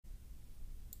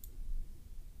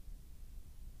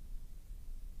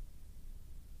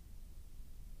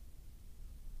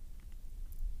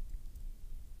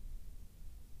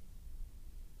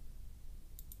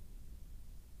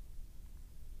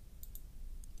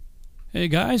Hey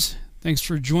guys, thanks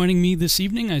for joining me this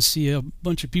evening. I see a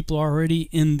bunch of people already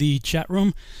in the chat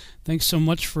room. Thanks so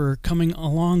much for coming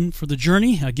along for the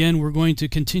journey. Again, we're going to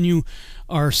continue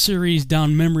our series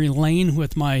down memory lane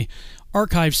with my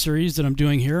archive series that I'm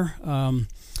doing here,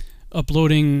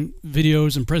 uploading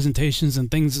videos and presentations and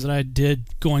things that I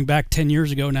did going back 10 years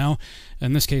ago now,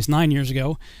 in this case 9 years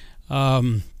ago.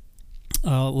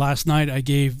 Last night I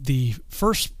gave the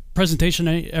first presentation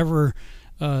I ever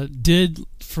did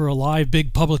for a live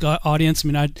big public audience. I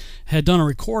mean, I had done a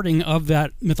recording of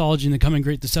that Mythology and the Coming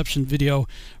Great Deception video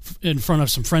in front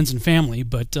of some friends and family,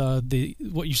 but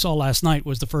what you saw last night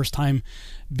was the first time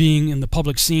being in the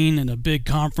public scene in a big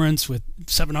conference with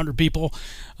 700 people.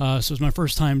 So it was my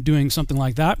first time doing something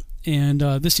like that. And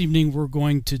this evening we're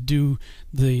going to do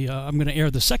I'm going to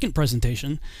air the second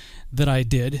presentation that I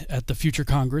did at the Future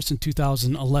Congress in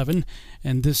 2011,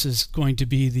 and this is going to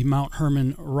be the Mount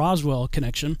Hermon Roswell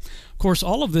connection. Of course,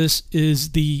 all of this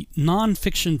is the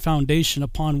non-fiction foundation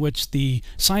upon which the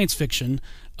science fiction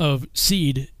of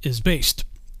Seed is based.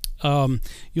 You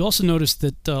also notice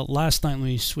that last night, let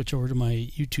me switch over to my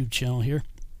YouTube channel here.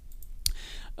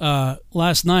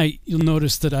 Last night, you'll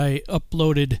notice that I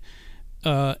uploaded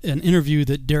an interview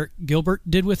that Derek Gilbert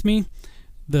did with me.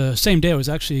 The same day, it was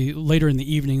actually later in the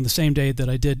evening, the same day that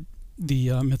I did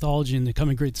the Mythology and the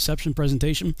Coming Great Deception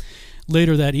presentation.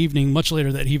 Later that evening, much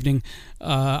later that evening,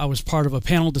 I was part of a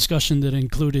panel discussion that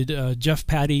included Jeff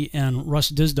Patty and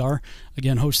Russ Dizdar,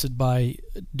 again hosted by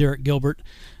Derek Gilbert,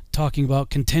 talking about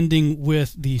contending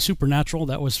with the supernatural.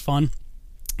 That was fun.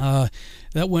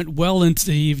 That went well into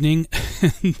the evening.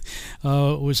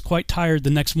 Was quite tired the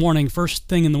next morning. First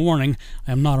thing in the morning,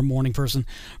 I am not a morning person.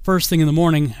 First thing in the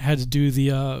morning, I had to do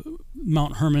the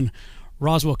Mount Hermon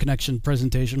Roswell connection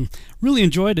presentation. Really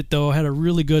enjoyed it though. I had a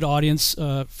really good audience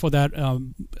for that.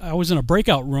 I was in a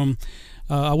breakout room.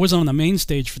 I wasn't on the main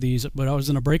stage for these, but I was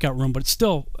in a breakout room. But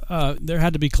still, there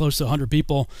had to be close to 100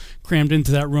 people crammed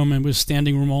into that room, and it was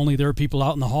standing room only. There were people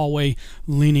out in the hallway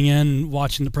leaning in,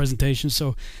 watching the presentation.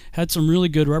 So had some really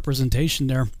good representation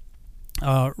there.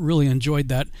 Really enjoyed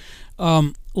that.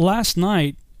 Last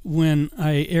night, when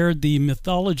I aired the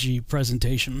mythology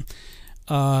presentation,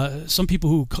 some people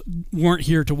who weren't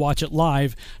here to watch it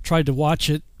live tried to watch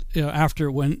it after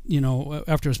it went,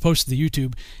 after it was posted to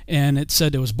YouTube, and it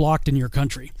said it was blocked in your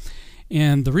country.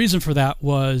 And the reason for that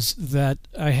was that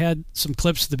I had some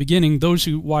clips at the beginning. Those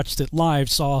who watched it live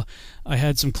saw I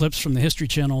had some clips from the History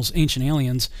Channel's Ancient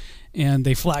Aliens, and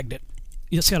they flagged it.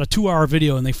 It's got a 2-hour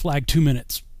video, and they flagged 2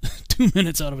 minutes. 2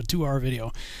 minutes out of a 2-hour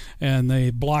video, and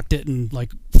they blocked it in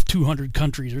like 200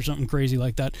 countries or something crazy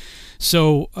like that.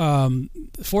 So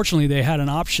fortunately, they had an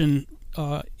option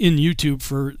in YouTube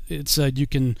for it said you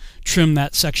can trim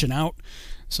that section out.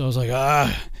 So I was like,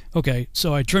 okay.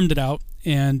 So I trimmed it out,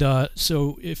 and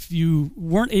so if you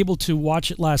weren't able to watch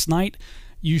it last night,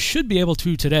 you should be able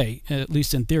to today, at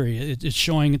least in theory. It's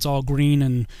showing it's all green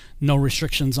and no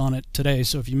restrictions on it today.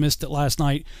 So if you missed it last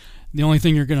night, the only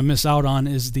thing you're going to miss out on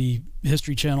is the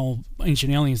History Channel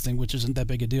Ancient Aliens thing, which isn't that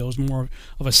big a deal. It was more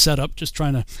of a setup, just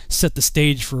trying to set the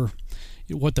stage for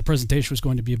what the presentation was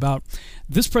going to be about.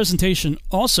 This presentation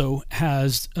also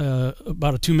has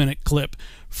about a 2-minute clip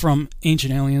from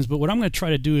Ancient Aliens, but what I'm going to try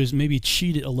to do is maybe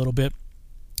cheat it a little bit.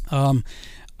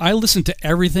 I listen to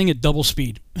everything at double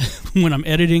speed when I'm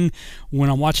editing, when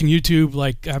I'm watching YouTube.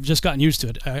 Like, I've just gotten used to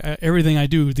it. Everything I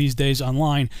do these days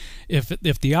online, if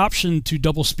the option to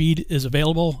double speed is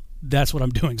available, that's what I'm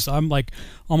doing. So I'm like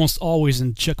almost always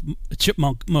in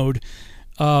chipmunk mode.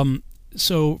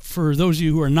 So for those of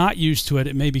you who are not used to it,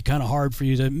 it may be kind of hard for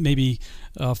you to maybe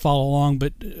follow along,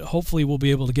 but hopefully we'll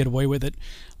be able to get away with it.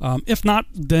 If not,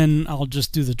 then I'll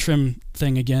just do the trim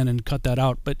thing again and cut that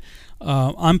out. But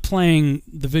I'm playing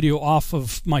the video off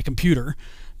of my computer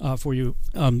for you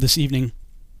this evening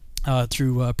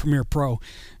through Premiere Pro.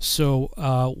 So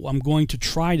I'm going to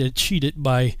try to cheat it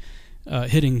by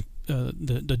hitting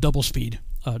the double speed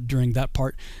during that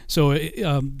part. So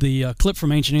the clip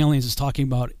from Ancient Aliens is talking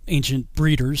about ancient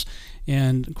breeders,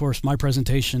 and of course my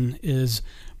presentation is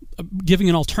giving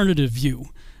an alternative view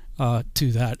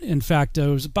to that. In fact, it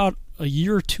was about a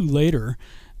year or two later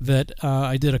that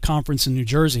I did a conference in New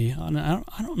Jersey, and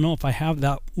I don't know if I have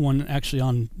that one actually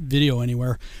on video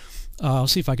anywhere. I'll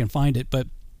see if I can find it, but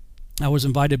I was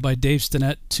invited by Dave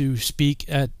Stinnett to speak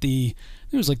at the, I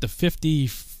think it was like the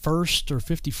 51st or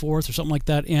 54th or something like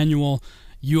that annual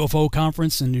UFO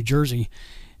conference in New Jersey,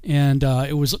 and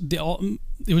it was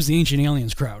the Ancient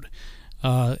Aliens crowd.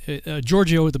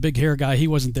 Giorgio, the big hair guy, he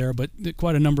wasn't there, but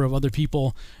quite a number of other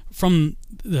people from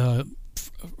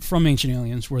Ancient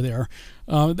Aliens were there,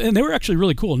 and they were actually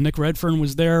really cool. Nick Redfern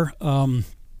was there.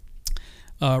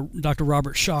 Dr.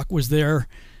 Robert Schoch was there.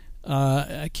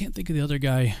 I can't think of the other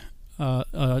guy.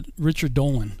 Richard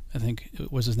Dolan, I think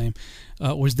was his name,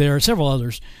 was there. Several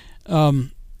others.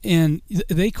 And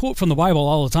they quote from the Bible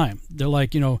all the time. They're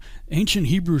like, ancient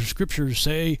Hebrew scriptures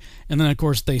say, and then of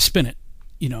course they spin it,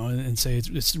 and say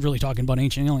it's really talking about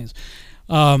ancient aliens.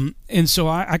 And so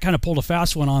I kind of pulled a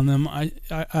fast one on them.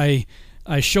 I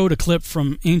showed a clip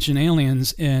from Ancient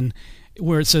Aliens, and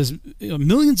where it says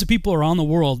millions of people around the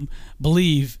world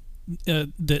believe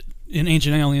that in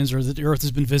Ancient Aliens, or that the Earth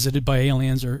has been visited by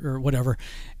aliens, or whatever.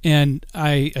 And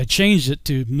I changed it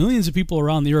to millions of people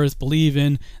around the Earth believe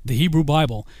in the Hebrew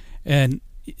Bible. And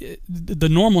the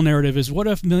normal narrative is, what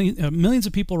if millions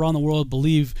of people around the world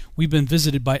believe we've been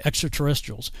visited by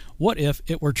extraterrestrials? What if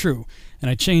it were true? And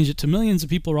I changed it to millions of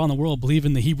people around the world believe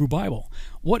in the Hebrew Bible.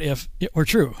 What if it were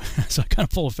true? So I kind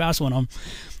of pull a fast one on them.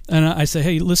 And I say,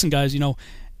 hey, listen, guys,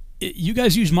 you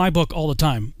guys use my book all the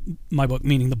time. My book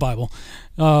meaning the Bible.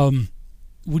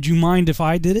 Would you mind if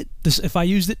I did it? If I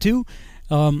used it too?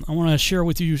 I want to share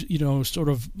with you, sort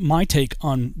of my take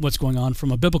on what's going on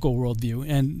from a biblical worldview.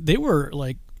 And they were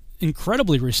like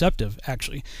incredibly receptive,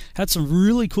 actually. Had some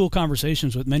really cool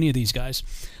conversations with many of these guys,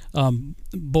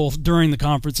 both during the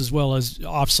conference as well as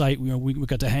off-site. We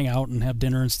got to hang out and have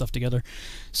dinner and stuff together.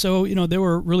 So, they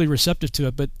were really receptive to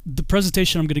it. But the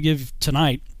presentation I'm going to give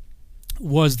tonight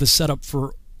was the setup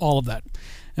for all of that.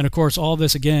 And of course, all of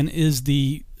this, again, is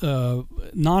the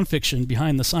nonfiction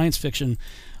behind the science fiction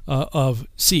of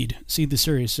Seed the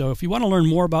series. So if you want to learn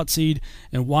more about Seed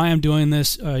and why I'm doing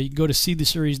this, you can go to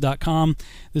seedtheseries.com.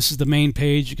 This is the main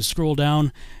page. You can scroll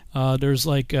down. There's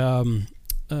like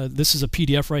this is a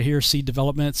PDF right here, Seed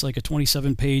Development. It's like a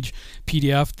 27-page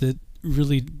PDF that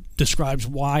really describes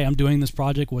why I'm doing this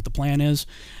project, what the plan is.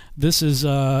 This is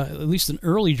at least an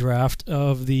early draft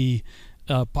of the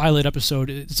pilot episode.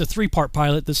 It's a 3-part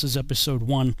pilot. This is episode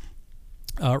 1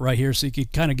 right here, so you can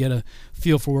kind of get a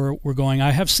feel for where we're going.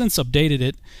 I have since updated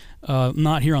it,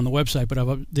 not here on the website, but I've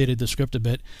updated the script a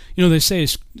bit. They say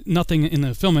nothing in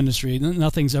the film industry,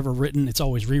 nothing's ever written, it's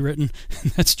always rewritten.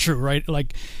 That's true, right?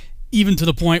 Like, even to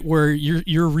the point where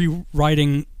you're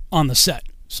rewriting on the set.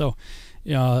 So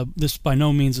this by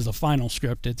no means is a final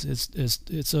script.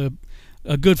 It's a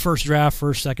good first draft,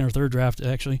 first, second, or third draft,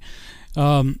 actually.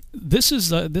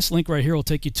 This link right here will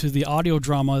take you to the audio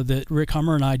drama that Rick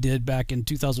Hummer and I did back in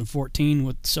 2014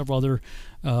 with several other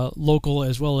local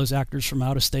as well as actors from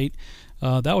out of state.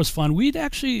 That was fun. We're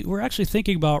actually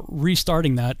thinking about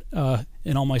restarting that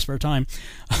in all my spare time.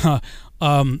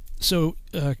 So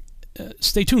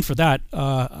stay tuned for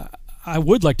that. I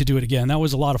would like to do it again. That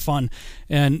was a lot of fun.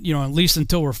 And, at least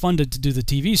until we're funded to do the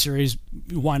TV series,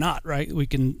 why not, right? We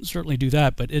can certainly do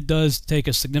that, but it does take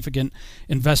a significant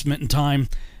investment in time.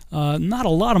 Not a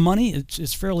lot of money.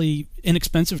 It's fairly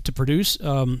inexpensive to produce.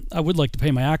 I would like to pay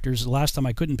my actors. The last time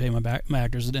I couldn't pay my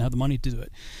actors. I didn't have the money to do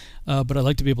it. But I'd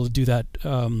like to be able to do that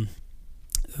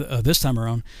this time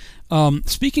around.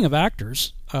 Speaking of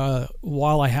actors,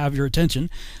 while I have your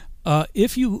attention,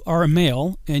 if you are a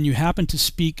male and you happen to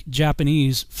speak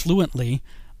Japanese fluently,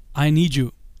 I need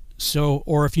you. So,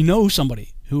 or if you know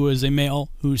somebody who is a male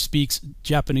who speaks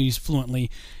Japanese fluently,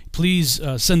 please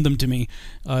send them to me.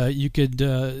 You could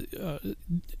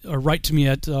write to me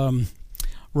at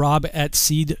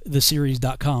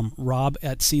rob@seedtheseries.com.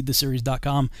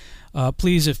 rob@seedtheseries.com.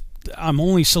 Please, if I'm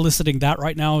only soliciting that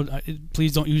right now,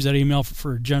 please don't use that email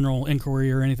for general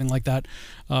inquiry or anything like that,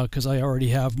 because I already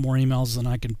have more emails than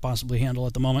I can possibly handle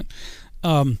at the moment.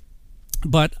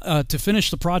 But to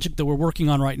finish the project that we're working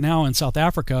on right now in South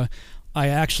Africa, I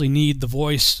actually need the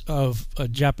voice of a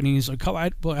Japanese. I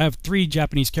have 3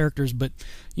 Japanese characters, but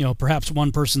perhaps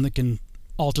one person that can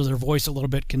alter their voice a little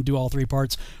bit can do all 3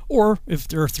 parts. Or if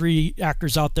there are 3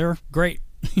 actors out there, great.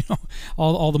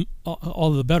 all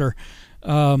the better.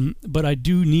 But I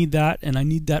do need that, and I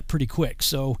need that pretty quick.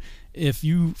 So if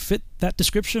you fit that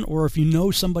description, or if you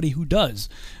know somebody who does,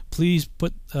 please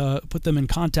put them in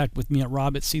contact with me at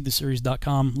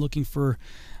rob@seedtheseries.com, looking for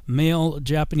male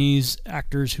Japanese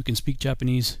actors who can speak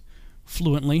Japanese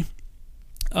fluently.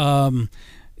 You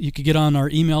could get on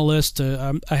our email list.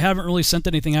 I haven't really sent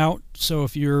anything out, so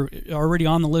if you're already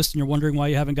on the list and you're wondering why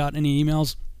you haven't gotten any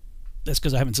emails, that's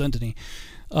because I haven't sent any.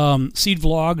 Seed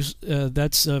Vlogs,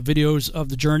 that's videos of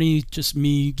the journey, just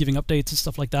me giving updates and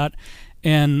stuff like that.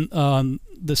 And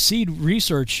the Seed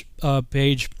Research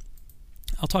page,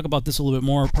 I'll talk about this a little bit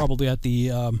more probably at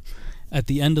the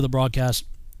end of the broadcast.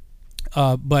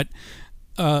 But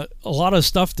a lot of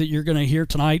stuff that you're going to hear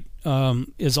tonight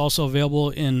is also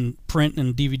available in print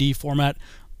and DVD format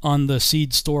on the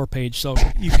Seed store page. So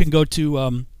you can go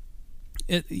to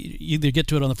you either get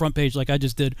to it on the front page like I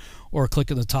just did, or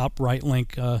click in the top right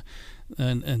link.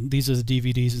 And these are the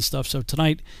DVDs and stuff. So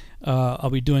tonight I'll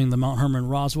be doing the Mount Hermon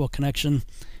Roswell connection.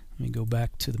 Let me go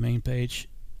back to the main page.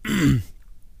 And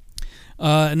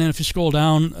then if you scroll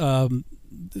down,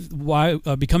 why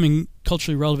becoming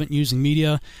culturally relevant using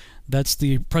media, that's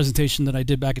the presentation that I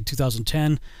did back in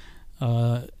 2010.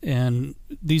 And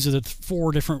these are the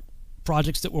 4 different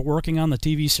projects that we're working on: the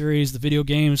TV series, the video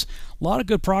games. A lot of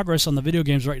good progress on the video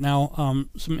games right now.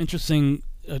 Some interesting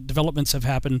developments have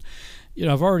happened.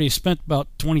 I've already spent about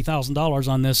 $20,000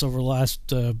 on this over the last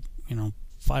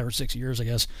 5 or 6 years, I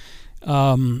guess.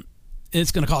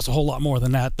 It's going to cost a whole lot more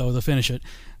than that, though, to finish it.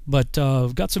 But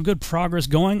we've got some good progress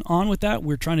going on with that.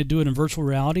 We're trying to do it in virtual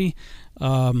reality.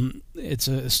 It's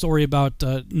a story about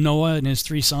Noah and his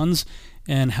 3 sons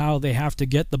and how they have to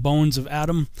get the bones of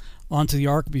Adam onto the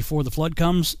ark before the flood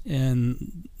comes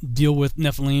and deal with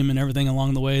Nephilim and everything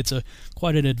along the way. It's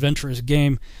quite an adventurous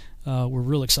game. We're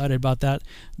real excited about that.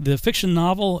 The fiction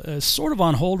novel is sort of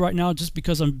on hold right now just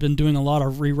because I've been doing a lot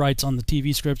of rewrites on the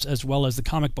TV scripts as well as the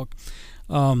comic book.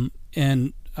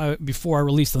 Before I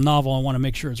release the novel, I want to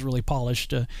make sure it's really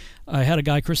polished. I had a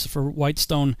guy, Christopher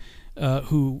Whitestone,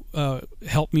 who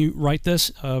helped me write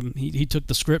this. He took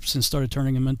the scripts and started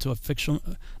turning them into a fiction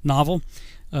novel.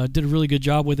 Did a really good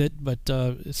job with it, but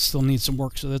it still needs some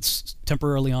work, so that's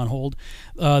temporarily on hold.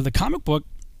 The comic book,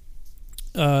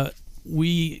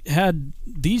 we had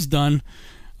these done,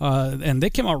 and they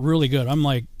came out really good. I'm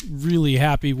like really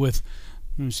happy with.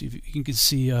 Let me see if you can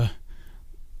see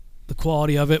the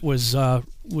quality of it was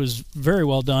very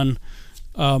well done.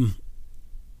 Let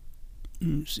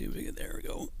me see if we can, there we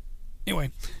go.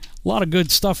 Anyway, a lot of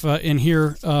good stuff in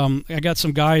here. I got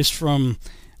some guys from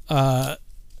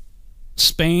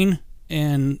Spain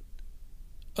and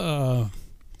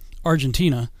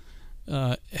Argentina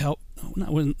help.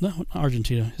 Not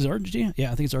Argentina. Is it Argentina?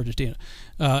 Yeah, I think it's Argentina.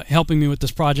 Helping me with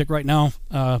this project right now.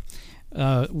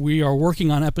 We are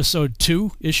working on episode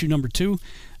 2, issue number 2.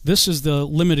 This is the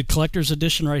limited collector's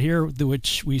edition right here,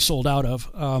 which we sold out of.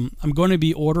 I'm going to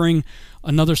be ordering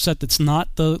another set that's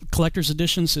not the collector's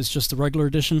editions. It's just the regular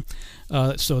edition.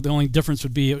 So the only difference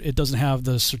would be it doesn't have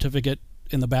the certificate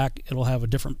in the back. It'll have a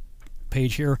different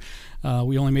page here.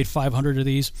 We only made 500 of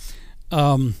these.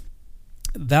 I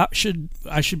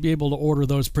should be able to order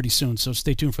those pretty soon, so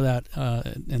stay tuned for that,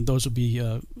 and those will be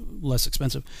less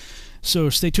expensive. So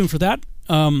stay tuned for that.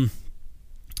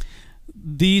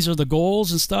 These are the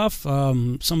goals and stuff.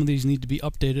 Some of these need to be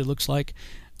updated, it looks like.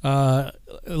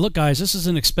 Look, guys, this is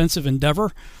an expensive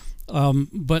endeavor,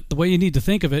 but the way you need to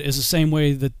think of it is the same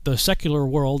way that the secular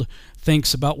world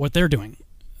thinks about what they're doing.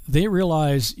 They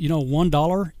realize,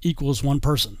 $1 equals 1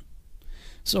 person.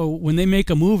 So when they make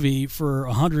a movie for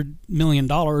 $100 million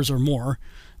or more,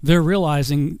 they're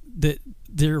realizing that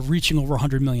they're reaching over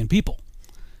 100 million people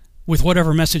with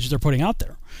whatever message they're putting out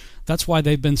there. That's why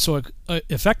they've been so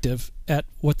effective at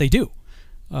what they do.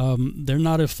 They're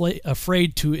not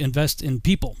afraid to invest in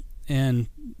people. And,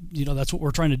 that's what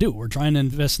we're trying to do. We're trying to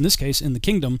invest, in this case, in the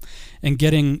kingdom and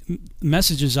getting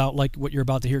messages out like what you're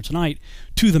about to hear tonight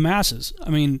to the masses. I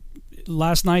mean,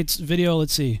 last night's video,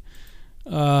 let's see.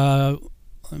 Let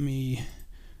me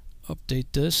update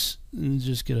this and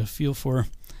just get a feel for.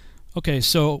 Okay,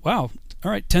 so wow,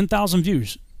 all right, 10,000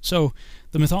 views. So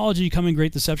the Mythology Coming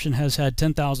Great Deception has had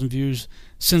 10,000 views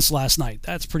since last night.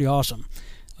 That's pretty awesome.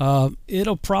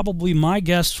 It'll probably, my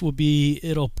guess will be,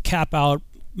 it'll cap out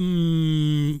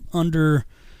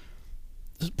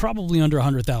probably under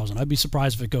 100,000. I'd be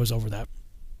surprised if it goes over that.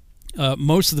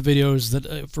 Most of the videos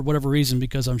that, for whatever reason,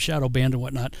 because I'm shadow banned and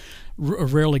whatnot,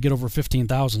 rarely get over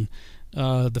 15,000.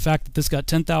 The fact that this got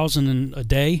 10,000 in a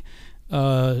day,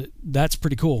 that's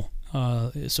pretty cool.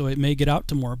 So it may get out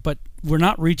to more, but we're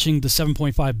not reaching the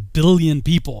 7.5 billion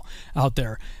people out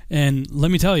there. And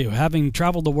let me tell you, having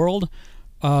traveled the world,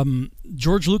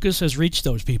 George Lucas has reached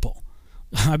those people.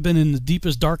 I've been in the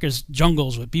deepest, darkest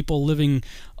jungles with people living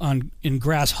in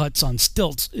grass huts on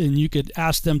stilts, and you could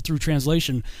ask them through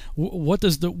translation, where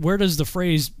does the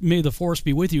phrase "May the Force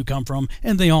be with you" come from?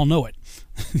 And they all know it.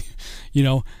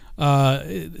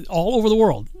 All over the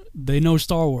world, they know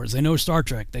Star Wars, they know Star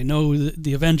Trek, they know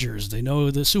the Avengers, they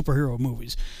know the superhero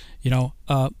movies.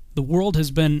 The world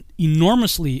has been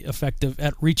enormously effective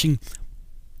at reaching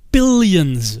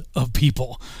billions of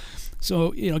people.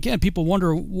 So, again, people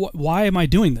wonder, why am I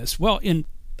doing this? Well,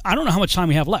 I don't know how much time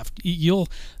we have left. You'll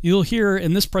hear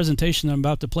in this presentation that I'm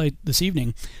about to play this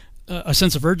evening a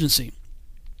sense of urgency.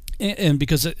 And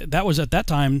because that was at that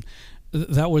time,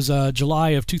 that was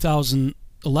July of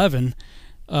 2011.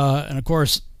 And, of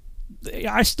course,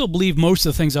 I still believe most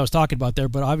of the things I was talking about there,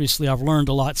 but obviously I've learned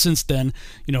a lot since then.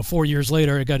 4 years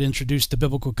later, I got introduced to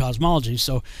biblical cosmology.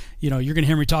 So, you're going to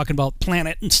hear me talking about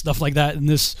planet and stuff like that in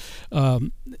this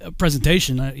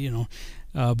presentation.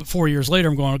 But 4 years later,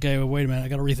 I'm going, okay, well, wait a minute, I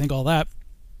got to rethink all that.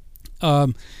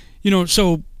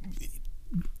 So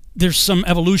there's some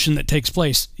evolution that takes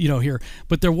place, here.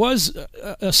 But there was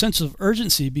a sense of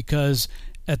urgency because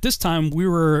at this time we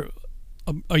were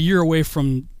a year away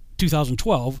from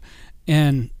 2012,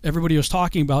 and everybody was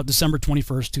talking about December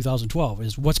 21st, 2012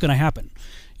 is what's going to happen.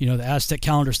 The Aztec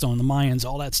calendar stone, the Mayans,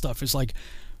 all that stuff is like,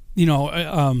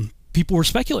 people were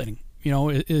speculating.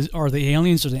 Are the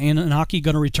aliens or the Anunnaki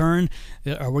going to return?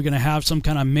 Are we going to have some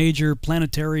kind of major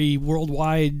planetary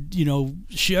worldwide,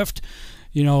 shift?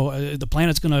 The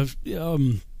planet's going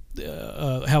to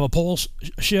have a pole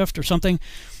shift or something.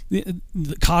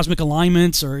 The cosmic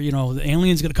alignments, or the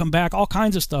aliens going to come back, all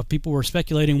kinds of stuff. People were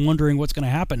speculating, wondering what's going to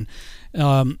happen.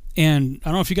 And I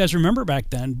don't know if you guys remember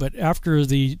back then, but after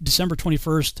the December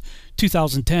 21st,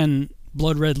 2010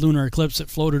 blood red lunar eclipse that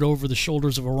floated over the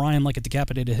shoulders of Orion like a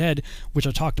decapitated head, which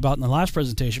I talked about in the last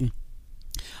presentation,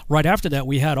 right after that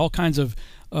we had all kinds of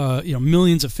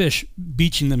millions of fish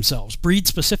beaching themselves, breed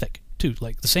specific too,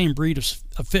 like the same breed of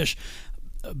fish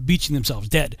beaching themselves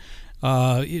dead.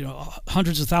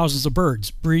 Hundreds of thousands of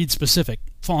birds, breed specific,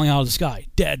 falling out of the sky,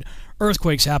 dead.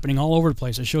 Earthquakes happening all over the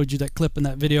place. I showed you that clip in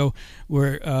that video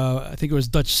where I think it was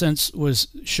Dutch Sense was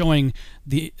showing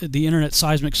the internet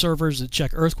seismic servers that check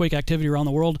earthquake activity around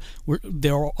the world.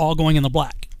 They were all going in the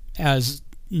black as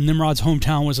Nimrod's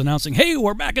hometown was announcing, "Hey,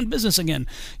 we're back in business again."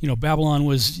 Babylon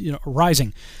was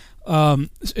rising.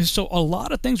 So a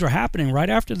lot of things were happening right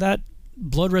after that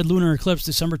blood red lunar eclipse,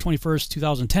 December 21st,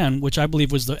 2010, which I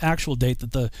believe was the actual date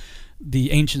that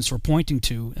the ancients were pointing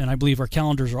to, and I believe our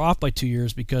calendars are off by 2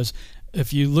 years, because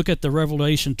if you look at the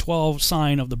Revelation 12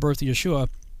 sign of the birth of Yeshua,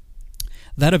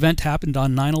 that event happened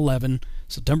on 9/11,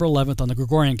 September 11th on the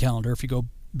Gregorian calendar. If you go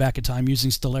back in time using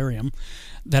Stellarium,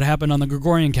 that happened on the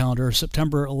Gregorian calendar,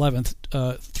 September 11th,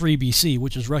 3 BC,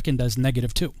 which is reckoned as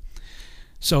 -2.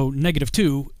 So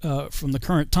 -2 from the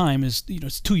current time is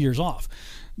it's 2 years off.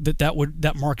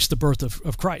 That marks the birth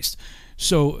of Christ.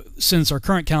 So since our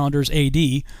current calendar is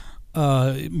AD,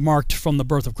 marked from the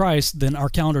birth of Christ, then our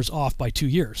calendar's off by 2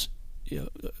 years.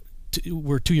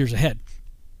 We're 2 years ahead.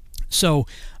 So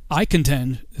I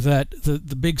contend that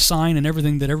the big sign and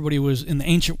everything that everybody was in the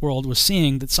ancient world was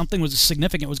seeing, that something was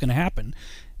significant was going to happen,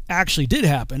 actually did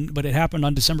happen, but it happened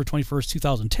on December 21st,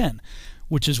 2010,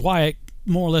 which is why it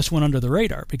more or less went under the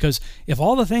radar. Because if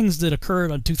all the things that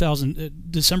occurred on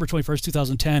December 21st,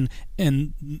 2010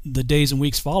 and the days and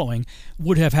weeks following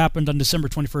would have happened on December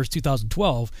 21st,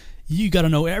 2012, you got to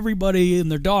know everybody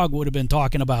and their dog would have been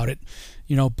talking about it,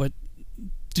 but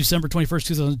December 21st,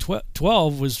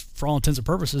 2012 was, for all intents and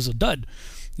purposes, a dud.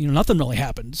 Nothing really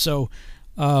happened. So,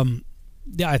 I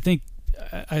think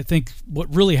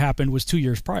what really happened was 2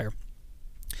 years prior.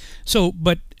 So,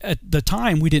 but at the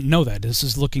time we didn't know that. This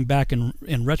is looking back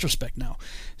in retrospect now.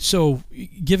 So,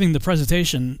 giving the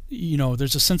presentation,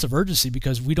 there's a sense of urgency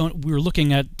because we were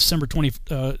looking at December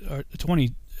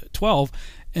 2012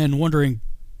 and wondering,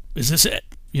 is this it?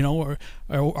 Or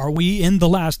are we in the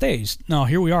last days? Now,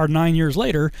 here we are 9 years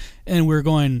later, and we're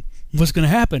going, what's going to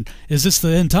happen? Is this the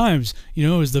end times?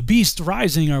 Is the beast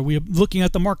rising? Are we looking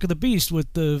at the mark of the beast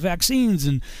with the vaccines?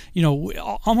 And,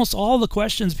 almost all the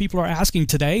questions people are asking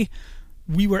today,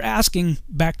 we were asking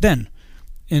back then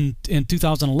in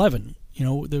 2011.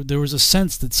 There was a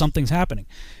sense that something's happening.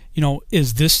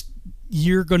 Is this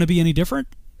year going to be any different?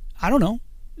 I don't know.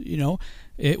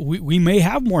 We may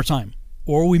have more time,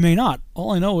 or we may not.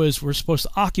 All I know is we're supposed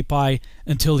to occupy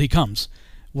until he comes.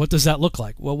 What does that look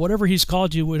like? Well, whatever he's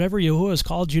called you, whatever Yahuwah has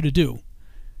called you to do,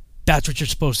 that's what you're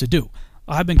supposed to do.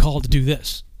 I've been called to do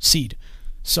this, seed.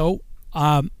 So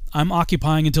I'm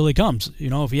occupying until he comes.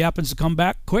 If he happens to come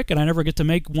back quick and I never get to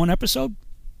make one episode,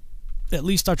 at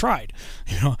least I tried.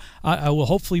 I will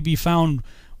hopefully be found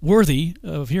worthy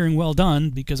of hearing well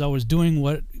done because I was doing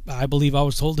what I believe I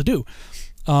was told to do.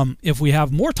 If we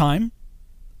have more time,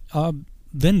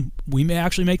 then we may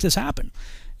actually make this happen.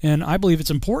 And I believe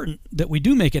it's important that we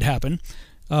do make it happen.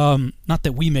 Not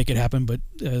that we make it happen, but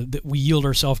that we yield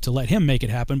ourselves to let him make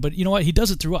it happen. But you know what? He does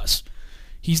it through us.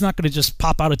 He's not going to just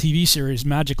pop out a TV series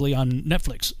magically on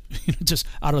Netflix, just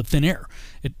out of thin air.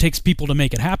 It takes people to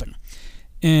make it happen.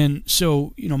 And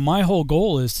so, my whole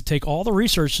goal is to take all the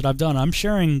research that I've done. I'm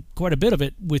sharing quite a bit of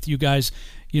it with you guys,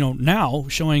 now,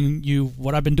 showing you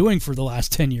what I've been doing for the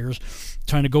last 10 years,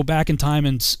 trying to go back in time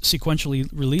and sequentially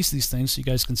release these things so you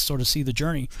guys can sort of see the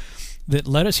journey that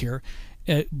led us here.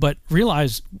 But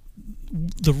realize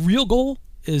the real goal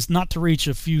is not to reach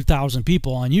a few thousand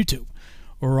people on YouTube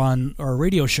or on our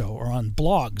radio show or on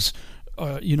blogs,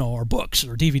 or books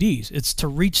or DVDs. It's to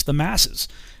reach the masses.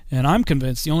 And I'm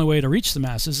convinced the only way to reach the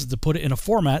masses is to put it in a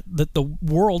format that the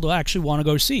world will actually want to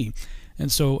go see.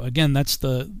 And so, again, that's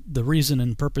the reason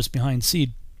and purpose behind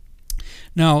Seed.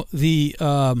 Now, the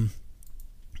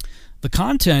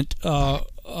content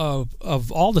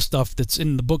of all the stuff that's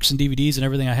in the books and DVDs and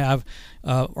everything I have,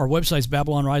 our website's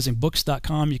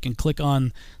BabylonRisingBooks.com. You can click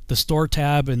on the store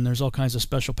tab, and there's all kinds of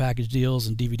special package deals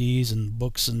and DVDs and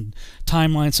books and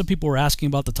timelines. Some people were asking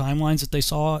about the timelines that they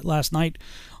saw last night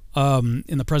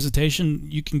in the presentation.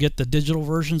 You can get the digital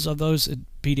versions of those in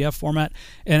PDF format,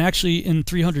 and actually in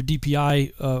 300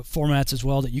 DPI formats as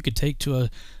well, that you could take to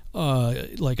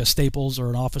like a Staples or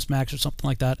an Office Max or something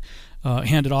like that,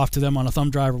 hand it off to them on a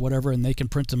thumb drive or whatever, and they can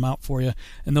print them out for you.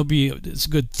 And it's a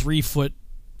good 3 foot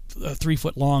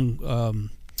long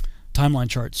timeline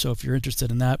chart. So if you're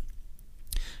interested in that,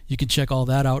 you can check all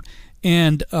that out.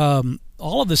 And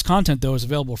all of this content, though, is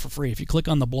available for free. If you click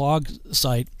on the blog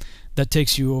site, that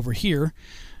takes you over here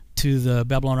to the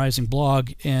Babylon Rising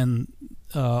blog, and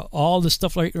all the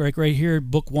stuff right here,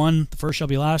 book 1, The First Shall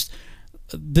Be Last.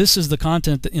 This is the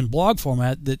content in blog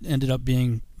format that ended up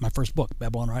being my first book,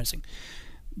 Babylon Rising.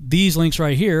 These links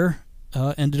right here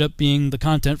ended up being the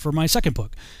content for my second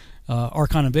book,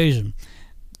 Archon Invasion.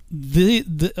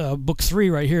 The book 3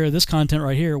 right here, this content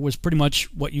right here, was pretty much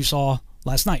what you saw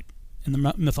last night in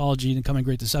the Mythology and Coming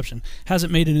Great Deception.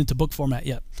 Hasn't made it into book format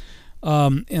yet.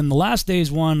 And the Last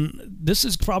Days one, this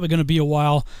is probably going to be a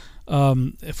while,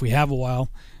 if we have a while,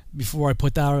 before I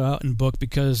put that out in book,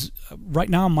 because right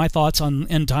now my thoughts on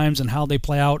end times and how they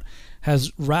play out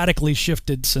has radically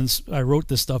shifted since I wrote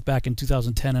this stuff back in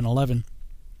 2010 and 11.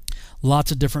 Lots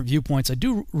of different viewpoints. I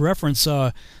do reference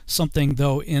something,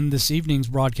 though, in this evening's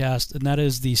broadcast, and that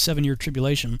is the 7-year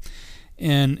tribulation.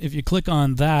 And if you click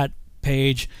on that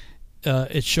page,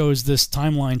 it shows this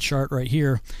timeline chart right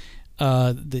here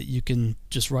that you can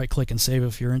just right-click and save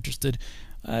if you're interested.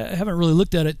 I haven't really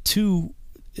looked at it too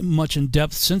much in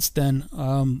depth since then,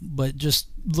 but just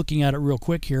looking at it real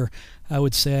quick here, I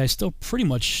would say I still pretty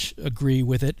much agree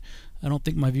with it. I don't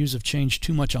think my views have changed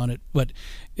too much on it, but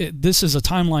this is a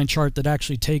timeline chart that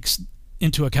actually takes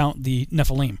into account the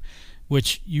Nephilim,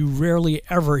 which you rarely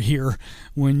ever hear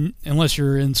unless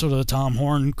you're in sort of the Tom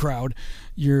Horn crowd.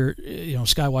 You're,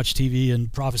 Skywatch TV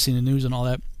and Prophecy in the News and all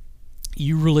that.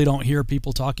 You really don't hear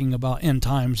people talking about end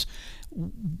times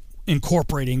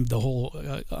incorporating the whole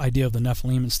idea of the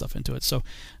Nephilim and stuff into it. So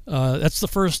that's the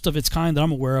first of its kind that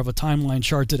I'm aware of, a timeline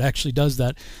chart that actually does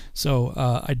that. So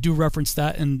I do reference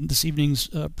that in this evening's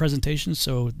presentation,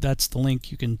 so that's the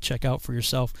link you can check out for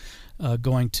yourself,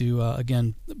 going to,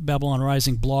 again,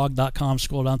 BabylonRisingBlog.com,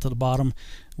 scroll down to the bottom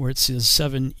where it says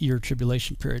 7-year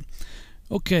tribulation period.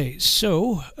 Okay,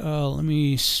 so let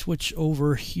me switch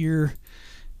over here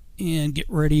and get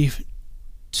ready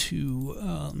to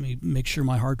let me make sure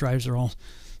my hard drives are all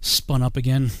spun up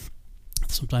again.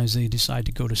 Sometimes they decide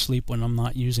to go to sleep when I'm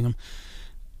not using them.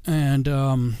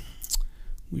 And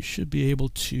we should be able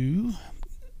to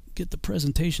get the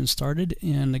presentation started.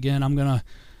 And again, I'm going to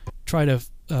try to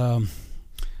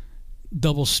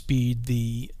double speed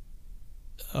the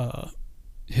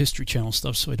History Channel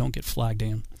stuff so I don't get flagged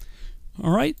in.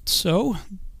 All right, so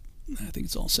I think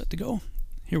it's all set to go.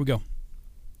 Here we go.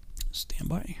 Stand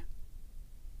by.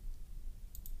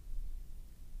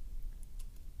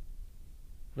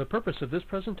 The purpose of this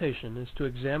presentation is to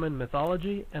examine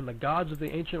mythology and the gods of the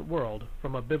ancient world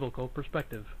from a biblical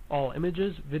perspective. All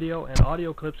images, video, and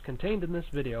audio clips contained in this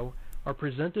video are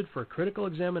presented for critical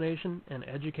examination and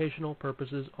educational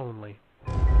purposes only.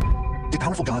 Did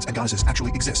powerful gods and goddesses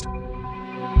actually exist?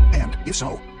 And if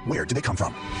so, where did they come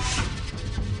from?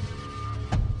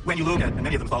 When you look at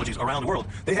many of the mythologies around the world,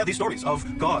 they have these stories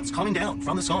of gods coming down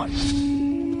from the sky.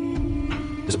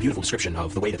 There's a beautiful description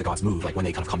of the way that the gods move, like when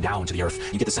they kind of come down to the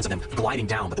earth. You get the sense of them gliding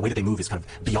down, but the way that they move is kind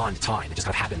of beyond time. It just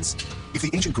kind of happens. If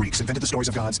the ancient Greeks invented the stories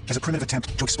of gods as a primitive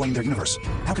attempt to explain their universe,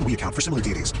 how can we account for similar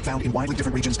deities found in widely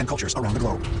different regions and cultures around the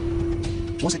globe?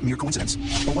 Was it mere coincidence,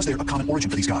 or was there a common origin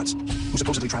for these gods, who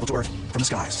supposedly traveled to Earth from the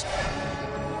skies?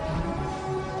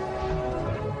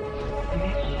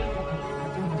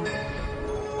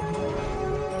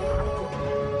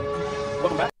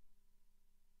 Welcome back.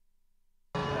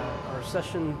 Our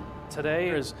session today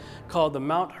is called the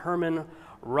Mount Hermon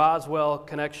Roswell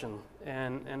Connection.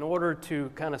 And in order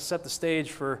to kind of set the stage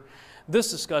for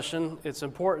this discussion, it's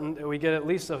important that we get at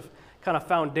least a kind of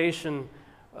foundation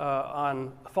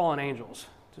on fallen angels.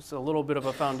 Just a little bit of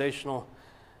a foundational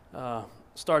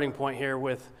starting point here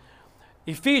with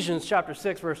Ephesians chapter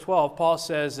 6, verse 12, Paul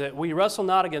says that we wrestle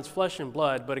not against flesh and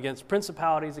blood, but against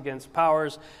principalities, against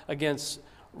powers, against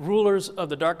rulers of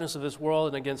the darkness of this world,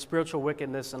 and against spiritual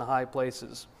wickedness in high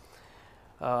places.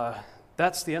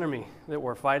 That's the enemy that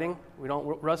we're fighting. We don't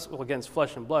wrestle against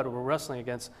flesh and blood. We're wrestling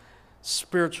against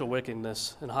spiritual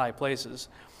wickedness in high places.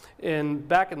 And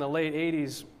back in the late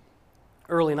 80s,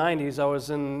 early 90s, I was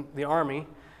in the Army.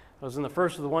 I was in the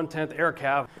 1st of the 110th Air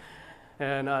Cav.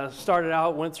 And started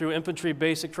out, went through infantry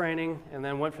basic training, and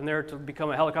then went from there to become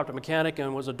a helicopter mechanic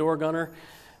and was a door gunner,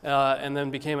 and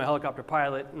then became a helicopter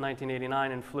pilot in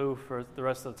 1989 and flew for the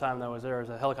rest of the time that I was there as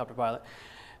a helicopter pilot.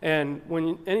 And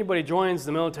when anybody joins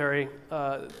the military,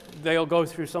 they'll go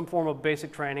through some form of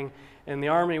basic training. In the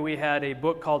Army, we had a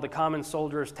book called the Common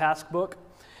Soldier's Task Book,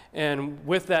 and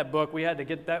with that book, we had to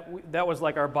get that was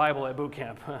like our Bible at boot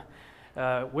camp.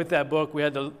 With that book,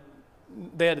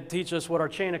 they had to teach us what our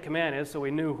chain of command is, so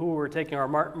we knew who we were taking our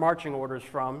marching orders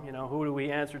from, you know, who do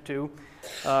we answer to.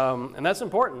 And that's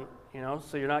important, you know,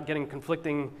 so you're not getting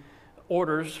conflicting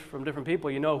orders from different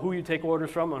people. You know who you take orders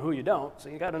from and who you don't. So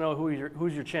you got to know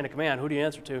who's your chain of command, who do you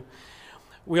answer to.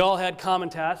 We all had common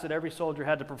tasks that every soldier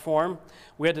had to perform.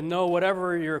 We had to know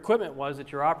whatever your equipment was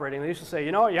that you're operating. They used to say,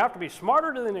 you know, you have to be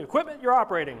smarter than the equipment you're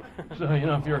operating. So, you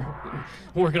know, if you're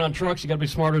working on trucks, you got to be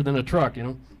smarter than a truck, you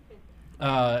know.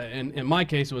 And in my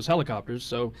case, it was helicopters,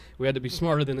 so we had to be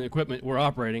smarter than the equipment we're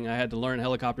operating. I had to learn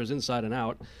helicopters inside and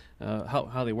out,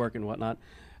 how they work and whatnot.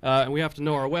 And we have to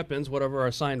know our weapons, whatever our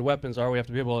assigned weapons are. We have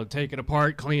to be able to take it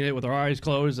apart, clean it with our eyes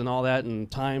closed and all that, and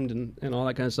timed and all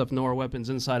that kind of stuff, know our weapons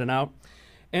inside and out.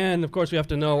 And, of course, we have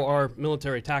to know our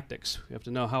military tactics. We have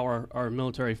to know how our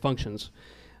military functions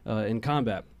in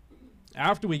combat.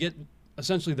 After we get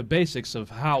essentially the basics of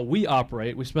how we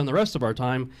operate, we spend the rest of our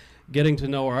time getting to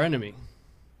know our enemy,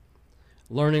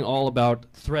 learning all about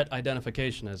threat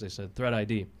identification, as they said, threat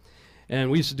ID. And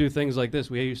we used to do things like this.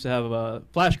 We used to have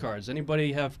flashcards.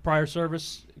 Anybody have prior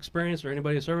service experience or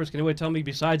anybody in service? Can anybody tell me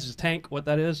besides the tank what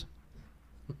that is?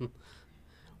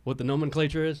 What the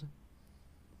nomenclature is?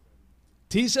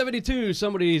 T-72,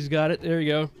 somebody's got it. There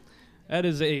you go. That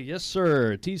is a, yes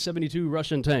sir, T-72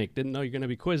 Russian tank. Didn't know you were going to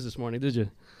be quizzed this morning, did you?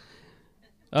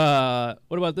 What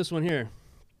about this one here?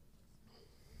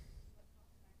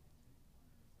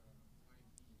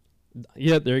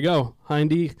 Yeah, there you go. Hind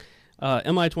D.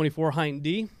 Mi-24 Hind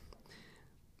D.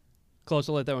 Close,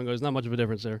 I'll let that one go. There's not much of a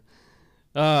difference there.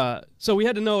 So we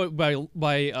had to know it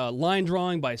by line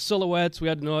drawing, by silhouettes. We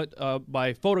had to know it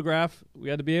by photograph. We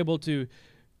had to be able to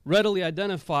readily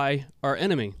identify our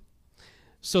enemy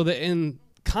so that in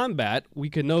combat we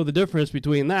could know the difference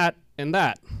between that and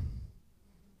that.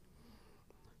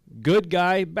 Good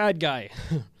guy, bad guy.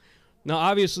 Now,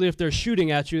 obviously, if they're shooting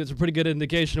at you, it's a pretty good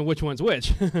indication of which one's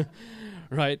which,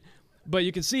 right? But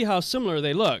you can see how similar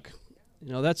they look.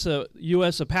 You know, that's a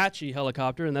U.S. Apache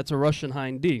helicopter, and that's a Russian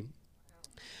Hind D.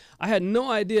 I had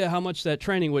no idea how much that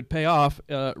training would pay off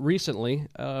recently.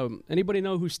 Anybody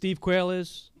know who Steve Quayle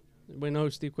is? Anybody know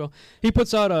who Steve Quayle? He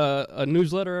puts out a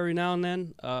newsletter every now and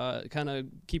then, kind of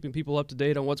keeping people up to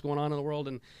date on what's going on in the world.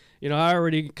 And you know, I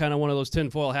already kind of one of those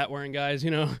tinfoil hat wearing guys, you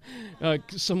know,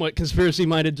 somewhat conspiracy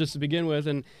minded just to begin with.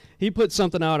 And he put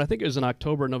something out, I think it was in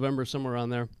October, November, somewhere around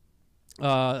there,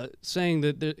 saying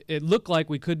that it looked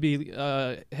like we could be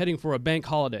heading for a bank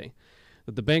holiday,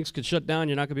 that the banks could shut down,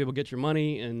 you're not going to be able to get your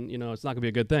money, and you know, it's not going to be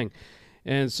a good thing.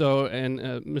 And so,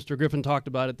 Mr. Griffin talked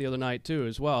about it the other night too,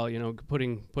 as well. You know,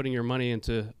 putting your money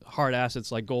into hard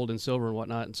assets like gold and silver and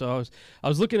whatnot. And so I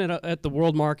was looking at the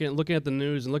world market and looking at the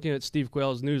news and looking at Steve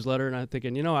Quayle's newsletter, and I'm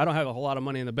thinking, you know, I don't have a whole lot of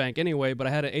money in the bank anyway, but I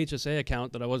had an HSA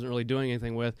account that I wasn't really doing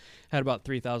anything with, had about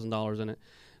 $3,000 in it.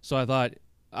 So I thought,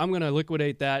 I'm going to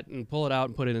liquidate that and pull it out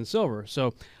and put it in silver.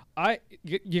 So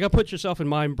you got to put yourself in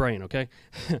my brain, okay?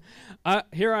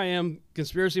 Here I am,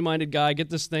 conspiracy-minded guy, get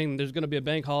this thing, there's going to be a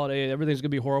bank holiday, everything's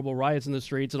going to be horrible, riots in the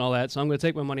streets and all that, so I'm going to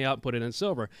take my money out and put it in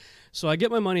silver. So I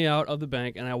get my money out of the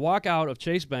bank, and I walk out of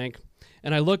Chase Bank,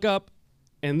 and I look up,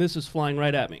 and this is flying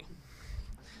right at me.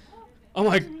 I'm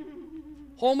like,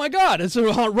 oh my God, it's a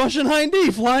Russian Hind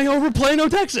D flying over Plano,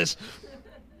 Texas.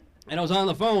 And I was on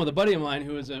the phone with a buddy of mine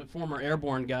who is a former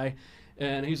airborne guy,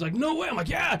 and he's like, no way. I'm like,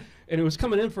 yeah. And it was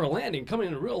coming in for a landing, coming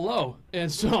in real low.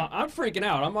 And so I'm freaking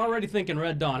out. I'm already thinking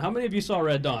Red Dawn. How many of you saw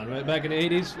Red Dawn, right, back in the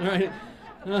 80s?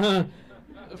 Right?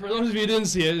 For those of you who didn't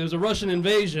see it, it was a Russian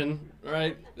invasion,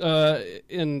 right?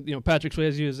 And you know, Patrick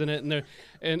Swayze is in it.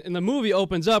 And the movie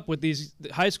opens up with these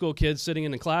high school kids sitting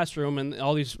in the classroom, and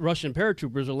all these Russian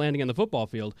paratroopers are landing in the football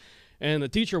field. And the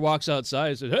teacher walks outside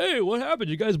and says, hey, what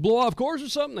happened? You guys blow off course or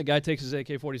something? The guy takes his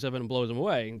AK-47 and blows him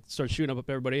away and starts shooting up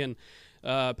everybody. And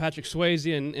Patrick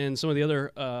Swayze and some of the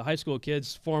other high school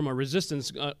kids form a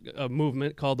resistance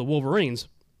movement called the Wolverines.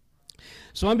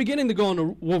 So I'm beginning to go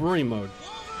into Wolverine mode.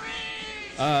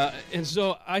 And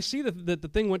so I see that the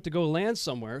thing went to go land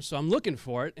somewhere, so I'm looking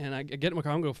for it, and I get in my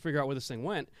car, I'm going to figure out where this thing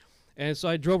went. And so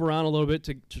I drove around a little bit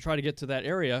to try to get to that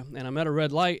area, and I'm at a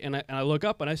red light, and I look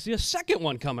up, and I see a second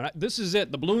one coming. This is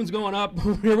it. The balloon's going up.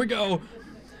 Here we go.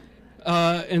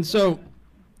 And so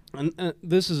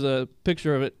this is a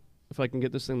picture of it, if I can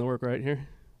get this thing to work right here.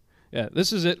 Yeah,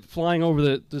 this is it flying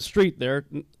over the street there.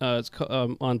 It's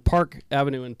on Park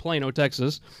Avenue in Plano,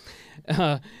 Texas.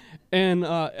 And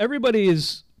everybody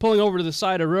is pulling over to the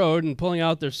side of the road and pulling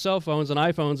out their cell phones and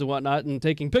iPhones and whatnot and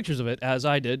taking pictures of it, as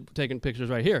I did, taking pictures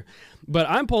right here. But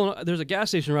there's a gas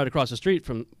station right across the street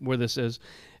from where this is,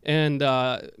 and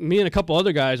me and a couple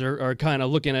other guys are kind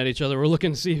of looking at each other. We're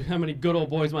looking to see how many good old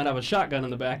boys might have a shotgun in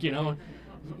the back, you know,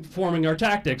 forming our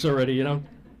tactics already, you know.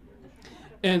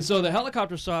 And so the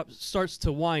helicopter starts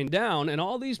to wind down, and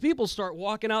all these people start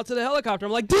walking out to the helicopter.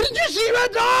 I'm like, didn't you see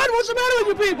Red Dawn? What's the matter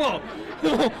with you people?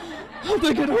 I'm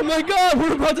thinking, oh my God,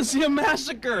 we're about to see a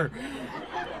massacre.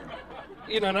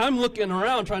 You know, and I'm looking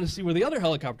around trying to see where the other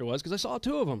helicopter was because I saw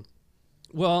two of them.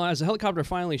 Well, as the helicopter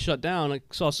finally shut down, I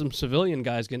saw some civilian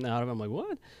guys getting out of it. I'm like,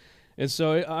 what? And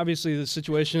so obviously the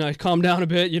situation, I calmed down a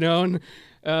bit, you know, and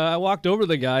I walked over to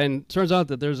the guy, and it turns out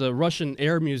that there's a Russian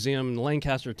air museum in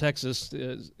Lancaster, Texas,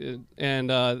 and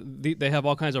they have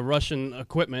all kinds of Russian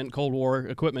equipment, Cold War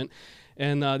equipment.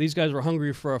 And these guys were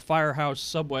hungry for a Firehouse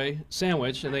Subway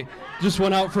sandwich, and they just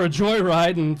went out for a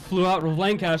joyride and flew out from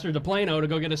Lancaster to Plano to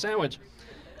go get a sandwich.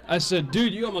 I said,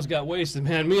 dude, you almost got wasted,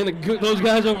 man. Me and those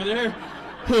guys over there,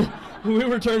 we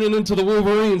were turning into the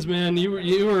Wolverines, man. You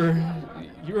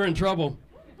were in trouble.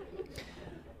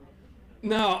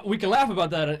 Now, we can laugh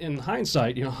about that in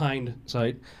hindsight, you know, hind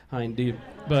deep.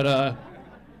 But,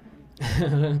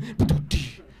 didn't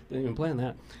even plan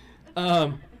that.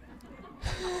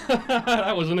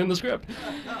 That wasn't in the script.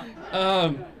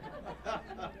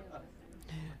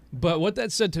 But what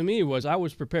that said to me was I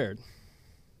was prepared.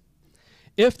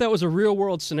 If that was a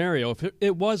real-world scenario, if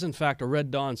it was, in fact, a Red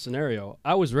Dawn scenario,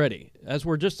 I was ready, as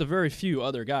were just a very few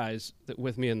other guys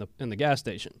with me in the gas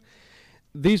station.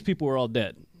 These people were all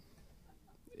dead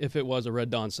if it was a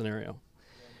Red Dawn scenario.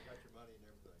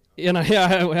 And I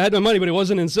had my money, but it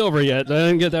wasn't in silver yet. I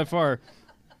didn't get that far.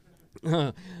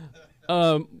 But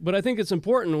I think it's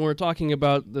important when we're talking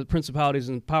about the principalities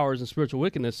and powers and spiritual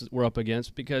wickedness that we're up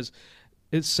against, because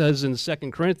it says in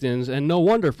 2 Corinthians, and no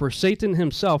wonder, for Satan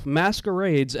himself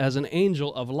masquerades as an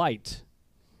angel of light.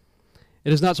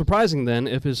 It is not surprising, then,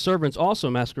 if his servants also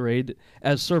masquerade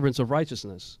as servants of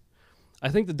righteousness. I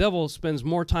think the devil spends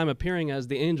more time appearing as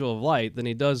the angel of light than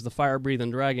he does the fire-breathing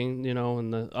dragon, you know,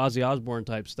 and the Ozzy Osbourne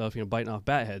type stuff, you know, biting off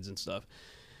bat heads and stuff.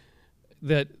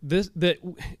 That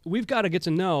we've got to get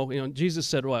to know, you know, Jesus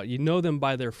said, what? You know them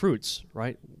by their fruits,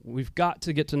 right? We've got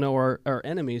to get to know our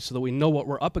enemies so that we know what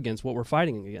we're up against, what we're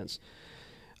fighting against.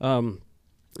 And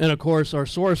of course, our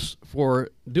source for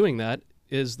doing that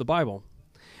is the Bible.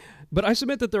 But I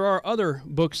submit that there are other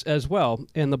books as well,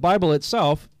 and the Bible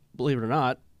itself, believe it or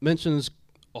not, mentions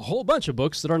a whole bunch of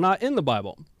books that are not in the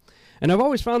Bible. And I've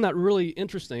always found that really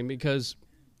interesting, because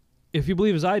if you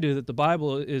believe as I do that the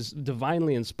Bible is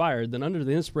divinely inspired, then under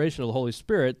the inspiration of the Holy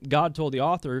Spirit, God told the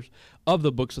authors of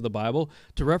the books of the Bible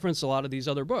to reference a lot of these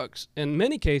other books. In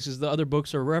many cases, the other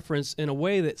books are referenced in a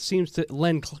way that seems to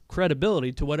lend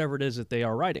credibility to whatever it is that they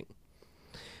are writing.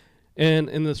 And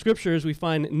in the scriptures, we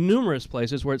find numerous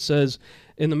places where it says,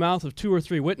 in the mouth of 2 or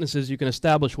 3 witnesses, you can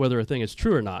establish whether a thing is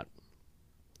true or not.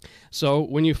 So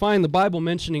when you find the Bible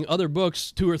mentioning other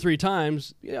books 2 or 3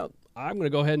 times, you know, I'm going to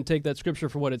go ahead and take that scripture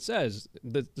for what it says.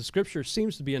 The scripture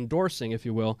seems to be endorsing, if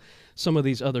you will, some of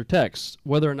these other texts,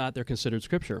 whether or not they're considered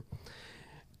scripture.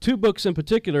 2 books in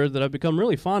particular that I've become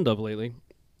really fond of lately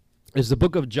is the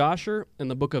book of Joshua and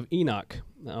the book of Enoch.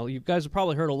 Now, you guys have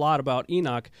probably heard a lot about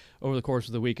Enoch over the course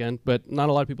of the weekend, but not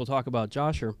a lot of people talk about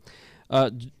Joshua.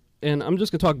 And I'm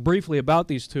just going to talk briefly about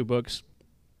these 2 books.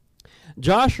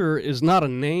 Joshua is not a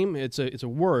name, it's a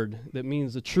word that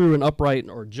means the true and upright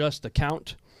or just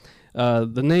account.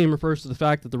 The name refers to the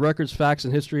fact that the records, facts,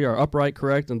 and history are upright,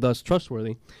 correct, and thus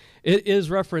trustworthy. It is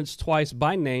referenced twice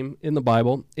by name in the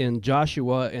Bible, in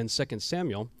Joshua and 2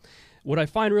 Samuel. What I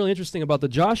find really interesting about the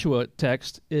Joshua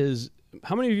text is,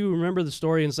 how many of you remember the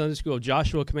story in Sunday school of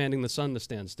Joshua commanding the sun to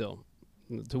stand still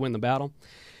to win the battle?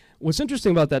 What's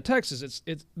interesting about that text is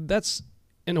that's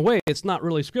in a way, it's not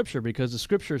really scripture, because the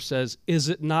scripture says, is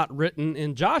it not written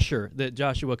in Joshua that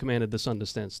Joshua commanded the sun to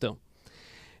stand still?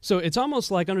 So it's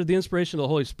almost like under the inspiration of the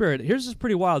Holy Spirit. Here's this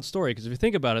pretty wild story, because if you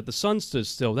think about it, the sun stood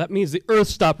still. That means the earth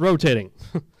stopped rotating,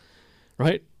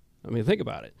 right? I mean, think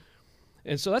about it.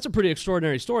 And so that's a pretty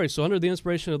extraordinary story. So under the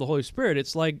inspiration of the Holy Spirit,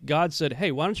 it's like God said,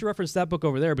 hey, why don't you reference that book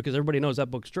over there, because everybody knows that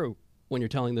book's true when you're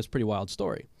telling this pretty wild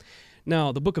story.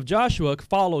 Now, the book of Joshua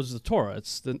follows the Torah.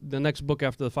 It's the next book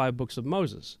after the 5 books of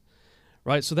Moses,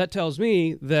 right? So that tells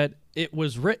me that it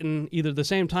was written either the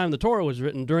same time the Torah was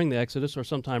written during the Exodus or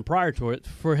sometime prior to it,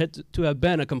 for it to have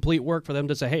been a complete work for them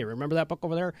to say, hey, remember that book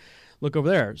over there? Look over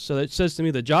there. So it says to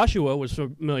me that Joshua was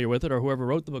familiar with it, or whoever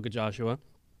wrote the book of Joshua,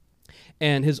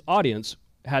 and his audience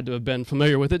had to have been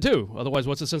familiar with it too. Otherwise,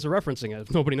 what's the sense of referencing it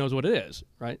if nobody knows what it is,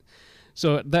 right?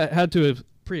 So that had to have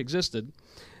pre-existed.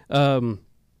 In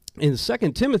 2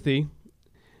 Timothy,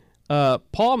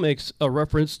 Paul makes a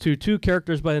reference to 2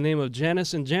 characters by the name of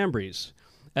Jannes and Jambres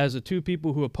as the 2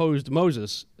 people who opposed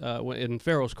Moses in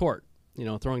Pharaoh's court, you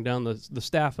know, throwing down the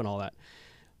staff and all that.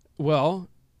 Well,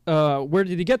 where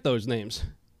did he get those names?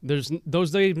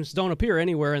 Those names don't appear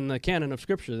anywhere in the canon of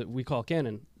Scripture that we call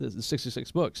canon, the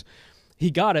 66 books. He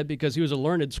got it because he was a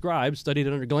learned scribe, studied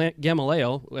under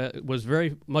Gamaliel, was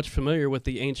very much familiar with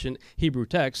the ancient Hebrew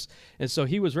texts, and so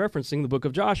he was referencing the book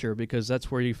of Joshua because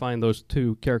that's where you find those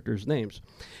 2 characters' names.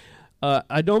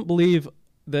 I don't believe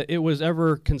that it was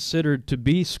ever considered to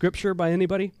be Scripture by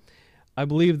anybody. I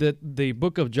believe that the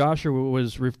book of Joshua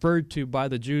was referred to by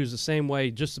the Jews the same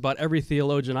way just about every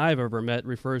theologian I've ever met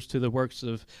refers to the works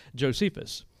of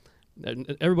Josephus.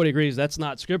 Everybody agrees that's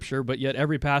not Scripture, but yet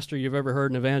every pastor you've ever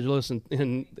heard, an evangelist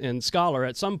and scholar,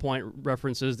 at some point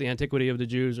references the antiquity of the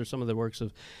Jews or some of the works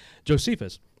of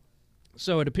Josephus.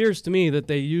 So it appears to me that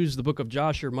they use the book of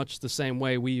Joshua much the same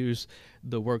way we use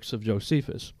the works of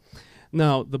Josephus.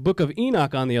 Now, the book of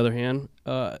Enoch, on the other hand,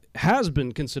 has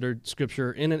been considered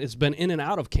Scripture. It's been in and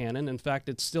out of canon. In fact,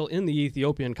 it's still in the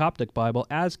Ethiopian Coptic Bible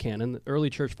as canon. The early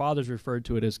church fathers referred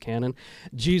to it as canon.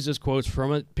 Jesus quotes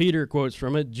from it. Peter quotes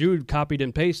from it. Jude copied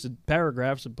and pasted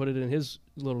paragraphs and put it in his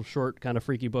little short kind of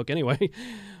freaky book anyway.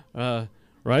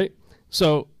 Right?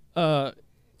 So at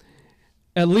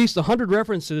least 100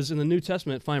 references in the New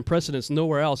Testament find precedence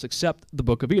nowhere else except the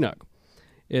book of Enoch.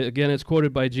 Again, it's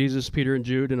quoted by Jesus, Peter, and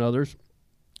Jude, and others.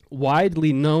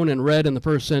 Widely known and read in the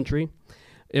 1st century.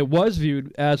 It was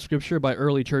viewed as Scripture by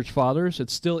early church fathers.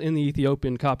 It's still in the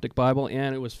Ethiopian Coptic Bible,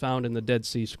 and it was found in the Dead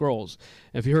Sea Scrolls.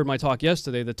 If you heard my talk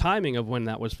yesterday, the timing of when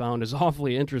that was found is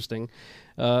awfully interesting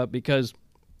because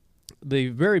the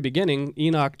very beginning,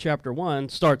 Enoch chapter 1,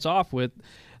 starts off with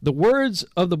the words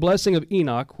of the blessing of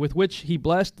Enoch with which he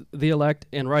blessed the elect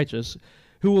and righteous,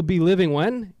 who will be living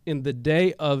when? In the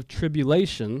day of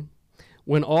tribulation,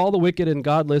 when all the wicked and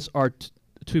godless are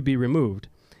to be removed.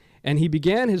 And he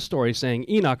began his story saying,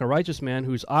 Enoch, a righteous man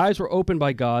whose eyes were opened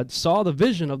by God, saw the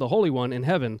vision of the Holy One in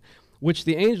heaven, which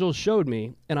the angels showed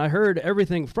me, and I heard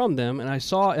everything from them, and I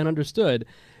saw and understood.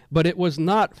 But it was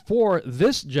not for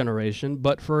this generation,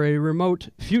 but for a remote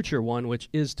future one which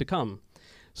is to come.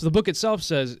 So the book itself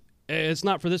says, it's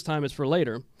not for this time, it's for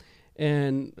later.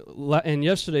 And in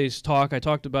yesterday's talk, I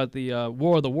talked about the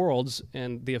War of the Worlds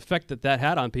and the effect that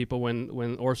had on people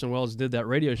when Orson Welles did that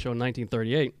radio show in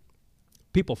 1938.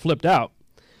 People flipped out.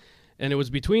 And it was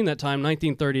between that time,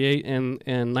 1938 and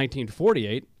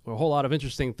 1948, where a whole lot of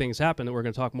interesting things happened that we're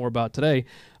going to talk more about today,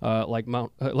 like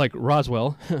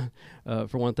Roswell,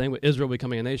 for one thing, with Israel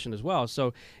becoming a nation as well.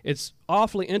 So it's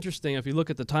awfully interesting if you look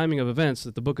at the timing of events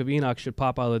that the book of Enoch should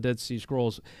pop out of the Dead Sea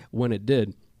Scrolls when it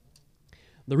did.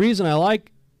 The reason I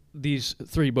like these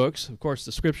 3 books, of course,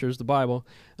 the Scriptures, the Bible,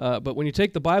 but when you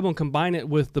take the Bible and combine it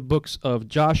with the books of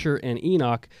Joshua and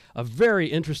Enoch, a very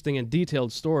interesting and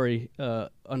detailed story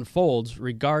unfolds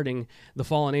regarding the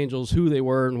fallen angels, who they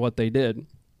were and what they did.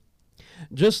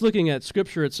 Just looking at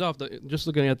Scripture itself, just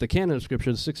looking at the canon of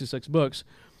Scripture, the 66 books,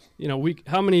 you know,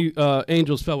 how many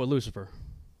angels fell with Lucifer,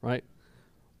 right?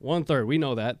 1/3, we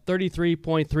know that.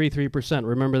 33.33%,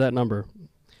 remember that number,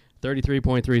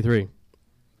 33.33.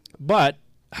 But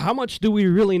how much do we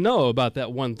really know about that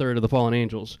 1/3 of the fallen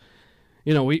angels?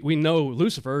 You know, we know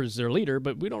Lucifer is their leader,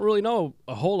 but we don't really know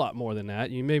a whole lot more than that.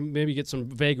 You maybe get some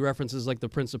vague references like the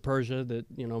Prince of Persia, that,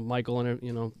 you know, Michael and,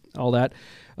 you know, all that.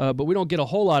 But we don't get a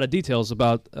whole lot of details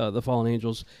about the fallen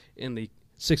angels in the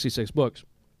 66 books.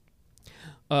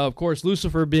 Of course,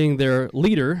 Lucifer being their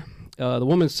leader, the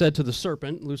woman said to the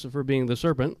serpent, Lucifer being the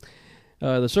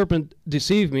serpent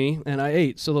deceived me, and I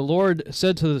ate. So the Lord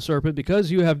said to the serpent, because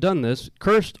you have done this,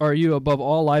 cursed are you above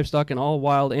all livestock and all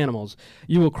wild animals.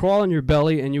 You will crawl on your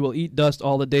belly, and you will eat dust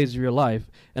all the days of your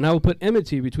life. And I will put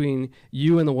enmity between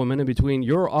you and the woman, and between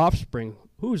your offspring.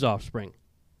 Whose offspring?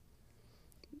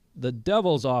 The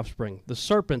devil's offspring, the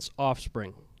serpent's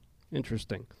offspring.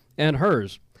 Interesting. And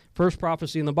hers. First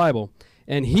prophecy in the Bible.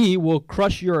 And he will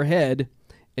crush your head,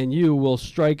 and you will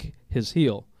strike his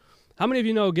heel. How many of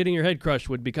you know getting your head crushed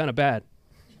would be kind of bad?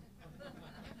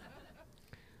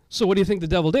 So what do you think the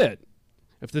devil did?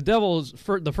 If the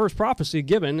the first prophecy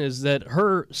given is that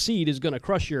her seed is going to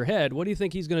crush your head, what do you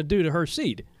think he's going to do to her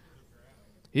seed?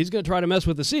 He's going to try to mess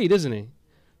with the seed, isn't he?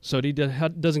 So he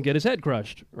doesn't get his head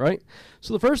crushed, right?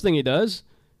 So the first thing he does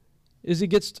is he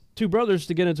gets two brothers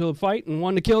to get into a fight and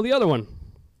one to kill the other one.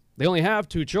 They only have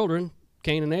two children,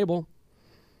 Cain and Abel,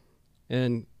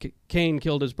 and Cain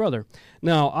killed his brother.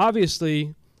 Now,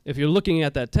 obviously, if you're looking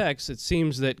at that text, it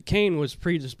seems that Cain was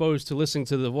predisposed to listening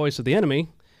to the voice of the enemy,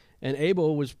 and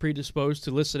Abel was predisposed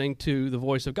to listening to the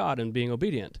voice of God and being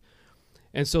obedient.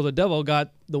 And so the devil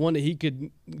got the one that he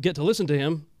could get to listen to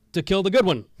him to kill the good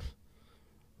one,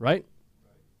 right?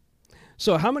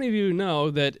 So how many of you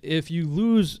know that if you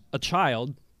lose a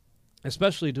child,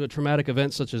 especially to a traumatic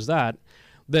event such as that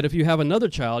if you have another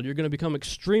child, you're going to become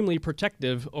extremely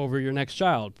protective over your next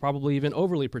child, probably even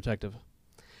overly protective.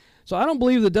 So I don't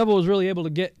believe the devil was really able to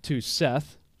get to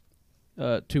Seth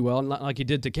too well, not like he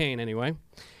did to Cain anyway.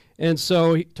 And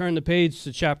so he turned the page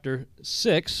to chapter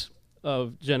 6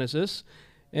 of Genesis,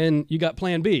 and you got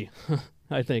plan B,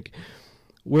 I think,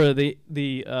 where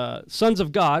the sons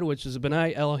of God, which is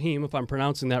B'nai Elohim, if I'm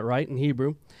pronouncing that right in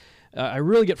Hebrew. I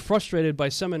really get frustrated by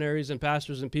seminaries and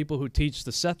pastors and people who teach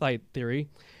the Sethite theory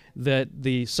that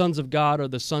the sons of God are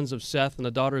the sons of Seth and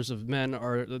the daughters of men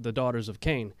are the daughters of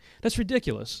Cain. That's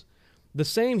ridiculous. The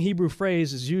same Hebrew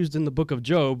phrase is used in the book of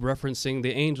Job, referencing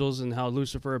the angels and how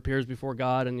Lucifer appears before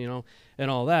God and, and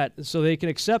all that. So they can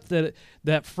accept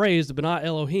that phrase, the B'nai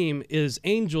Elohim, is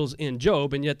angels in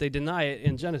Job, and yet they deny it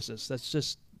in Genesis. That's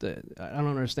just, I don't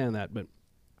understand that. But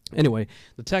anyway,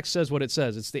 the text says what it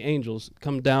says. It's the angels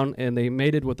come down, and they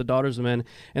mated with the daughters of men,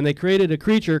 and they created a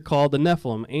creature called the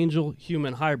Nephilim,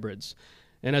 angel-human hybrids.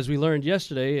 And as we learned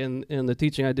yesterday in the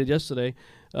teaching I did yesterday,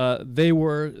 they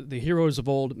were the heroes of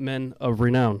old, men of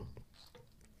renown.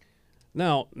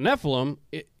 Now, Nephilim,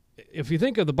 if you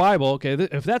think of the Bible, okay,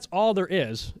 if that's all there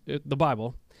is, the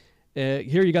Bible,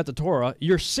 here you got the Torah,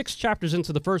 you're 6 chapters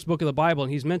into the first book of the Bible,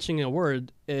 and he's mentioning a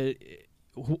word,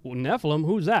 Nephilim,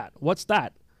 who's that? What's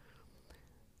that?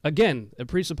 Again, it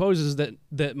presupposes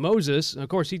that Moses, of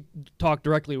course, he talked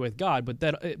directly with God,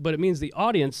 but it means the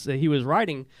audience that he was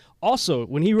writing also,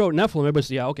 when he wrote Nephilim, everybody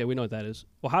said, yeah, okay, we know what that is.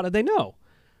 Well, how did they know?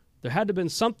 There had to have been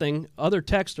something, other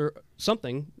text or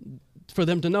something, for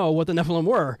them to know what the Nephilim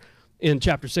were in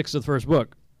chapter 6 of the first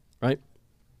book, right?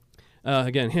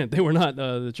 Again, they were not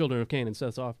the children of Cain and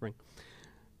Seth's offspring.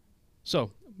 So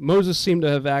Moses seemed to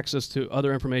have access to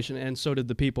other information, and so did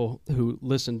the people who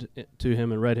listened to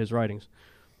him and read his writings.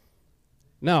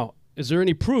 Now, is there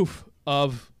any proof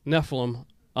of Nephilim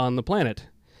on the planet?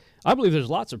 I believe there's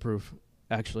lots of proof,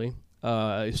 actually.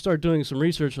 I started doing some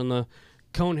research on the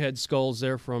conehead skulls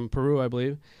there from Peru, I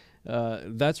believe.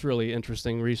 That's really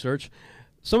interesting research.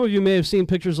 Some of you may have seen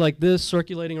pictures like this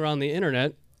circulating around the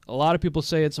internet. A lot of people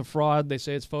say it's a fraud. They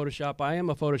say it's Photoshop. I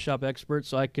am a Photoshop expert,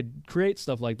 so I could create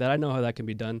stuff like that. I know how that can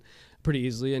be done pretty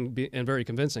easily and very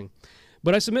convincing.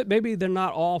 But I submit maybe they're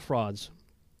not all frauds.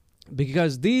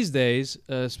 Because these days,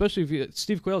 especially if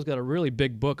Steve Quayle's got a really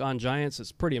big book on giants.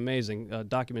 It's pretty amazing,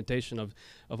 documentation of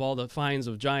all the finds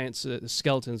of giants,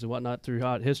 skeletons and whatnot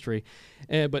throughout history.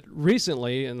 But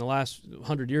recently, in the last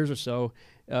 100 years or so,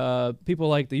 people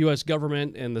like the U.S.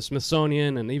 government and the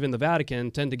Smithsonian and even the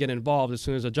Vatican tend to get involved as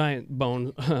soon as a giant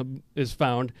bone is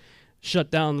found,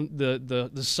 shut down the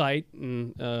site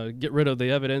and get rid of the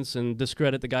evidence and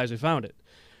discredit the guys who found it.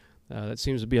 That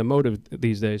seems to be a motive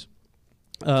these days.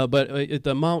 But at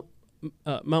the Mount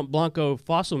Blanco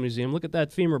Fossil Museum, look at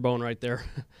that femur bone right there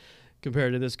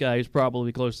compared to this guy who's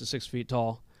probably close to 6 feet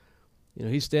tall.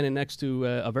 He's standing next to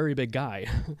a very big guy.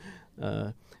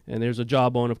 And there's a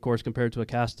jawbone, of course, compared to a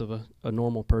cast of a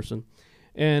normal person.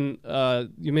 And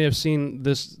you may have seen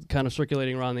this kind of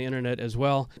circulating around the internet as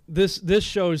well. This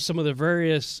shows some of the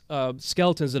various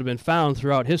skeletons that have been found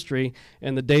throughout history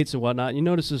and the dates and whatnot. And you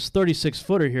notice this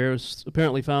 36-footer here was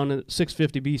apparently found in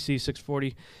 650 BC,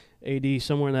 640 AD,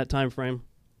 somewhere in that time frame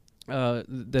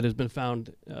that has been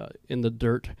found in the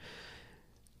dirt.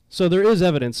 So there is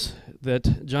evidence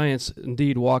that giants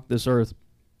indeed walked this earth.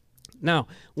 Now,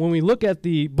 when we look at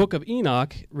the Book of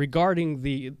Enoch regarding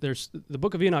the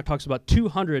Book of Enoch talks about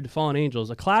 200 fallen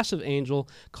angels, a class of angel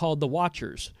called the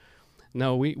Watchers.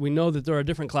 Now, we know that there are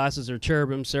different classes. There are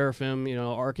cherubim, seraphim,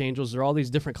 archangels. There are all these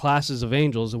different classes of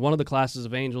angels. And one of the classes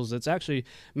of angels that's actually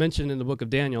mentioned in the book of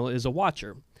Daniel is a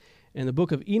watcher. And the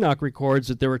book of Enoch records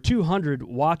that there were 200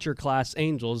 Watcher-class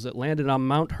angels that landed on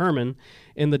Mount Hermon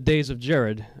in the days of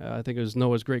Jared. I think it was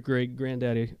Noah's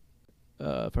great-great-granddaddy,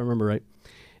 if I remember right.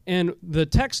 And the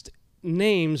text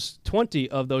names 20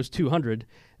 of those 200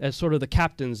 as sort of the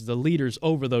captains, the leaders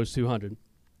over those 200,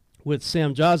 with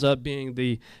Samjaza being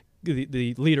the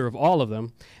leader of all of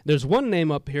them. There's one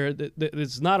name up here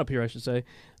that's not up here, I should say,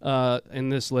 in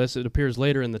this list. It appears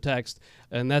later in the text,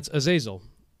 and that's Azazel.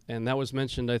 And that was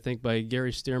mentioned, I think, by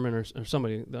Gary Stearman or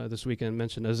somebody this weekend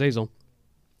mentioned Azazel.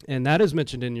 And that is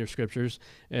mentioned in your scriptures.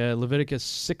 Leviticus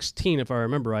 16, if I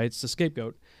remember right, it's the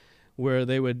scapegoat, where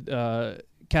they would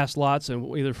cast lots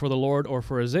and either for the Lord or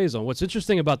for Azazel. What's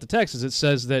interesting about the text is it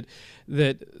says that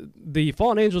the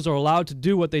fallen angels are allowed to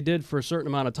do what they did for a certain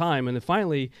amount of time, and then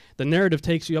finally the narrative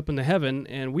takes you up into heaven,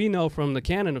 and we know from the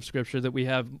canon of Scripture that we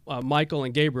have Michael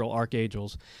and Gabriel,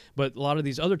 archangels, but a lot of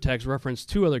these other texts reference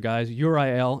two other guys,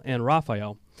 Uriel and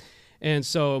Raphael. And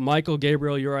so Michael,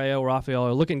 Gabriel, Uriel, Raphael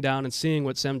are looking down and seeing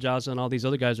what Samjaza and all these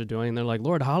other guys are doing. And they're like,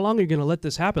 Lord, how long are you going to let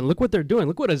this happen? Look what they're doing.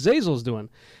 Look what Azazel's doing.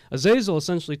 Azazel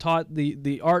essentially taught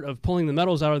the art of pulling the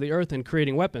metals out of the earth and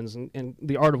creating weapons and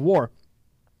the art of war.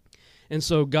 And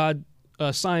so God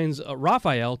assigns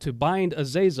Raphael to bind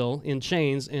Azazel in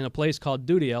chains in a place called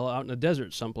Dudiel out in the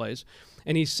desert someplace.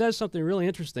 And he says something really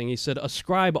interesting. He said,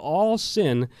 ascribe all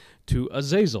sin to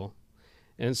Azazel.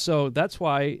 And so that's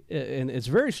why, and it's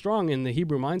very strong in the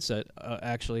Hebrew mindset,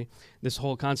 actually, this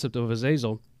whole concept of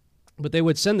Azazel. But they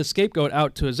would send the scapegoat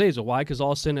out to Azazel. Why? Because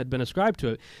all sin had been ascribed to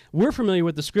it. We're familiar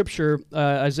with the scripture,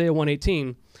 Isaiah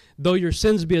 1:18, though your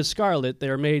sins be as scarlet, they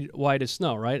are made white as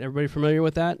snow, right? Everybody familiar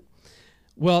with that?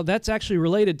 Well, that's actually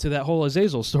related to that whole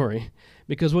Azazel story.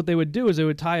 Because what they would do is they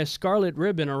would tie a scarlet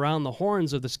ribbon around the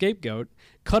horns of the scapegoat,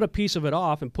 cut a piece of it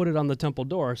off, and put it on the temple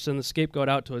door, send the scapegoat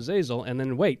out to Azazel, and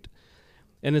then wait.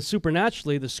 And then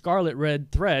supernaturally, the scarlet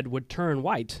red thread would turn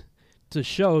white to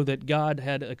show that God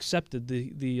had accepted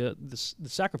the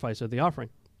sacrifice of the offering.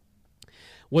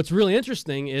 What's really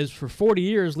interesting is for 40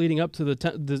 years leading up to the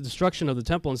destruction of the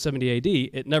temple in 70 AD,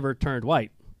 it never turned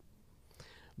white.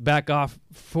 Back off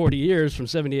 40 years from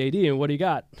 70 AD, and what do you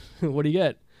got? What do you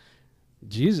get?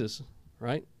 Jesus,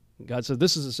 right? God said,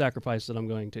 this is a sacrifice that I'm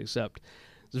going to accept.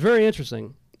 It's very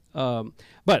interesting.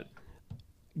 But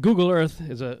Google Earth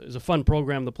is a fun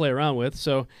program to play around with,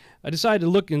 so I decided to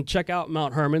look and check out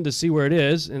Mount Hermon to see where it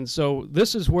is, and so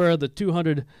this is where the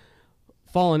 200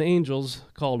 fallen angels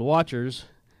called Watchers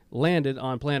landed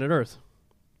on planet Earth.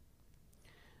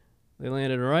 They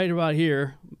landed right about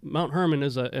here. Mount Hermon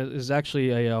is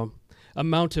actually a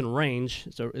mountain range.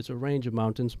 It's a range of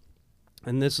mountains,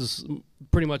 and this is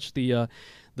pretty much the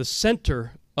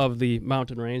center of the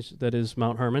mountain range that is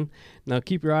Mount Hermon. Now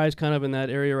keep your eyes kind of in that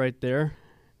area right there.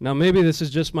 Now, maybe this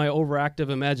is just my overactive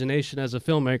imagination as a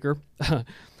filmmaker,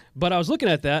 but I was looking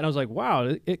at that, and I was like,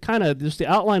 wow, it kind of, just the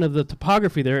outline of the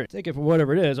topography there, take it for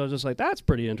whatever it is, I was just like, that's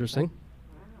pretty interesting.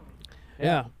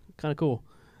 Yeah, kind of cool.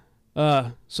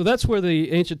 So that's where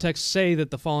the ancient texts say that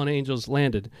the fallen angels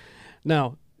landed.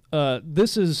 Now,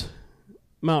 this is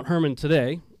Mount Hermon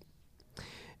today,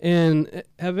 and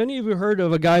have any of you heard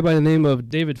of a guy by the name of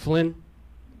David Flynn?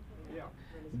 Yeah.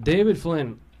 David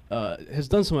Flynn has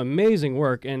done some amazing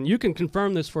work, and you can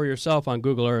confirm this for yourself on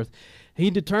Google Earth. He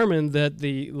determined that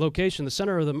the location, the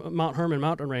center of the Mount Hermon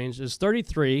mountain range, is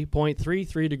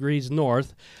 33.33 degrees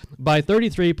north by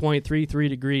 33.33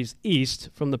 degrees east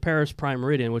from the Paris prime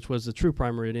meridian, which was the true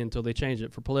prime meridian until they changed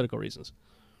it for political reasons.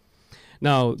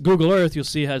 Now, Google Earth, you'll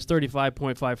see, has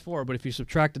 35.54, but if you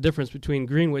subtract the difference between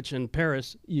Greenwich and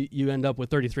Paris, you end up with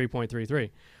 33.33.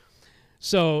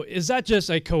 So is that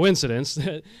just a coincidence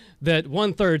that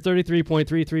 1/3,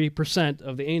 33.33%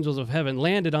 of the angels of heaven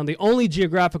landed on the only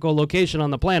geographical location on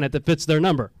the planet that fits their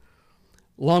number,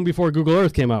 long before Google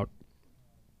Earth came out?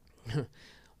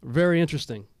 Very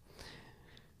interesting.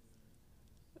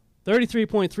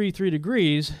 33.33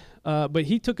 degrees, but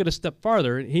he took it a step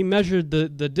farther. He measured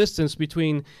the distance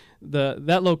between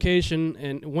that location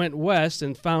and went west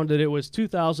and found that it was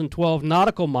 2,012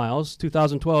 nautical miles.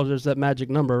 2012, there's that magic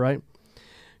number, right?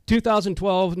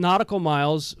 2,012 nautical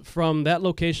miles from that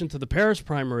location to the Paris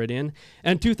prime meridian,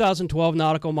 and 2,012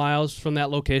 nautical miles from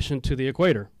that location to the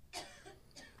equator.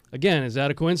 Again, is that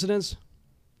a coincidence?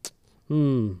 I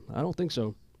don't think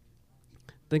so.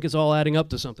 I think it's all adding up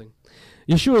to something.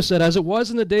 Yeshua said, as it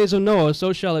was in the days of Noah,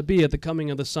 so shall it be at the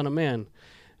coming of the Son of Man.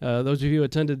 Those of you who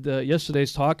attended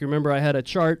yesterday's talk, remember I had a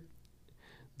chart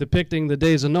depicting the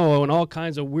days of Noah, and all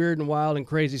kinds of weird and wild and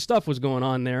crazy stuff was going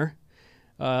on there.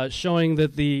 Showing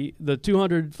that the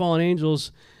 200 fallen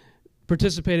angels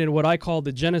participated in what I call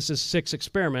the Genesis 6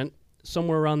 experiment,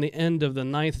 somewhere around the end of the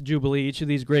 9th Jubilee. Each of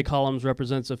these gray columns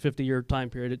represents a 50-year time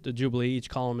period at the Jubilee. Each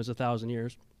column is 1,000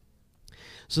 years.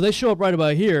 So they show up right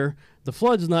about here. The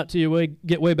flood's not till you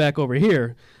get way back over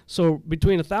here. So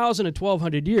between 1,000 and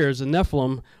 1,200 years, the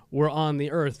Nephilim were on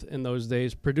the earth in those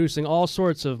days, producing all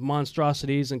sorts of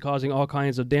monstrosities and causing all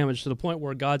kinds of damage, to the point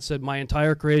where God said, my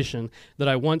entire creation that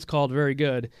I once called very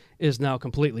good is now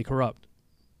completely corrupt.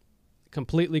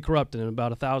 Completely corrupted in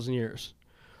about 1,000 years.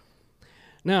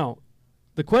 Now,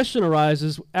 the question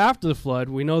arises, after the flood,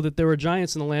 we know that there were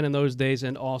giants in the land in those days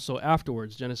and also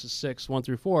afterwards. Genesis 6, 1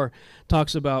 through 4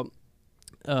 talks about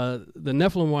the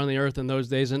Nephilim were on the earth in those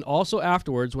days, and also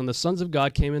afterwards, when the sons of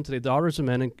God came into the daughters of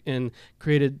men and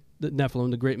created the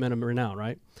Nephilim, the great men of renown,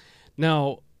 right?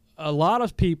 Now, a lot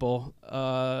of people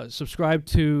subscribe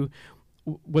to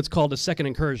what's called a second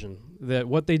incursion, that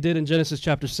what they did in Genesis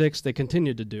chapter 6, they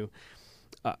continued to do.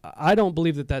 I don't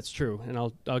believe that that's true, and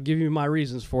I'll give you my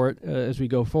reasons for it as we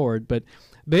go forward. But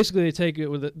basically, they take it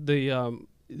with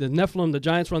the Nephilim, the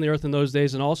giants were on the earth in those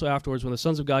days, and also afterwards, when the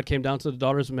sons of God came down to the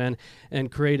daughters of men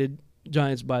and created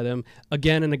giants by them,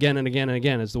 again and again and again and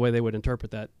again is the way they would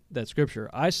interpret that scripture.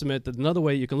 I submit that another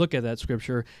way you can look at that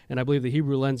scripture, and I believe the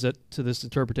Hebrew lends it to this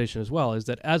interpretation as well, is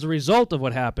that as a result of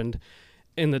what happened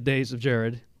in the days of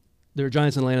Jared, there were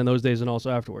giants in the land in those days and also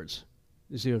afterwards.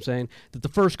 You see what I'm saying? That the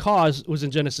first cause was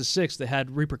in Genesis 6 that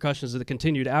had repercussions that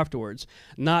continued afterwards,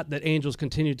 not that angels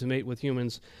continued to mate with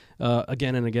humans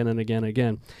again and again and again and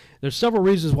again. There's several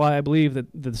reasons why I believe that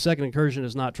the second incursion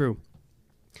is not true.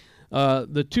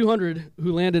 The 200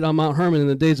 who landed on Mount Hermon in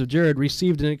the days of Jared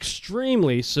received an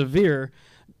extremely severe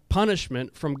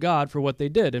punishment from God for what they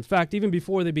did. In fact, even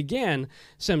before they began,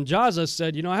 Semjaza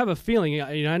said, I have a feeling,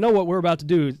 I know what we're about to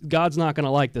do. God's not going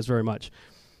to like this very much.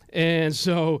 And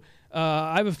so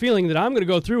I have a feeling that I'm going to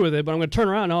go through with it, but I'm going to turn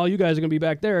around and all you guys are going to be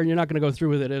back there and you're not going to go through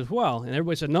with it as well. And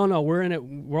everybody said, no, we're in it.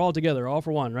 We're all together, all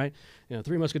for one, right?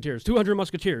 3 musketeers, 200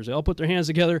 musketeers. They all put their hands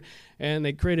together and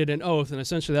they created an oath. And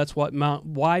essentially that's why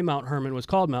Mount Hermon was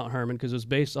called Mount Hermon, because it was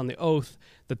based on the oath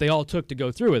that they all took to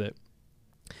go through with it.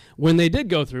 When they did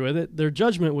go through with it, their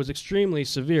judgment was extremely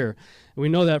severe. And we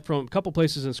know that from a couple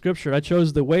places in Scripture. I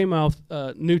chose the Weymouth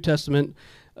New Testament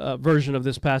version of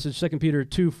this passage, 2 Peter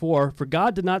 2:4. For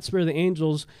God did not spare the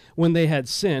angels when they had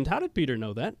sinned. How did Peter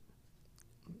know that?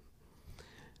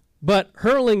 But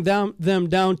hurling them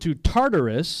down to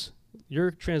Tartarus,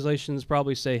 your translations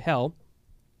probably say hell,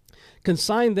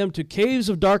 consigned them to caves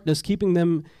of darkness, keeping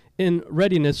them in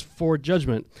readiness for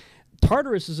judgment.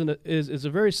 Tartarus is a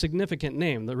very significant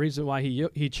name, the reason why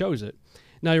he chose it.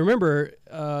 Now, you remember,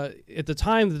 at the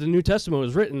time that the New Testament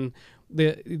was written,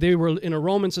 they were in a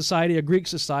Roman society, a Greek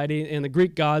society, and the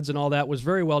Greek gods and all that was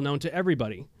very well known to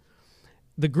everybody.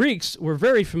 The Greeks were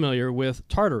very familiar with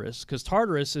Tartarus, because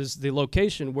Tartarus is the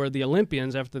location where the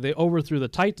Olympians, after they overthrew the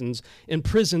Titans,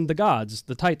 imprisoned the gods,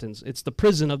 the Titans. It's the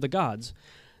prison of the gods.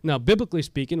 Now, biblically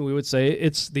speaking, we would say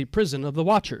it's the prison of the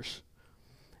Watchers.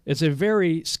 It's a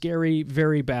very scary,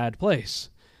 very bad place.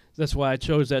 That's why I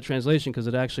chose that translation, because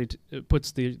it actually it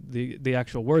puts the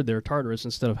actual word there, Tartarus,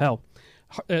 instead of hell.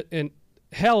 And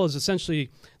hell is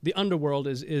essentially, the underworld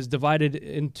is divided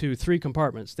into 3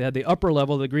 compartments. They had the upper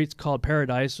level, the Greeks called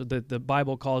paradise, that the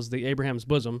Bible calls the Abraham's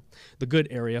bosom, the good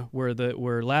area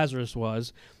where Lazarus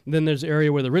was. And then there's the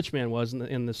area where the rich man was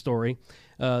in the story.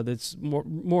 That's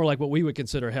more like what we would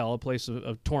consider hell, a place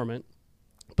of torment.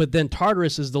 But then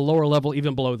Tartarus is the lower level,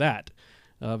 even below that.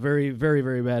 Very, very,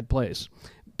 very bad place.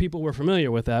 People were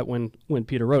familiar with that when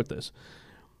Peter wrote this.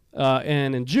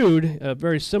 And in Jude, a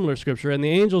very similar scripture, and the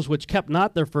angels which kept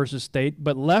not their first estate,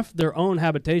 but left their own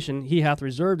habitation, he hath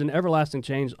reserved in everlasting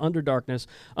chains under darkness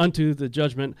unto the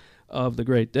judgment of the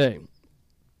great day.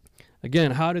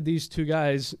 Again, how did these 2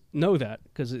 guys know that?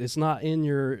 Because it's not in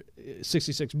your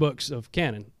 66 books of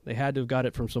canon. They had to have got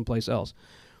it from someplace else.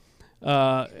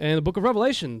 And the book of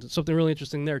Revelation, something really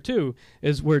interesting there too,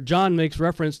 is where John makes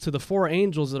reference to the 4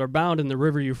 angels that are bound in the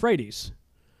river Euphrates.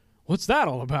 What's that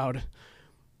all about?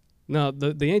 Now,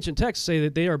 the ancient texts say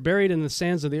that they are buried in the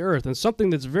sands of the earth, and something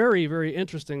that's very, very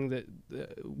interesting that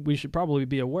we should probably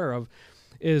be aware of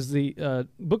is the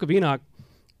book of Enoch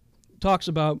talks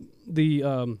about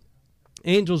the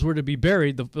angels were to be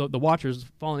buried, the watchers,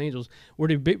 fallen angels, were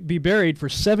to be buried for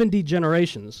 70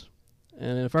 generations.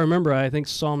 And if I remember, I think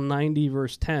Psalm 90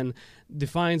 verse 10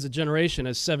 defines a generation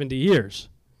as 70 years.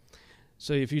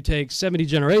 So if you take 70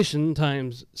 generations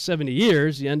times 70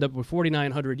 years, you end up with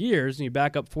 4,900 years, and you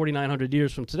back up 4,900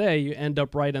 years from today, you end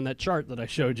up right on that chart that I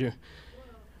showed you.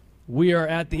 We are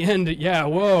at the end. Yeah,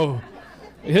 whoa.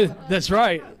 That's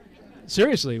right.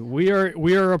 Seriously, we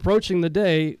are approaching the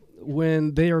day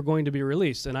when they are going to be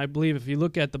released. And I believe if you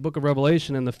look at the book of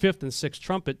Revelation and the 5th and 6th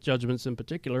trumpet judgments in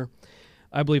particular,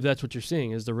 I believe that's what you're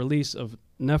seeing, is the release of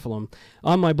Nephilim.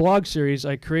 On my blog series,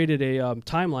 I created a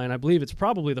timeline. I believe it's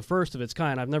probably the first of its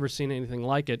kind. I've never seen anything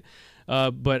like it.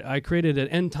 But I created an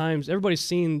end times. Everybody's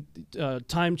seen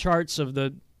time charts of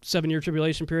the 7-year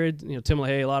tribulation period. You know, Tim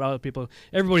LaHaye, a lot of other people.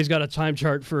 Everybody's got a time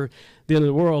chart for the end of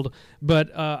the world.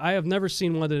 But I have never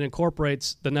seen one that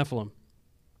incorporates the Nephilim.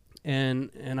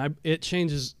 It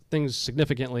changes things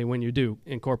significantly when you do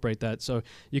incorporate that. So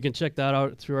you can check that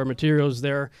out through our materials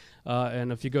there.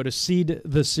 And if you go to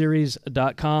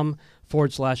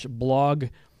seedtheseries.com/blog,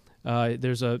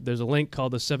 there's a link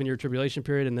called the 7-year tribulation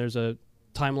period, and there's a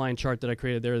timeline chart that I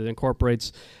created there that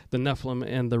incorporates the Nephilim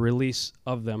and the release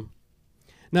of them.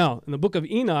 Now, in the book of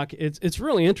Enoch, it's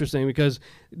really interesting because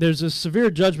there's a severe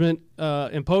judgment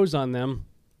imposed on them.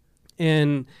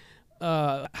 And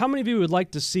how many of you would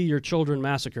like to see your children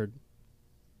massacred?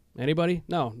 Anybody?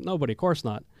 No, nobody. Of course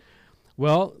not.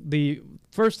 Well, the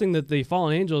first thing that the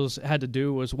fallen angels had to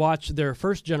do was watch their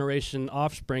first generation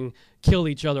offspring kill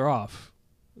each other off.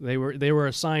 They were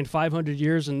assigned 500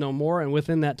 years and no more, and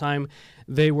within that time,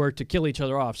 they were to kill each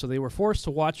other off. So they were forced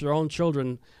to watch their own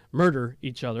children murder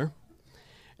each other.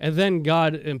 And then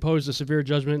God imposed a severe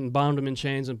judgment and bound them in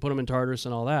chains and put them in Tartarus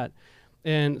and all that.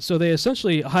 And so they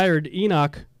essentially hired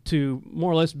Enoch to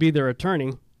more or less be their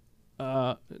attorney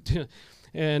and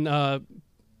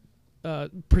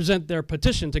present their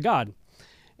petition to God.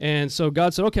 And so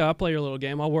God said, okay, I'll play your little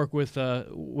game. I'll work with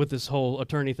this whole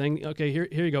attorney thing. Okay, here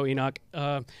you go, Enoch.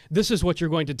 This is what you're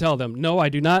going to tell them. No, I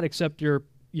do not accept your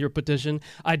petition.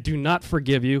 I do not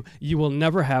forgive you. You will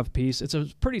never have peace. It's a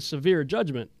pretty severe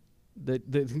judgment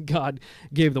that God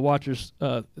gave the watchers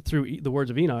through the words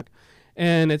of Enoch.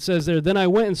 And it says there, then I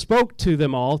went and spoke to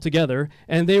them all together,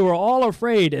 and they were all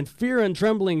afraid, and fear and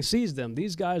trembling seized them.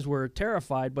 These guys were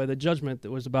terrified by the judgment that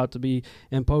was about to be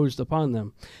imposed upon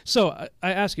them. So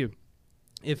I ask you,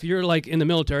 if you're like in the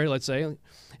military, let's say,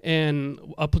 and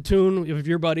a platoon of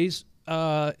your buddies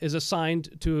is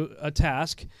assigned to a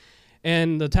task,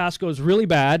 and the task goes really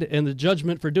bad, and the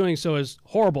judgment for doing so is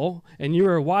horrible, and you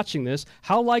are watching this,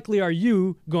 how likely are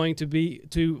you going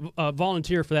to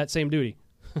volunteer for that same duty?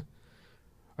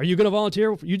 Are you going to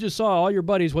volunteer? You just saw all your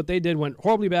buddies, what they did went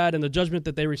horribly bad, and the judgment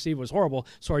that they received was horrible.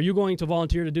 So are you going to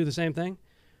volunteer to do the same thing?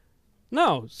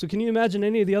 No. So can you imagine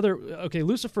any of the other... Okay,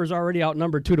 Lucifer's already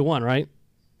outnumbered 2-1, right?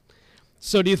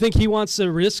 So do you think he wants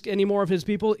to risk any more of his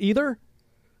people either?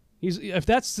 If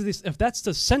that's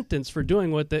the sentence for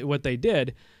doing what they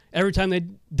did, every time they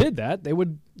did that, they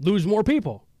would lose more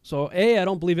people. So A, I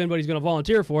don't believe anybody's going to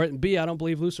volunteer for it, and B, I don't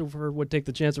believe Lucifer would take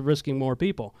the chance of risking more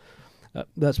people.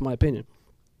 That's my opinion.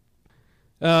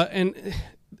 And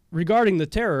regarding the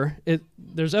terror,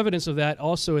 there's evidence of that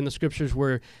also in the scriptures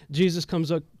where Jesus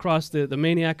comes across the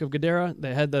maniac of Gadara.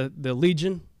 They had the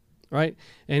legion, right?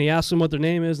 And he asked them what their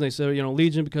name is, and they said,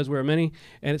 legion because we're many.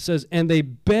 And it says, and they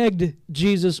begged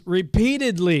Jesus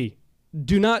repeatedly,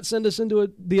 do not send us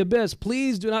into the abyss.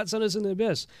 Please do not send us into the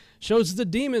abyss. Shows that the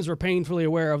demons were painfully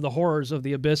aware of the horrors of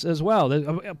the abyss as well.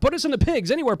 Put us in the pigs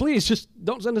anywhere, please. Just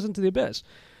don't send us into the abyss.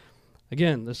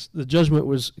 Again, the judgment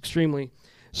was extremely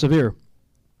severe.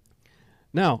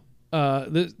 Now,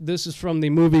 this is from the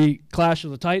movie Clash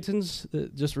of the Titans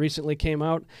that just recently came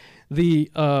out. The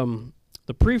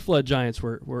pre-flood giants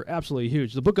were absolutely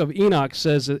huge. The book of Enoch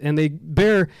says, and they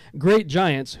bear great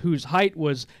giants whose height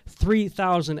was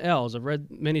 3,000 ells. I've read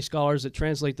many scholars that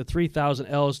translate the 3,000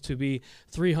 ells to be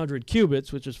 300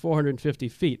 cubits, which is 450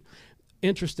 feet.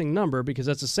 Interesting number because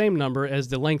that's the same number as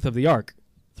the length of the ark,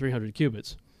 300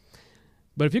 cubits.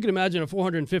 But if you can imagine a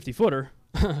 450-footer,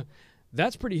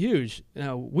 that's pretty huge.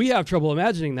 Now, we have trouble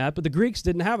imagining that, but the Greeks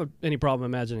didn't have any problem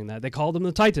imagining that. They called them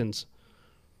the Titans.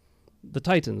 The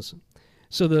Titans.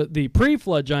 So the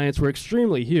pre-flood giants were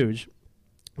extremely huge.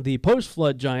 The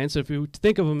post-flood giants, if you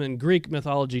think of them in Greek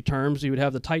mythology terms, you would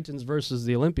have the Titans versus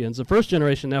the Olympians. The first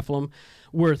generation Nephilim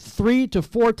were 3 to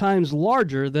 4 times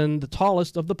larger than the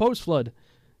tallest of the post-flood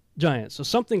giants. So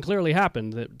something clearly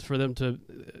happened for them to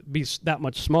be that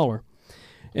much smaller.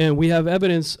 And we have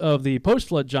evidence of the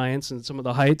post-flood giants and some of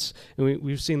the heights. And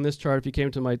we've seen this chart if you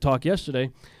came to my talk yesterday.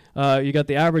 You got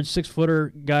the average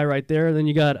 6-footer guy right there. Then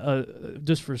you got,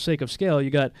 just for sake of scale, you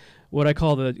got what I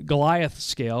call the Goliath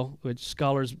scale, which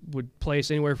scholars would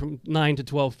place anywhere from 9 to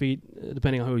 12 feet,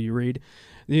 depending on who you read.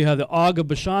 Then you have the Og of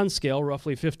Bashan scale,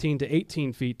 roughly 15 to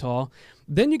 18 feet tall.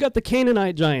 Then you got the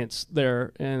Canaanite giants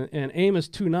there, and Amos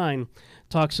 2:9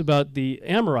 talks about the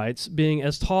Amorites being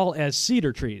as tall as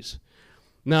cedar trees.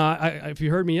 Now, if you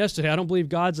heard me yesterday, I don't believe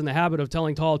God's in the habit of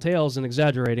telling tall tales and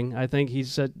exaggerating. I think he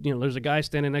said, there's a guy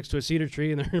standing next to a cedar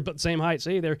tree, and they're about the same height.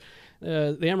 See, they're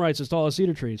the Amorites as tall as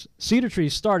cedar trees. Cedar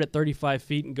trees start at 35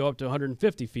 feet and go up to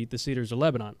 150 feet, the cedars of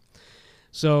Lebanon.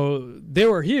 So they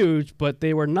were huge, but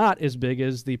they were not as big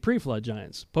as the pre-flood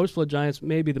giants. Post-flood giants,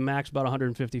 maybe the max about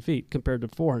 150 feet compared to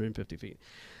 450 feet.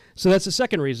 So that's the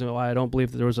second reason why I don't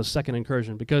believe that there was a second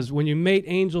incursion, because when you mate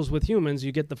angels with humans,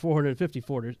 you get the 450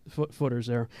 footers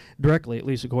there directly, at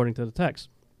least according to the text.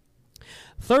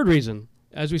 Third reason,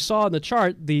 as we saw in the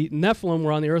chart, the Nephilim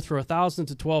were on the earth for 1,000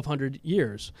 to 1,200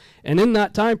 years. And in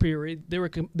that time period,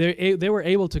 they were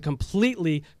able to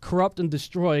completely corrupt and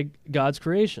destroy God's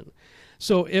creation.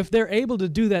 So if they're able to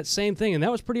do that same thing, and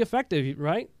that was pretty effective,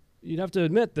 right? You'd have to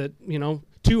admit that,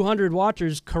 200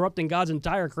 watchers corrupting God's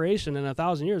entire creation in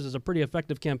 1,000 years is a pretty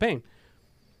effective campaign.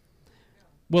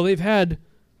 Well, they've had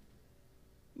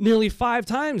nearly 5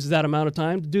 times that amount of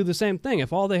time to do the same thing.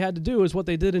 If all they had to do is what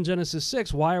they did in Genesis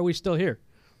 6, why are we still here?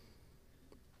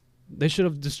 They should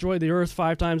have destroyed the earth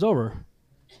 5 times over.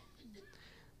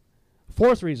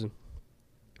 Fourth reason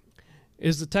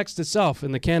is the text itself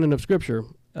in the canon of Scripture.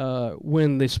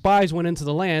 When the spies went into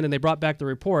the land and they brought back the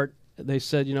report, they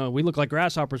said, we look like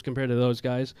grasshoppers compared to those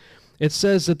guys. It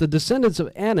says that the descendants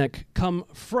of Anak come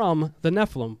from the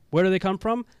Nephilim. Where do they come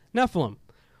from? Nephilim.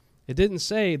 It didn't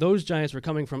say those giants were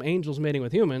coming from angels mating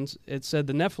with humans. It said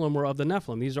the Nephilim were of the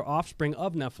Nephilim. These are offspring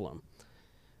of Nephilim.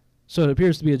 So it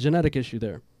appears to be a genetic issue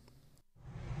there.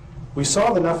 We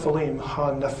saw the Nephilim,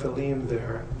 ha-Nephilim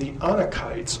there. The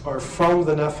Anakites are from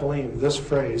the Nephilim. This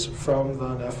phrase, from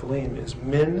the Nephilim, is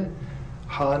min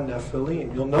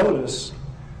ha-Nephilim. You'll notice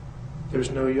there's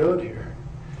no yod here.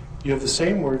 You have the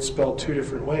same word spelled 2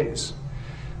 different ways.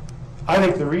 I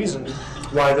think the reason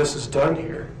why this is done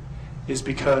here is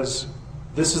because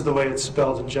this is the way it's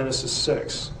spelled in Genesis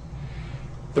 6.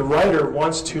 The writer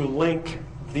wants to link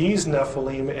these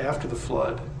Nephilim after the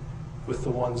flood with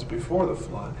the ones before the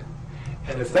flood.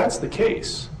 And if that's the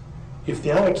case, if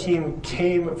the Anakim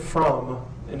came from,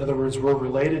 in other words, were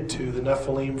related to the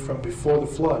Nephilim from before the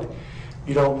flood,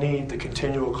 you don't need the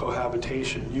continual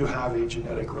cohabitation. You have a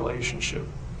genetic relationship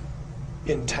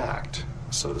intact,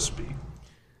 so to speak.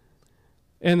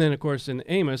 And then, of course, in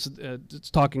Amos, it's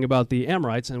talking about the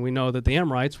Amorites, and we know that the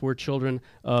Amorites were children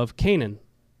of Canaan.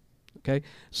 Okay,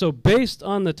 so based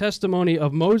on the testimony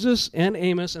of Moses and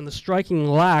Amos and the striking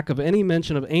lack of any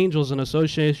mention of angels in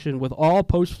association with all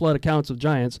post-flood accounts of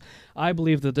giants, I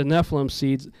believe that the Nephilim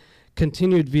seeds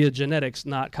continued via genetics,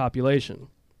 not copulation.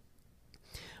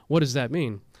 What does that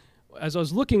mean? As I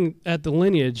was looking at the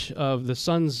lineage of the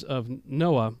sons of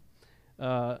Noah,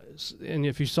 and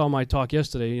if you saw my talk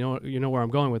yesterday, you know where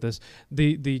I'm going with this.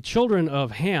 The children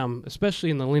of Ham, especially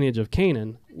in the lineage of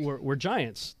Canaan, were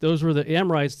giants. Those were the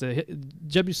Amorites, the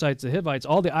Jebusites, the Hivites,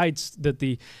 all the ites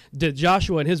that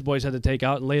Joshua and his boys had to take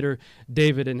out, and later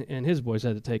David and his boys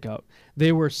had to take out.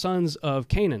 They were sons of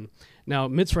Canaan. Now,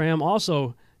 Mitzrayim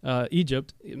also,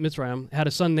 Mitzrayim, had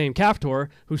a son named Caphtor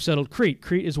who settled Crete.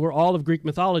 Crete is where all of Greek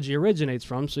mythology originates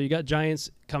from, so you got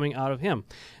giants coming out of him.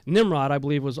 Nimrod, I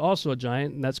believe, was also a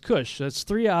giant, and that's Cush. That's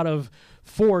 3 out of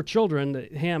 4 children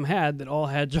that Ham had that all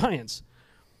had giants.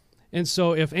 And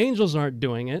so if angels aren't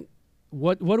doing it,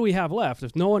 what do we have left?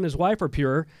 If Noah and his wife are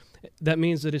pure, that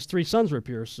means that his 3 sons were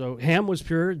pure. So Ham was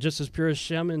pure, just as pure as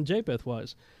Shem and Japheth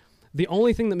was. The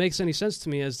only thing that makes any sense to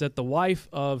me is that the wife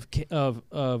of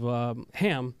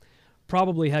Ham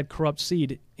probably had corrupt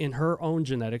seed in her own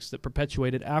genetics that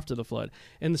perpetuated after the flood.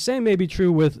 And the same may be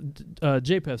true with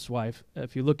Japheth's wife.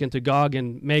 If you look into Gog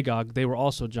and Magog, they were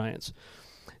also giants.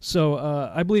 So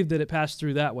I believe that it passed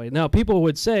through that way. Now, people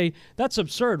would say, that's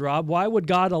absurd, Rob. Why would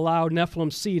God allow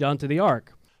Nephilim's seed onto the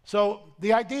ark? So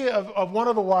the idea of one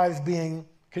of the wives being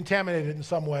contaminated in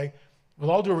some way, with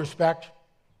all due respect,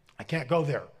 I can't go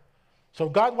there. So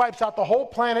God wipes out the whole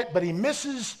planet, but he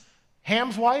misses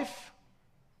Ham's wife?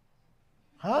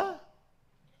 Huh?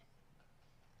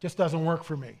 Just doesn't work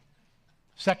for me.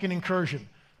 Second incursion.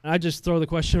 I just throw the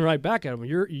question right back at him.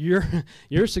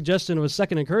 Your suggestion of a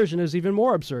second incursion is even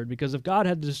more absurd, because if God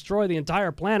had to destroy the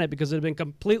entire planet because it had been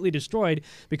completely destroyed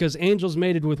because angels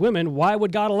mated with women, why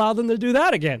would God allow them to do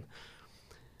that again?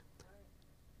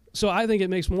 So I think it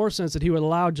makes more sense that he would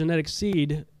allow genetic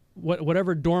seed,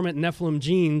 whatever dormant Nephilim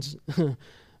genes,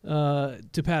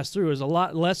 to pass through is a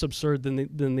lot less absurd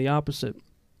than the opposite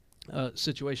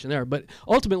situation there. But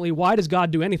ultimately, why does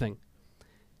God do anything?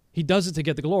 He does it to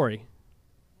get the glory.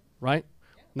 Right?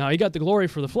 Now, he got the glory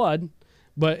for the flood,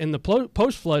 but in the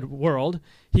post-flood world,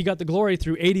 he got the glory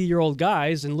through 80-year-old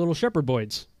guys and little shepherd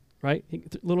boys, right?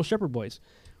 Little shepherd boys.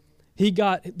 He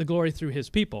got the glory through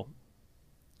his people.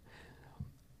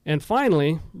 And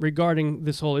finally, regarding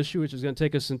this whole issue, which is going to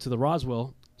take us into the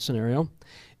Roswell scenario,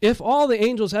 if all the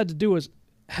angels had to do was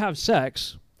have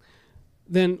sex,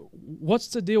 then what's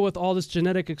the deal with all this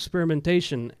genetic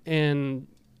experimentation and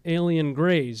alien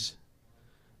grays?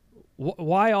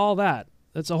 Why all that?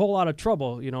 That's a whole lot of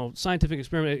trouble, you know, scientific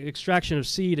experiment, extraction of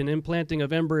seed and implanting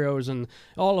of embryos and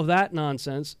all of that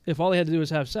nonsense. If all they had to do was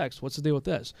have sex, what's the deal with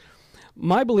this?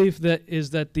 My belief is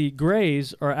that the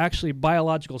grays are actually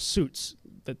biological suits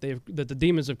that the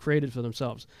demons have created for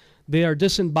themselves. They are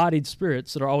disembodied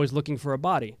spirits that are always looking for a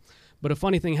body. But a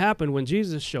funny thing happened when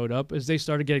Jesus showed up is they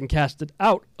started getting casted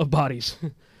out of bodies.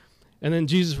 And then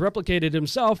Jesus replicated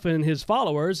himself and his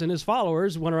followers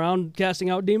went around casting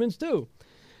out demons too.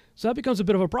 So that becomes a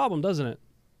bit of a problem, doesn't it?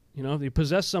 You know, you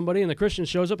possess somebody and the Christian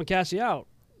shows up and casts you out.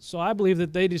 So I believe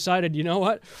that they decided, you know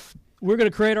what, we're going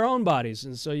to create our own bodies.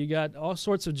 And so you got all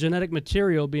sorts of genetic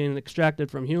material being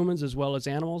extracted from humans as well as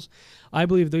animals. I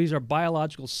believe these are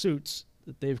biological suits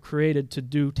that they've created to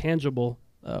do tangible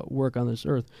work on this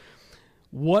earth.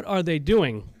 What are they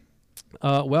doing?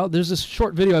 Well, there's this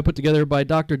short video I put together by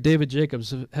Dr. David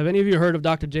Jacobs. Have any of you heard of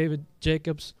Dr. David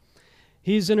Jacobs?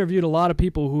 He's interviewed a lot of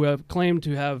people who have claimed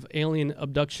to have alien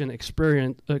abduction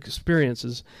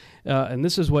experiences, and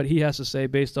this is what he has to say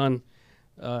based on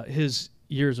his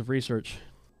years of research.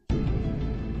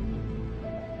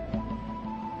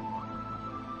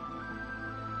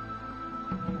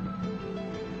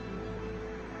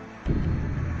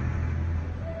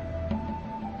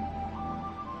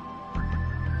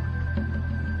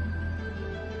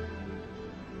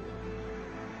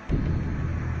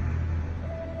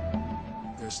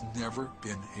 There's never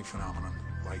been a phenomenon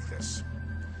like this.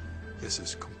 This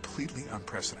is completely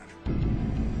unprecedented.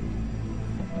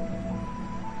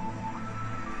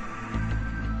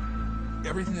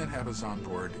 Everything that happens on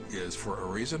board is for a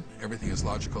reason, everything is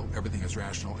logical, everything is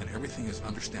rational, and everything is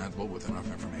understandable with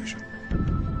enough information.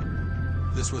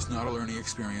 This was not a learning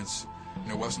experience,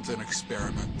 and it wasn't an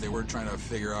experiment. They weren't trying to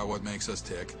figure out what makes us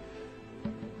tick.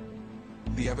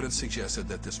 The evidence suggested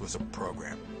that this was a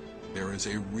program. There is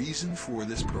a reason for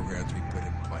this program to be put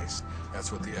in place. That's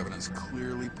what the evidence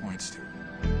clearly points to.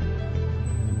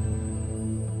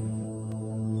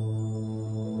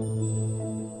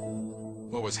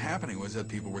 What was happening was that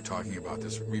people were talking about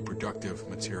this reproductive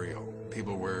material.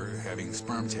 People were having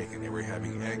sperm taken, they were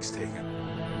having eggs taken.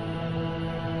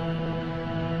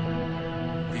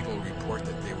 People report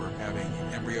that they were having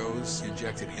embryos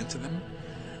injected into them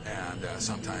and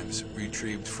sometimes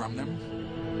retrieved from them.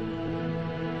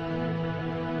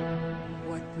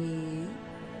 What we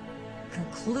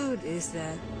conclude is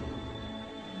that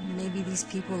maybe these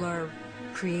people are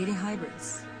creating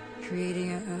hybrids,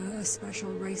 creating a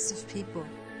special race of people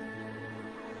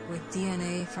with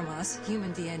DNA from us,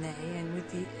 human DNA, and with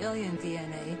the alien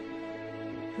DNA,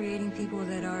 creating people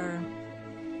that are,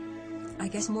 I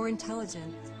guess, more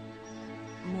intelligent,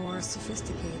 more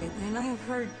sophisticated. And I have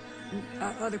heard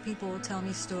other people tell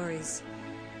me stories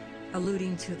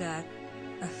alluding to that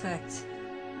effect.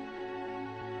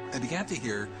 I began to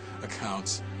hear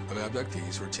accounts of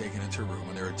abductees who were taken into a room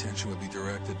and their attention would be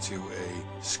directed to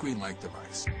a screen-like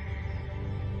device.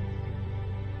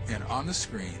 And on the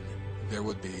screen, there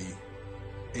would be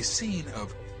a scene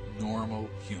of normal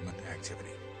human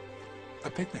activity. A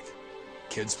picnic,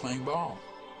 kids playing ball,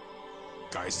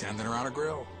 guys standing around a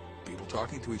grill, people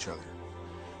talking to each other.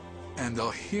 And they'll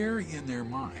hear in their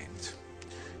mind,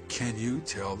 can you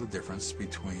tell the difference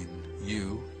between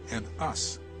you and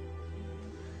us?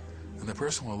 And the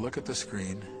person will look at the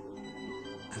screen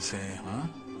and say,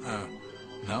 huh?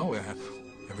 No,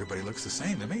 everybody looks the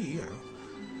same to me.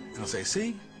 And I'll say,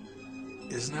 see,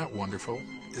 isn't that wonderful?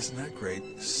 Isn't that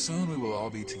great? Soon we will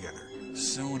all be together.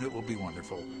 Soon it will be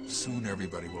wonderful. Soon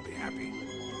everybody will be happy.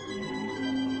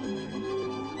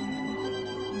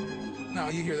 Now,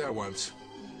 you hear that once.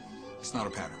 It's not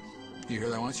a pattern. You hear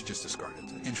that once, you just discard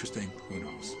it. Interesting, who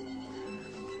knows?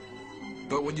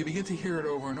 But when you begin to hear it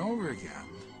over and over again,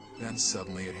 then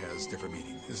suddenly it has different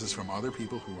meaning. This is from other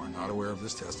people who are not aware of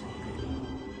this testimony.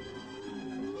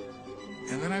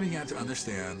 And then I began to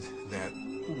understand that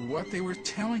what they were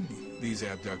telling these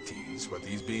abductees, what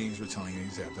these beings were telling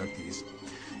these abductees,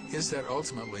 is that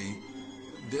ultimately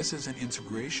this is an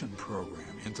integration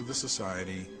program into the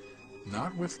society,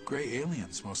 not with gray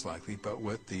aliens most likely, but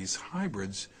with these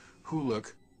hybrids who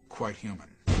look quite human.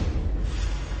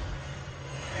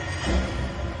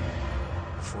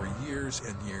 For years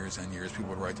and years and years, people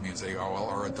would write to me and say, oh, well,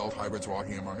 are adult hybrids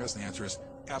walking among us? And the answer is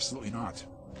absolutely not.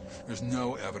 There's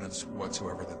no evidence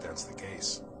whatsoever that that's the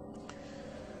case.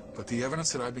 But the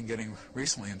evidence that I've been getting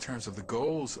recently in terms of the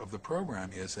goals of the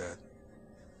program is that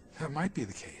That might be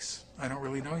the case. I don't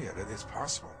really know yet. It's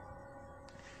possible.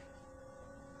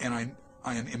 And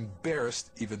I am embarrassed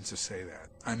even to say that.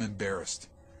 I'm embarrassed.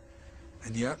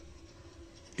 And yet,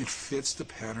 it fits the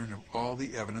pattern of all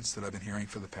the evidence that I've been hearing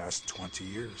for the past 20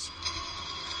 years.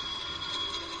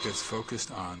 It's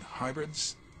focused on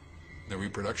hybrids. The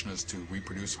reproduction is to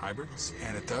reproduce hybrids.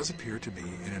 And it does appear to be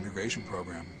an integration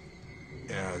program,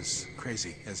 as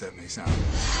crazy as that may sound.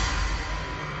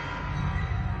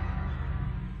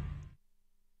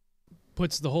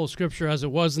 Puts the whole scripture as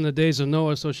it was in the days of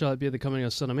Noah, so shall it be at the coming of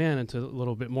the Son of Man into a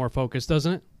little bit more focus,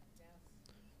 doesn't it?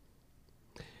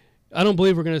 I don't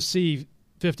believe we're going to see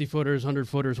 50-footers,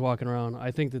 100-footers walking around.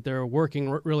 I think that they're working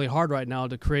really hard right now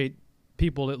to create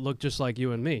people that look just like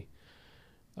you and me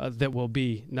that will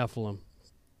be Nephilim.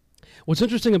 What's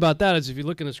interesting about that is if you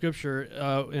look in the scripture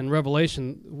in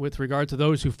Revelation with regard to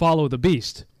those who follow the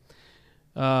beast,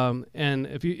 and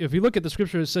if you look at the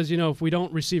scripture, it says, if we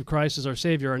don't receive Christ as our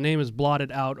Savior, our name is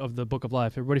blotted out of the book of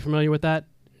life. Everybody familiar with that?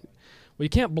 Well, you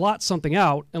can't blot something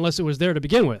out unless it was there to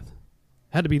begin with. It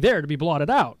had to be there to be blotted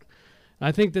out. And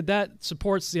I think that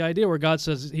supports the idea where God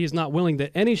says he is not willing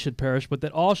that any should perish, but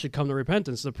that all should come to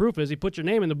repentance. The proof is he put your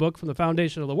name in the book from the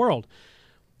foundation of the world.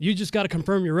 You just got to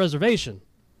confirm your reservation.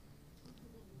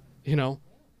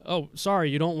 Oh,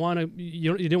 sorry, you didn't want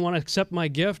to accept my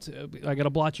gift. I got to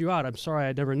blot you out. I'm sorry,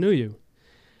 I never knew you.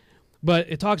 But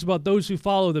it talks about those who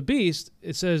follow the beast.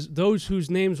 It says those whose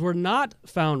names were not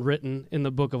found written in the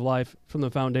book of life from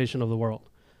the foundation of the world.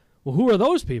 Well, who are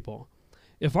those people?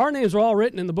 If our names are all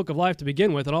written in the book of life to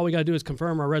begin with, and all we got to do is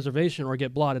confirm our reservation or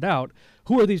get blotted out,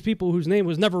 who are these people whose name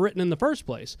was never written in the first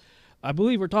place? I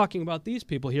believe we're talking about these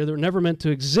people here that were never meant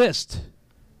to exist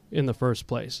in the first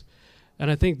place. And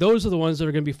I think those are the ones that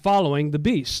are going to be following the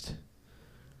beast.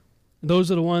 Those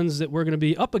are the ones that we're going to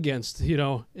be up against,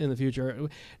 in the future.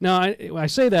 Now, I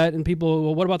say that, and people,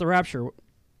 well, what about the rapture?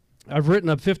 I've written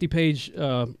a 50-page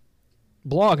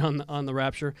blog on the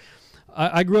rapture.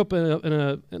 I grew up in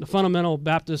a fundamental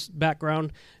Baptist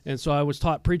background, and so I was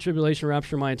taught pre-tribulation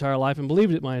rapture my entire life and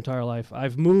believed it my entire life.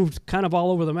 I've moved kind of all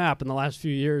over the map in the last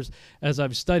few years as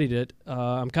I've studied it.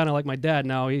 I'm kind of like my dad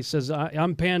now. He says,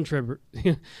 I'm pan-trib.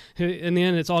 In the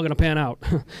end, it's all going to pan out.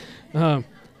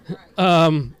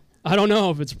 I don't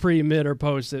know if it's pre, mid, or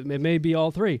post. It may be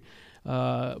all three.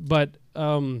 But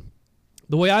the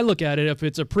way I look at it, if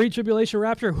it's a pre-tribulation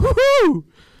rapture, whoo-hoo!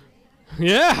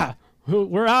 Yeah!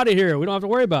 We're out of here. We don't have to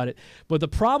worry about it. But the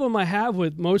problem I have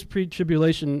with most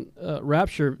pre-tribulation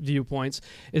rapture viewpoints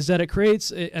is that it creates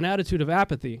an attitude of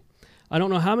apathy. I don't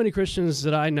know how many Christians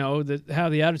that I know that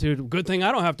have the attitude, good thing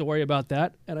I don't have to worry about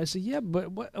that. And I say, yeah,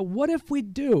 but what if we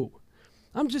do?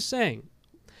 I'm just saying.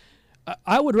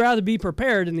 I would rather be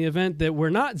prepared in the event that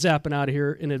we're not zapping out of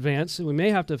here in advance, and we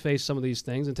may have to face some of these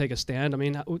things and take a stand. I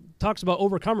mean, it talks about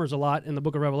overcomers a lot in the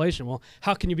book of Revelation. Well,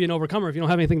 how can you be an overcomer if you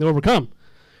don't have anything to overcome?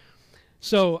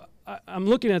 So I'm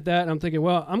looking at that, and I'm thinking,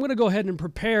 well, I'm going to go ahead and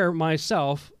prepare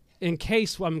myself in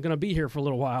case I'm going to be here for a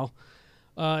little while.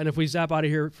 And if we zap out of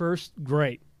here first,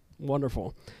 great,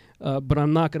 wonderful. But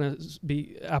I'm not going to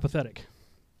be apathetic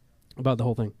about the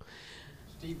whole thing.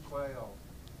 Steve Quayle,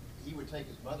 he would take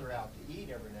his mother out to eat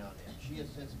every now and then. She has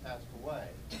since passed away.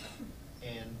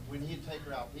 And when he'd take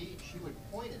her out to eat, she would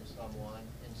point at someone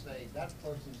and say, that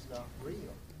person's not real.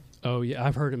 Oh, yeah,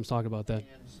 I've heard him talk about that.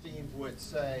 And Steve would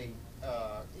say,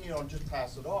 just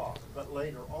pass it off. But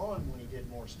later on, when he did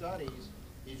more studies,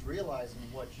 he's realizing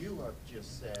what you have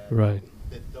just said, right?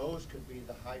 That those could be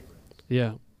the hybrids.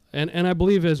 Yeah, and I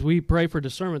believe as we pray for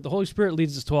discernment, the Holy Spirit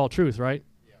leads us to all truth, right?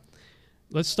 Yeah.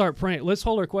 Let's start praying. Let's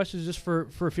hold our questions just for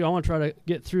a few. I want to try to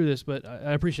get through this, but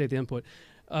I appreciate the input.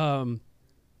 We're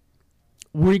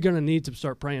going to need to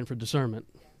start praying for discernment.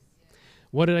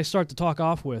 What did I start to talk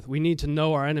off with? We need to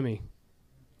know our enemy,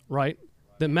 right?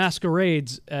 That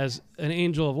masquerades as an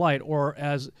angel of light or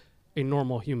as a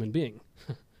normal human being,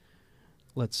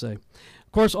 let's say.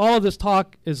 Of course, all of this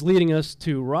talk is leading us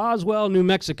to Roswell, New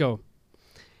Mexico.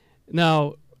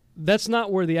 Now, that's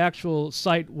not where the actual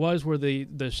site was where the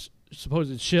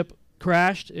supposed ship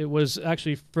crashed. It was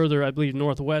actually further, I believe,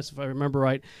 northwest, if I remember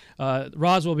right.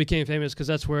 Roswell became famous because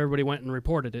that's where everybody went and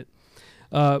reported it.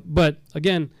 But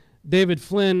again, David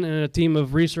Flynn and a team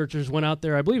of researchers went out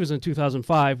there, I believe it was in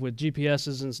 2005, with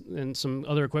GPSs and some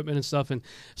other equipment and stuff, and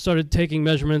started taking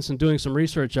measurements and doing some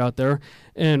research out there.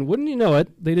 And wouldn't you know it,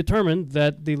 they determined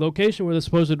that the location where the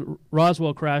supposed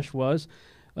Roswell crash was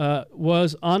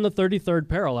on the 33rd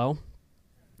parallel.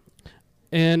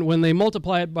 And when they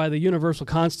multiply it by the universal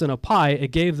constant of pi,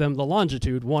 it gave them the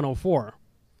longitude 104.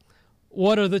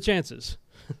 What are the chances?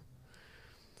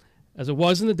 As it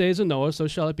was in the days of Noah, so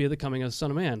shall it be at the coming of the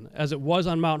Son of Man. As it was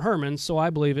on Mount Hermon, so I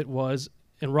believe it was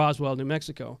in Roswell, New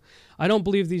Mexico. I don't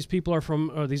believe these people are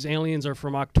from, or these aliens are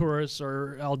from Arcturus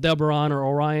or Aldebaran or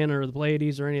Orion or the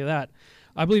Pleiades or any of that.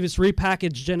 I believe it's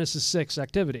repackaged Genesis 6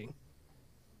 activity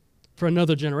for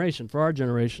another generation, for our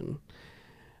generation.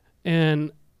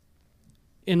 And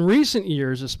in recent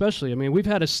years especially, I mean, we've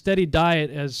had a steady diet,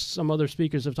 as some other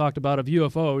speakers have talked about, of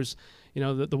UFOs. You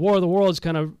know, the War of the Worlds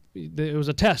kind of, it was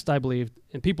a test, I believe,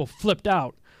 and people flipped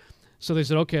out. So they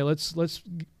said, okay, let's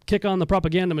kick on the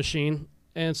propaganda machine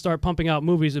and start pumping out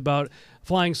movies about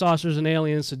flying saucers and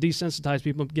aliens to desensitize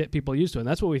people, get people used to it. And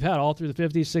that's what we've had all through the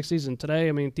 50s, 60s, and today.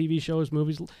 I mean, TV shows,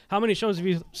 movies. How many shows have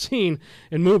you seen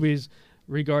in movies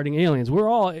regarding aliens?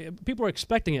 People are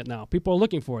expecting it now. People are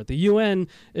looking for it. The UN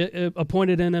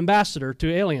appointed an ambassador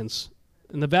to aliens.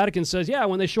 And the Vatican says, yeah,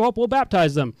 when they show up, we'll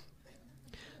baptize them.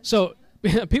 So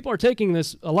people are taking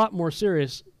this a lot more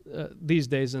serious these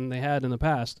days than they had in the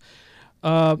past.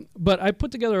 But I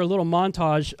put together a little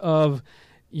montage of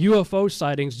UFO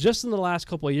sightings just in the last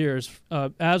couple of years,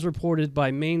 as reported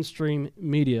by mainstream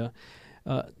media.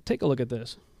 Take a look at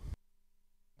this.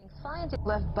 Scientists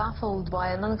left baffled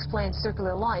by an unexplained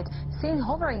circular light seen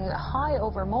hovering high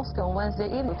over Moscow on Wednesday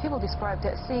evening. People described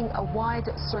seeing a wide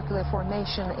circular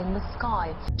formation in the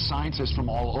sky. Scientists from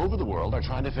all over the world are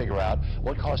trying to figure out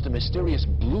what caused a mysterious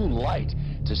blue light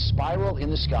to spiral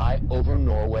in the sky over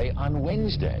Norway on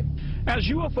Wednesday. As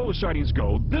UFO sightings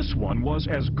go, this one was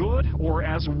as good or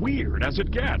as weird as it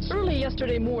gets. Early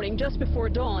yesterday morning, just before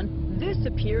dawn, this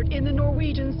appeared in the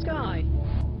Norwegian sky.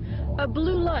 A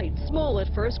blue light, small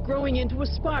at first, growing into a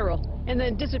spiral, and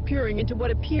then disappearing into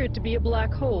what appeared to be a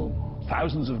black hole.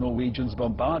 Thousands of Norwegians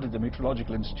bombarded the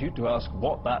Meteorological Institute to ask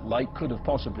what that light could have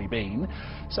possibly been.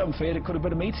 Some feared it could have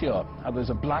been a meteor, others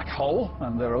a black hole,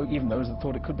 and there are even those that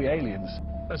thought it could be aliens.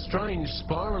 A strange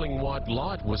spiralling white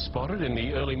light was spotted in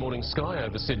the early morning sky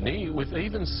over Sydney, with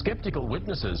even skeptical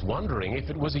witnesses wondering if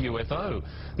it was a UFO.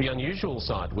 The unusual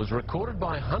sight was recorded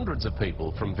by hundreds of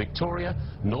people from Victoria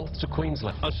north to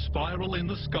Queensland. A spiral in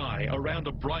the sky around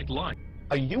a bright light.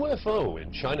 A UFO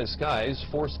in China's skies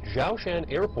forced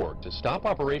Zhoushan Airport to stop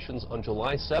operations on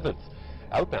July 7th.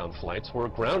 Outbound flights were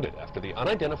grounded after the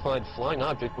unidentified flying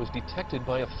object was detected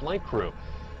by a flight crew.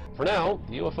 For now,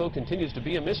 the UFO continues to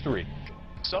be a mystery.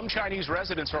 Some Chinese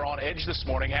residents are on edge this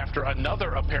morning after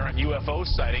another apparent UFO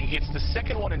sighting. It's the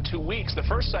second one in 2 weeks. The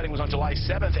first sighting was on July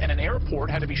 7th, and an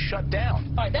airport had to be shut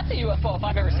down. All right, that's a UFO if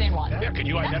I've ever seen one. Yeah, can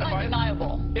you identify it? That's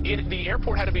undeniable. The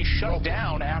airport had to be shut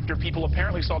down after people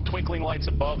apparently saw twinkling lights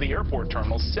above the airport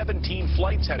terminal. 17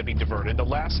 flights had to be diverted. The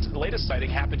latest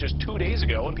sighting happened just 2 days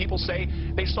ago, and people say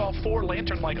they saw 4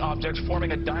 lantern-like objects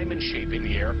forming a diamond shape in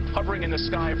the air, hovering in the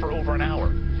sky for over an hour.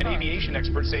 And aviation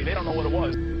experts say they don't know what it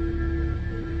was.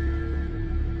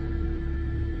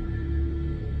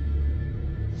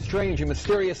 Strange and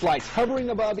mysterious lights hovering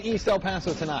above East El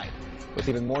Paso tonight. What's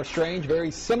even more strange, very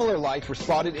similar lights were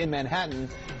spotted in Manhattan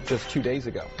just 2 days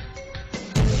ago.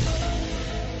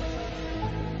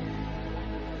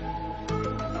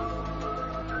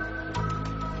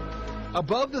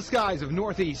 Above the skies of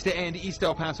Northeast and East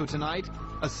El Paso tonight,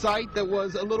 a sight that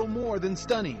was a little more than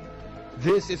stunning.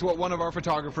 This is what one of our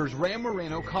photographers, Ram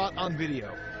Moreno, caught on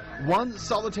video. One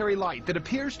solitary light that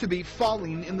appears to be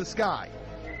falling in the sky.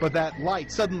 But that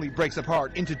light suddenly breaks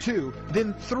apart into 2,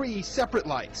 then 3 separate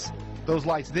lights. Those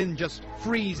lights then just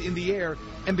freeze in the air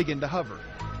and begin to hover.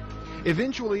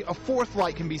 Eventually, a 4th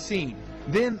light can be seen.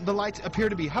 Then the lights appear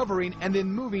to be hovering and then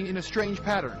moving in a strange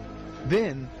pattern.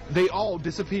 Then they all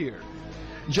disappear.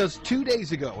 Just 2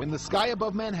 days ago, in the sky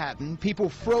above Manhattan, people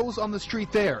froze on the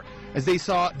street there as they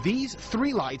saw these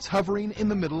 3 lights hovering in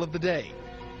the middle of the day.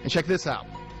 And check this out.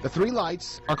 The 3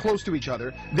 lights are close to each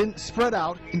other, then spread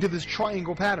out into this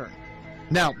triangle pattern.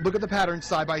 Now, look at the patterns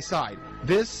side by side.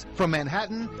 This from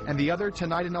Manhattan and the other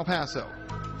tonight in El Paso.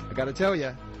 I gotta tell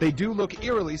you, they do look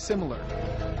eerily similar.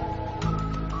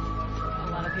 A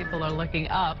lot of people are looking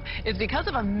up. It's because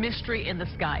of a mystery in the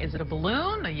sky. Is it a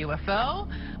balloon, a UFO?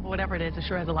 Whatever it is, it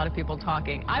sure has a lot of people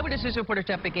talking. Eyewitness News reporter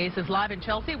Jeff McGase is live in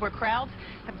Chelsea, where crowds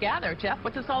have gathered. Jeff,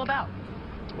 what's this all about?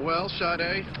 Well,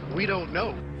 Sade, we don't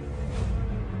know.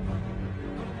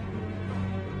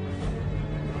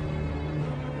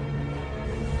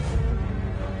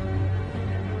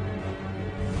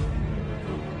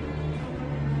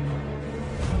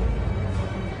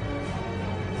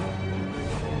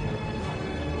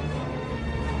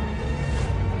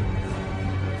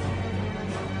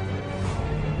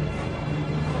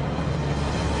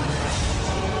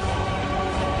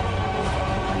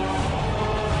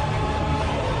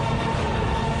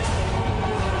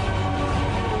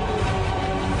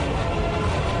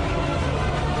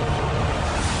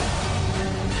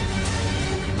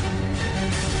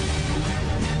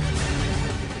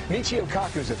 Michio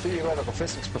Kaku is a theoretical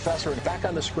physics professor, and back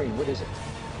on the screen, what is it?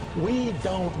 We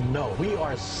don't know. We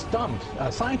are stumped.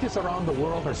 Scientists around the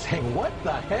world are saying, what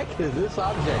the heck is this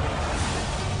object?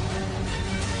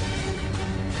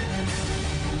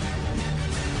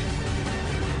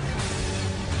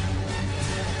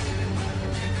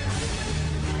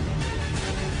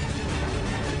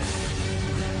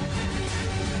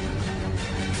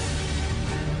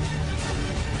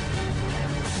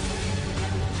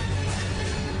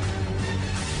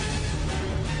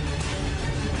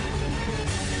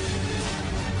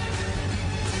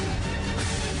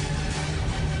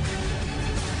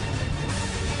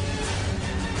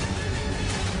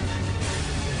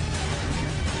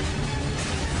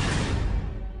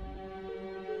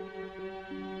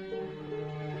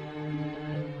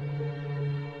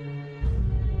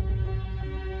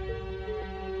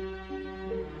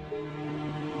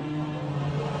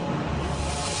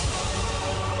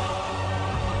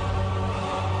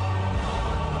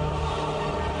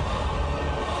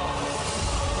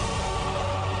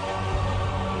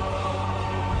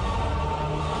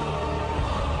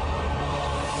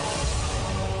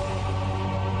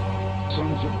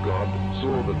 Sons of God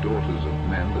saw the daughters of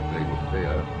men that they were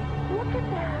fair,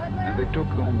 and they took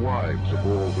them wives of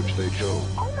all which they chose.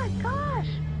 Oh my gosh!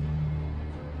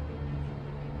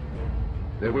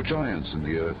 There were giants in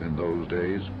the earth in those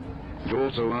days, and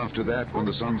also after that, when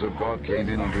the sons of God came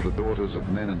in unto the daughters of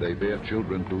men, and they bare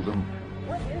children to them,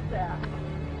 What is that?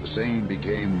 the same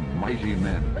became mighty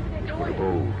men, which were of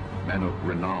old, men of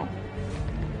renown.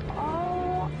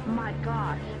 Oh my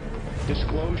gosh.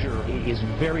 Disclosure is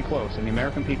very close, and the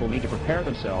American people need to prepare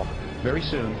themselves very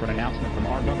soon for an announcement from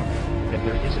our government that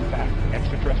there is, in fact,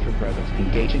 extraterrestrial presence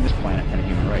engaging this planet and the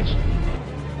human race.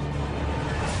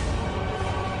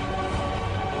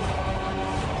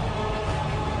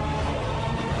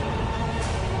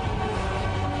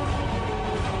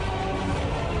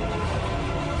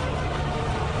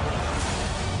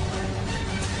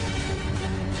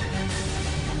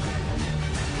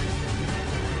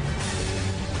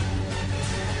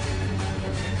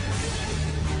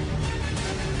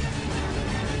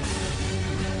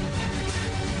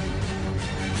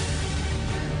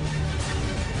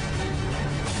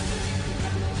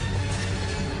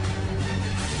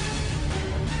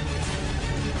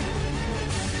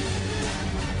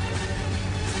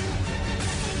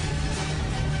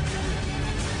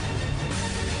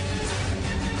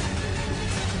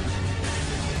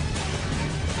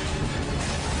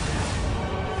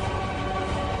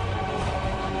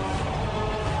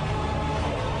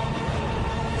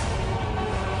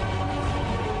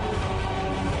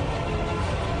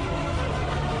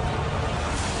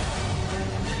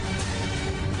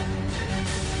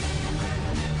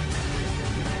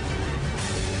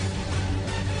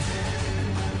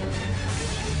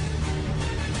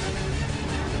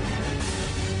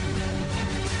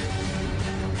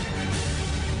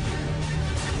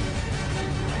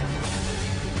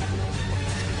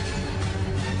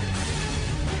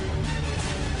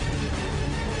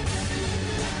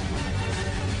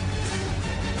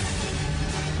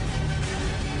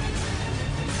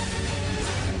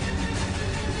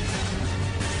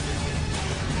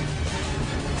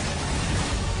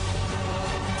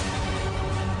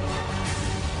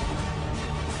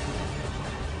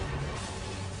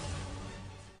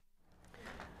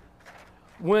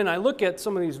 When I look at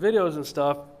some of these videos and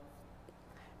stuff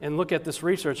and look at this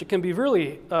research, it can be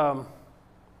really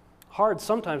hard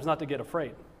sometimes not to get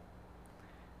afraid.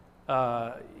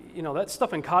 You know, that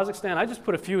stuff in Kazakhstan, I just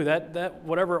put a few, that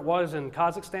whatever it was in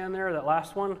Kazakhstan there, that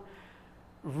last one,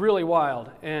 really wild.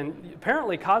 And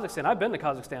apparently Kazakhstan, I've been to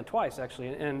Kazakhstan twice actually,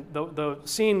 and the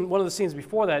scene, one of the scenes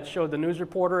before that showed the news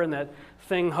reporter and that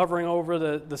thing hovering over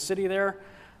the city there.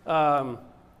 That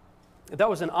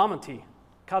was in Almaty,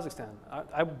 Kazakhstan.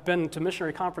 I've been to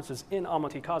missionary conferences in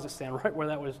Almaty, Kazakhstan, right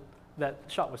where that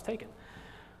shot was taken.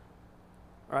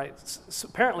 All right. So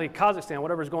apparently Kazakhstan,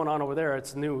 whatever's going on over there,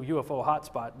 it's a new UFO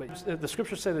hotspot. But the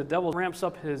scriptures say the devil ramps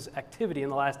up his activity in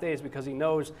the last days because he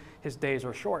knows his days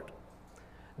are short.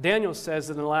 Daniel says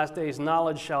that in the last days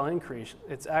knowledge shall increase.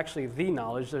 It's actually the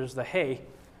knowledge. There's the hey.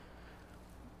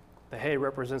 The hey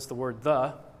represents the word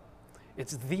the.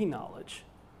 It's the knowledge.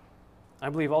 I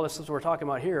believe all this that we're talking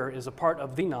about here is a part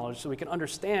of the knowledge so we can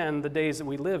understand the days that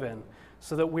we live in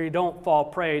so that we don't fall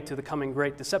prey to the coming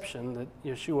great deception that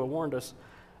Yeshua warned us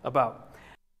about.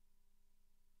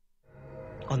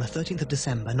 On the 13th of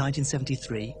December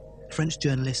 1973, French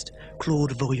journalist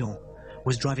Claude Vorilhon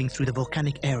was driving through the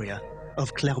volcanic area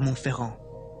of Clermont-Ferrand,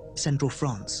 central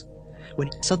France, when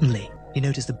suddenly he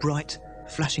noticed a bright,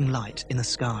 flashing light in the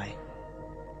sky,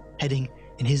 heading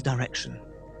in his direction.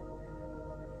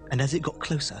 and as it got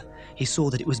closer, he saw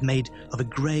that it was made of a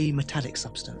grey metallic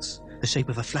substance, the shape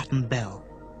of a flattened bell.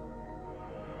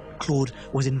 Claude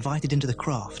was invited into the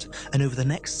craft, and over the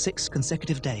next 6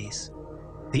 consecutive days,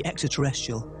 the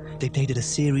extraterrestrial dictated a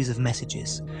series of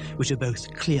messages which are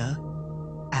both clear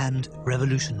and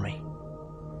revolutionary.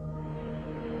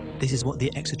 This is what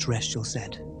the extraterrestrial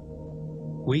said.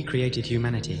 We created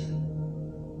humanity.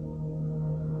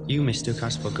 You mistook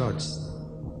us for gods.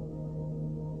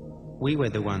 We were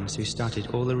the ones who started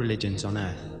all the religions on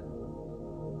Earth.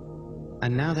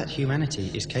 And now that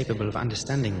humanity is capable of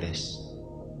understanding this,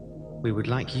 we would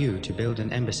like you to build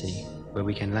an embassy where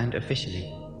we can land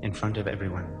officially in front of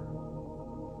everyone.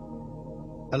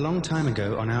 A long time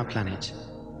ago on our planet,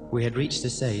 we had reached a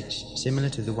stage similar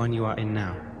to the one you are in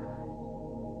now.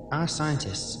 Our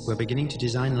scientists were beginning to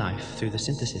design life through the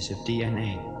synthesis of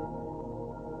DNA.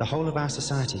 The whole of our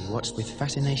society watched with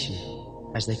fascination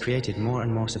as they created more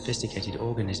and more sophisticated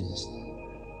organisms,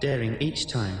 daring each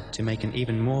time to make an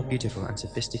even more beautiful and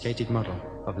sophisticated model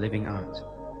of living art.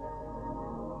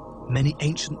 Many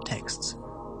ancient texts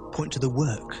point to the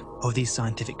work of these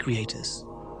scientific creators.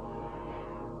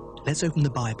 Let's open the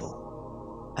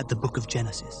Bible at the book of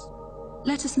Genesis.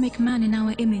 Let us make man in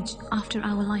our image, after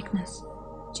our likeness.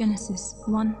 Genesis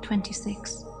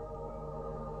 1:26.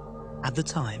 At the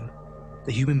time,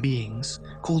 the human beings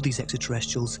called these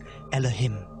extraterrestrials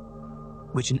Elohim,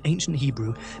 which in ancient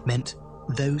Hebrew meant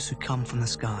those who come from the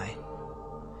sky.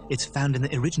 It's found in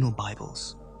the original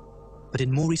Bibles, but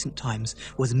in more recent times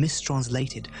was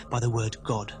mistranslated by the word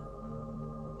God.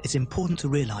 It's important to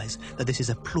realize that this is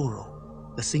a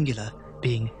plural, the singular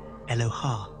being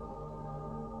Elohah.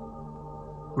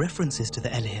 References to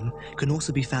the Elohim can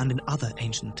also be found in other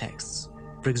ancient texts,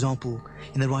 for example,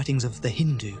 in the writings of the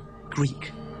Hindu,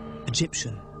 Greek,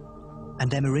 Egyptian,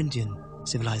 and Amerindian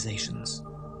civilizations.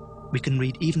 We can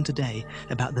read even today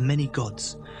about the many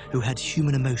gods who had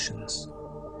human emotions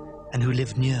and who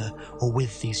lived near or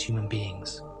with these human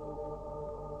beings.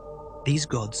 These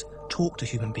gods talked to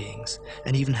human beings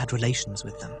and even had relations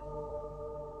with them.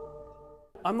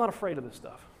 I'm not afraid of this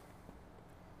stuff.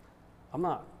 I'm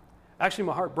not. Actually,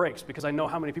 my heart breaks because I know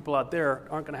how many people out there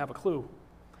aren't going to have a clue.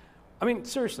 I mean,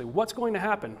 seriously, what's going to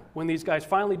happen when these guys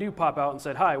finally do pop out and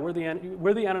said, hi, we're the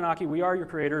Anunnaki, we are your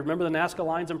creator. Remember the Nazca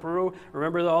lines in Peru?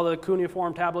 Remember all the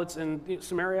cuneiform tablets in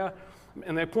Sumeria?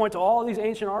 And they point to all these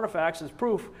ancient artifacts as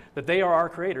proof that they are our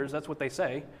creators. That's what they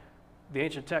say. The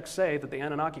ancient texts say that the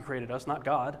Anunnaki created us, not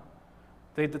God.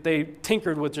 That they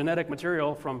tinkered with genetic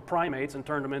material from primates and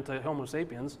turned them into Homo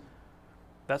sapiens.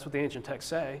 That's what the ancient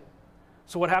texts say.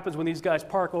 So what happens when these guys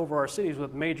park over our cities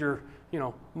with major,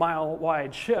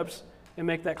 mile-wide ships and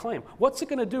make that claim? What's it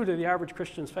going to do to the average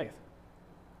Christian's faith?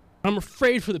 I'm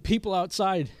afraid for the people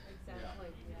outside. Exactly.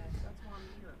 Yeah, that's why I'm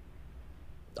here.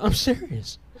 I'm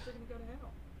serious. Because they're going to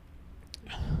go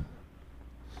to hell.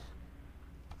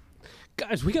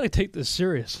 Guys, we got to take this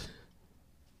serious.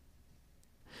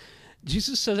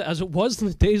 Jesus says, as it was in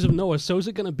the days of Noah, so is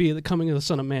it going to be at the coming of the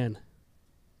Son of Man.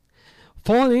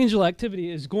 Fallen angel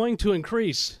activity is going to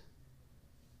increase.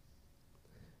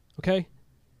 Okay?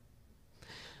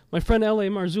 My friend L.A.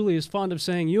 Marzulli is fond of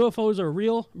saying UFOs are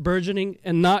real, burgeoning,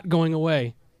 and not going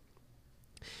away.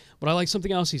 But I like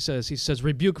something else he says. He says,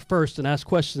 rebuke first and ask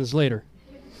questions later.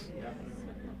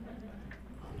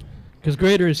 Because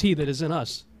greater is he that is in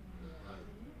us.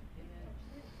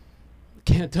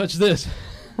 Can't touch this.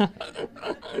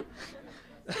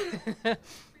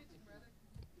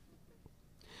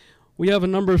 We have a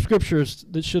number of scriptures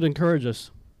that should encourage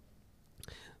us,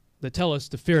 that tell us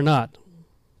to fear not.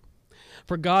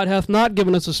 For God hath not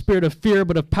given us a spirit of fear,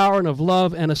 but of power and of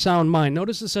love and a sound mind.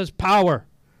 Notice it says power.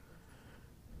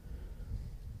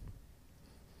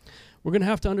 We're going to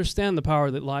have to understand the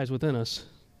power that lies within us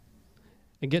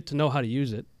and get to know how to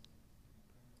use it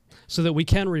so that we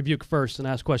can rebuke first and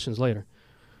ask questions later.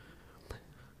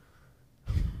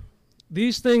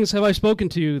 These things have I spoken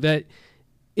to you, that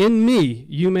in me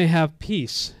you may have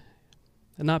peace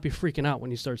and not be freaking out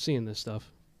when you start seeing this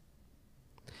stuff.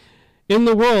 In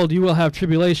the world you will have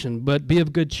tribulation, but be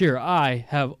of good cheer. I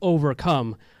have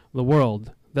overcome the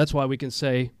world. That's why we can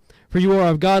say, for you are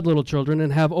of God, little children,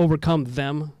 and have overcome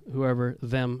them, whoever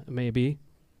them may be.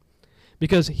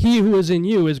 Because he who is in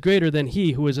you is greater than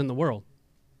he who is in the world.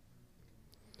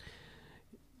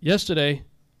 Yesterday,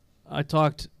 I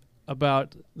talked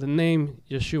about the name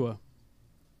Yeshua.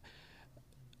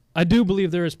 I do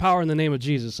believe there is power in the name of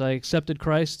Jesus. I accepted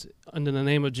Christ under the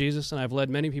name of Jesus, and I've led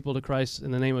many people to Christ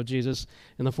in the name of Jesus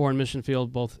in the foreign mission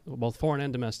field, both foreign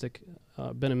and domestic.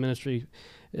 Been in ministry,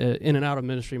 in and out of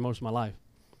ministry most of my life.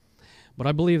 But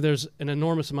I believe there's an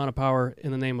enormous amount of power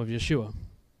in the name of Yeshua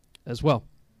as well.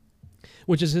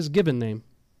 which is his given name.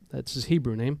 That's his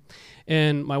Hebrew name.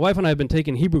 And my wife and I have been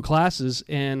taking Hebrew classes,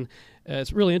 and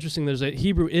it's really interesting. There's a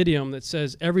Hebrew idiom that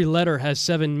says every letter has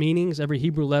 7 meanings. Every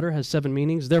Hebrew letter has 7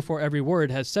 meanings. Therefore, every word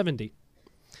has 70.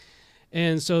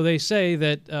 And so they say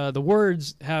that the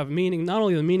words have meaning, not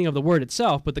only the meaning of the word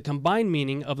itself, but the combined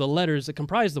meaning of the letters that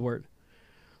comprise the word.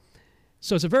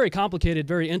 So it's a very complicated,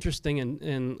 very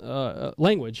interesting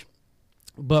language.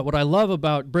 But what I love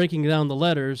about breaking down the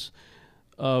letters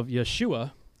of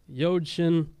Yeshua, Yod,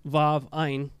 Shin, Vav,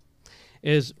 Ayin,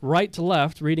 is right to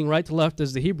left, reading right to left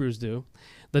as the Hebrews do.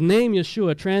 The name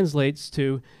Yeshua translates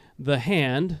to the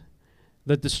hand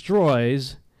that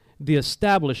destroys the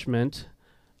establishment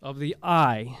of the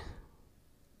eye.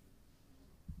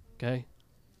 Okay?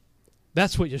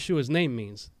 That's what Yeshua's name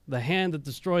means. The hand that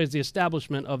destroys the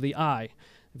establishment of the eye.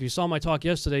 If you saw my talk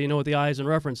yesterday, you know what the eye is in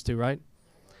reference to, right?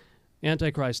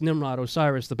 Antichrist, Nimrod,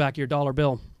 Osiris, the back of your dollar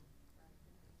bill.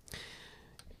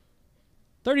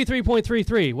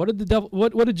 33.33.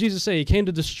 What did Jesus say? He came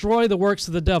to destroy the works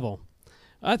of the devil.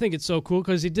 I think it's so cool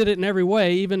because he did it in every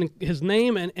way, even his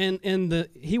name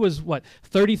he was what,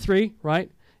 33,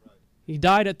 right? He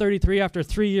died at 33 after a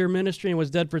 3-year ministry and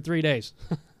was dead for 3 days.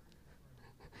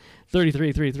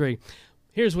 33.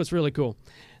 Here's what's really cool.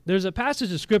 There's a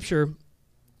passage of scripture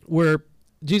where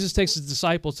Jesus takes his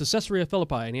disciples to Caesarea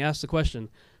Philippi and he asks the question,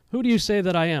 who do you say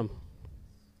that I am?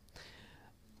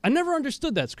 I never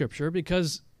understood that scripture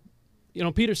because,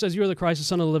 Peter says, you are the Christ, the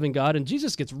Son of the living God, and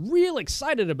Jesus gets real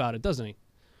excited about it, doesn't he?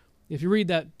 If you read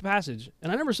that passage.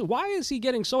 And I never said, why is he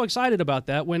getting so excited about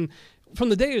that when from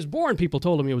the day he was born, people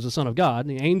told him he was the Son of God,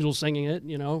 the angels singing it,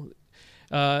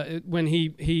 when he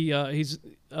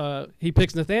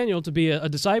picks Nathanael to be a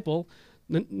disciple,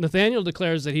 Nathanael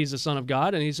declares that he's the Son of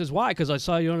God, and he says, why? Because I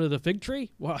saw you under the fig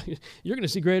tree? Well, you're going to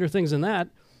see greater things than that.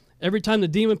 Every time the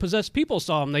demon-possessed people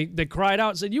saw him, they cried out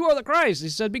and said, you are the Christ. He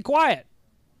said, be quiet.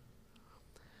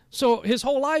 So his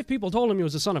whole life, people told him he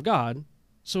was the Son of God.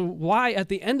 So why, at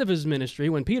the end of his ministry,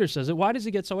 when Peter says it, why does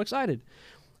he get so excited?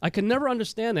 I could never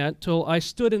understand that till I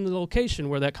stood in the location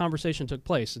where that conversation took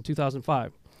place in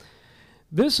 2005.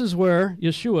 This is where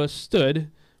Yeshua stood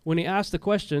when he asked the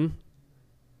question,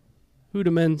 who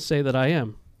do men say that I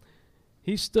am?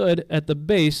 He stood at the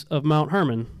base of Mount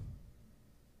Hermon,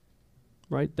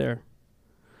 right there,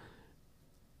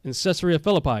 in Caesarea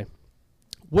Philippi,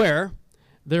 where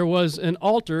there was an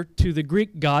altar to the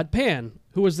Greek god Pan,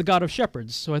 who was the god of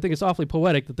shepherds. So I think it's awfully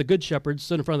poetic that the good shepherd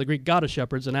stood in front of the Greek god of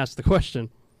shepherds and asked the question.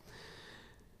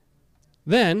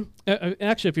 Then,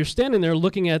 actually, if you're standing there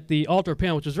looking at the altar of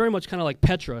Pan, which was very much kind of like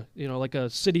Petra, like a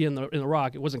city in the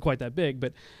rock, it wasn't quite that big,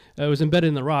 but it was embedded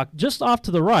in the rock. Just off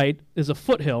to the right is a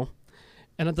foothill,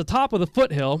 and at the top of the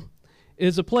foothill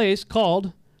is a place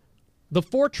called the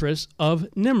Fortress of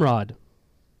Nimrod,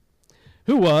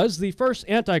 who was the first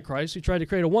Antichrist who tried to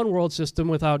create a one-world system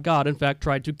without God, in fact,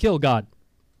 tried to kill God.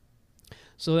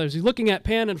 So as he's looking at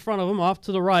Pan in front of him, off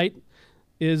to the right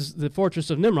is the Fortress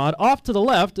of Nimrod. Off to the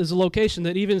left is a location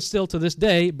that even still to this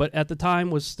day, but at the time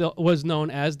was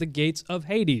known as the Gates of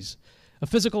Hades, a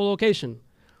physical location.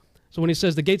 So when he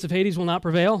says the Gates of Hades will not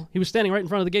prevail, he was standing right in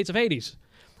front of the Gates of Hades,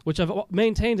 which I've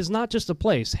maintained is not just a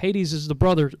place. Hades is the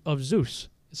brother of Zeus.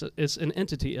 It's an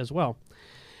entity as well.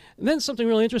 And then something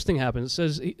really interesting happens.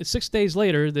 It says 6 days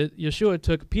later that Yeshua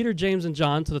took Peter, James, and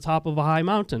John to the top of a high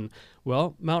mountain.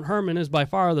 Well, Mount Hermon is by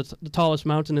far the tallest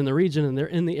mountain in the region, and they're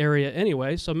in the area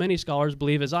anyway, so many scholars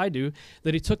believe, as I do,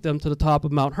 that he took them to the top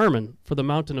of Mount Hermon for the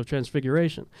Mountain of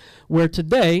Transfiguration, where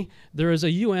today there is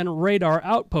a UN radar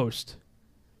outpost.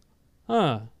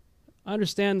 I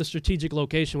understand the strategic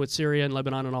location with Syria and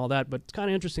Lebanon and all that, but it's kind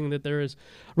of interesting that there is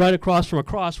right across from a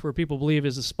cross where people believe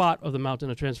is the spot of the Mountain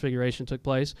of Transfiguration took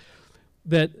place,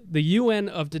 that the UN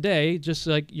of today, just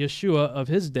like Yeshua of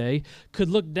his day, could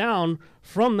look down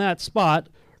from that spot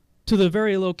to the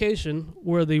very location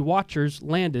where the Watchers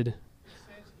landed. It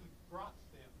says he brought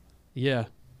them. Yeah.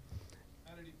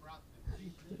 How did he brought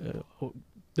them?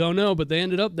 Don't know, but they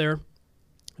ended up there.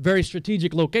 Very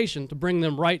strategic location to bring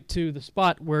them right to the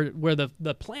spot where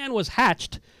the plan was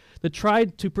hatched that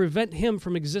tried to prevent him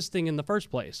from existing in the first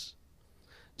place.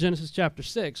 Genesis chapter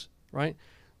 6, right?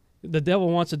 The devil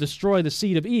wants to destroy the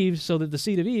seed of Eve so that the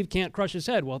seed of Eve can't crush his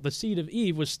head. Well, the seed of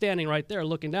Eve was standing right there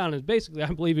looking down, and basically I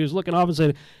believe he was looking off and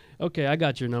saying, okay, I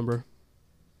got your number.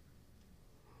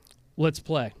 Let's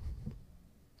play.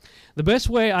 The best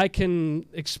way I can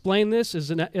explain this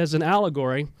as an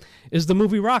allegory is the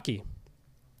movie Rocky,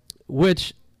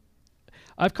 which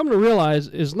I've come to realize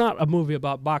is not a movie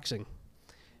about boxing.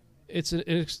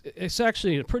 It's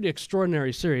actually a pretty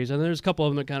extraordinary series, and there's a couple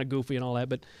of them that are kind of goofy and all that,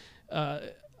 but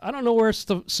I don't know where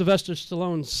Sylvester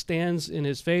Stallone stands in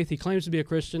his faith. He claims to be a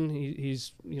Christian.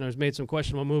 He's made some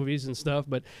questionable movies and stuff,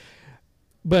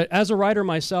 but as a writer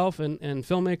myself and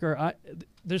filmmaker,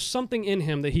 there's something in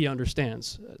him that he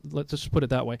understands. Let's just put it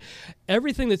that way.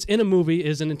 Everything that's in a movie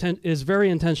is very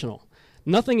intentional.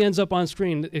 Nothing ends up on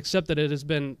screen except that it has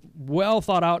been well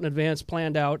thought out in advance,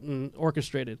 planned out, and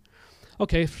orchestrated.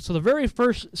 Okay, so the very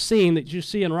first scene that you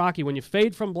see in Rocky, when you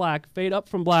fade up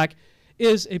from black,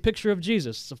 is a picture of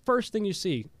Jesus. It's the first thing you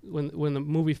see when the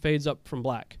movie fades up from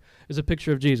black, is a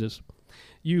picture of Jesus.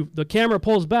 The camera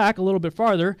pulls back a little bit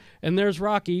farther, and there's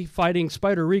Rocky fighting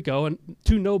Spider Rico and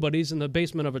two nobodies in the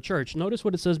basement of a church. Notice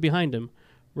what it says behind him,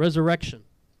 resurrection.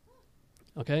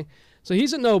 Okay, so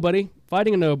he's a nobody,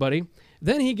 fighting a nobody.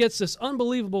 Then he gets this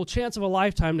unbelievable chance of a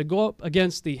lifetime to go up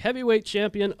against the heavyweight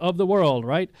champion of the world,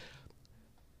 right?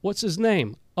 What's his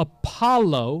name?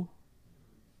 Apollo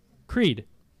Creed.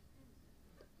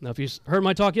 Now, if you heard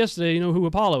my talk yesterday, you know who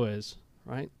Apollo is,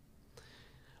 right?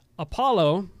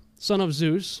 Apollo, son of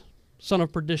Zeus, son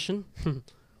of perdition,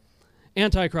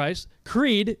 Antichrist.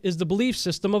 Creed is the belief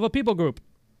system of a people group.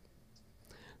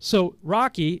 So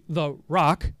Rocky, the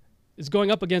Rock, is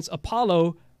going up against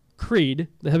Apollo Creed,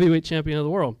 the heavyweight champion of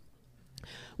the world.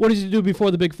 What does he do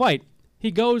before the big fight? He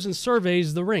goes and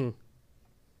surveys the ring.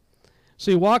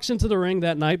 So he walks into the ring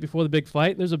that night before the big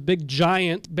fight. There's a big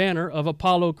giant banner of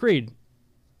Apollo Creed.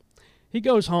 He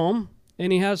goes home,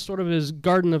 and he has sort of his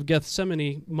Garden of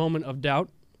Gethsemane moment of doubt.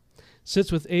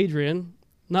 Sits with Adrian,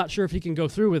 not sure if he can go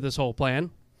through with this whole plan.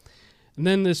 And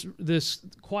then this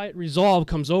quiet resolve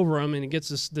comes over him, and he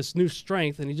gets this new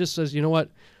strength, and he just says, you know what?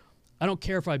 I don't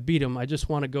care if I beat him. I just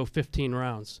want to go 15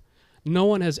 rounds. No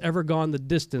one has ever gone the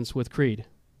distance with Creed.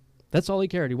 That's all he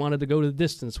cared. He wanted to go to the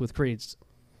distance with Creed.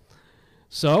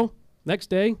 So, next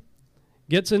day,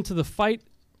 gets into the fight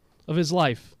of his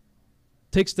life.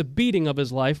 Takes the beating of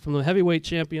his life from the heavyweight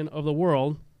champion of the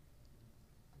world,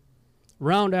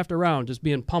 round after round, just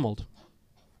being pummeled.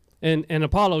 And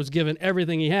Apollo's given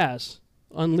everything he has,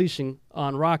 unleashing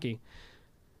on Rocky.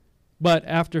 But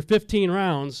after 15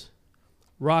 rounds,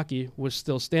 Rocky was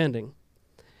still standing.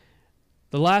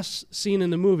 The last scene in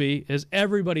the movie is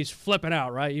everybody's flipping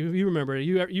out, right? You remember,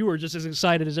 you were just as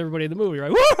excited as everybody in the movie,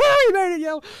 right? Woohoo! You made it,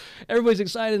 yo! Everybody's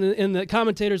excited, and the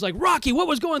commentator's like, Rocky, what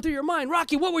was going through your mind?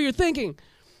 Rocky, what were you thinking?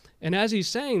 And as he's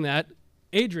saying that,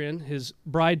 Adrian, his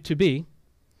bride-to-be,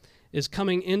 is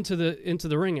coming into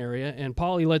the ring area, and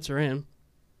Paulie lets her in.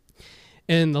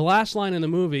 And the last line in the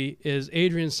movie is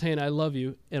Adrian saying, I love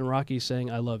you, and Rocky saying,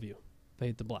 I love you.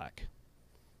 Fade to black.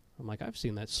 I'm like, I've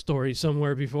seen that story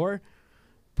somewhere before.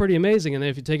 Pretty amazing. And then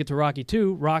if you take it to Rocky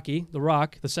 2, Rocky, the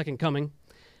Rock, the second coming,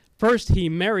 first he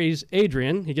marries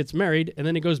Adrian, he gets married, and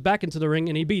then he goes back into the ring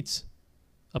and he beats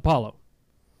Apollo.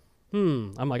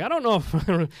 I'm like, I don't know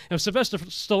if Sylvester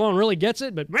Stallone really gets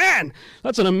it, but man,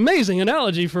 that's an amazing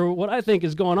analogy for what I think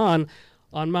is going on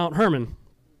Mount Hermon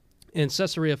in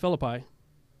Caesarea Philippi.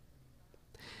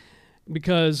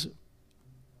 Because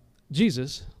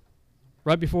Jesus,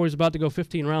 right before he was about to go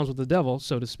 15 rounds with the devil,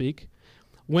 so to speak,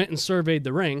 went and surveyed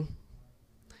the ring.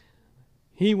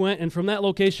 He went, and from that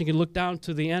location, he could look down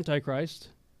to the Antichrist,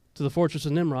 to the fortress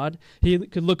of Nimrod. He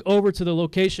could look over to the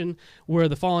location where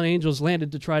the fallen angels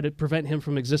landed to try to prevent him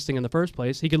from existing in the first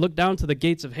place. He could look down to the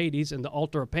gates of Hades and the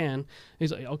altar of Pan.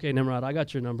 He's like, okay, Nimrod, I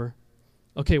got your number.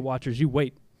 Okay, watchers, you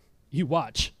wait. You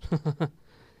watch.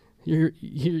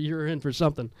 You're in for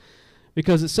something.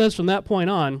 Because it says from that point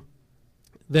on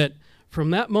that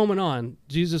from that moment on,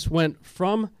 Jesus went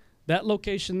from that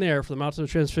location there for the Mountain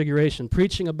of Transfiguration,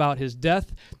 preaching about his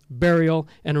death, burial,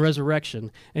 and resurrection.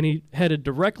 And he headed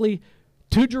directly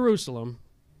to Jerusalem,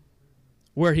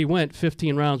 where he went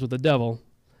 15 rounds with the devil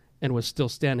and was still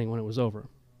standing when it was over.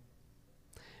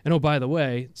 And oh, by the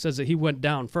way, it says that he went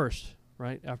down first,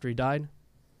 right, after he died.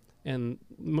 And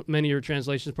many of your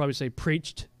translations probably say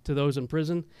preached to those in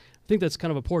prison. I think that's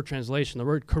kind of a poor translation. The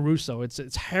word caruso,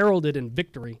 it's heralded in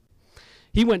victory.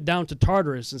 He went down to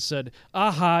Tartarus and said,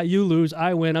 aha, you lose,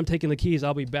 I win, I'm taking the keys,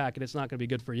 I'll be back, and it's not going to be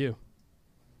good for you.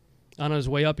 On his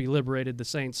way up, he liberated the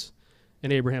saints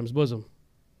in Abraham's bosom.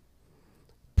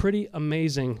 Pretty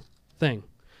amazing thing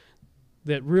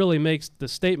that really makes the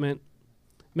statement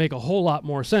make a whole lot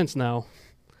more sense now.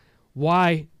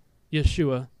 Why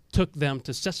Yeshua took them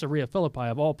to Caesarea Philippi,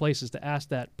 of all places, to ask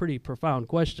that pretty profound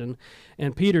question.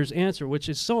 And Peter's answer, which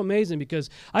is so amazing, because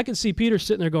I can see Peter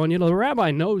sitting there going, the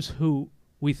rabbi knows who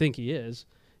we think he is.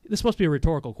 This must be a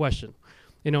rhetorical question.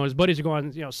 His buddies are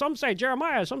going, some say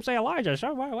Jeremiah, some say Elijah,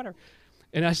 some whatever.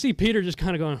 And I see Peter just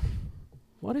kind of going,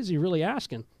 what is he really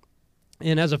asking?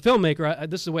 And as a filmmaker,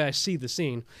 this is the way I see the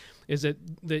scene, is that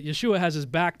Yeshua has his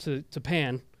back to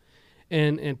Pan,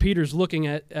 and Peter's looking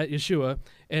at Yeshua,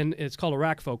 and it's called a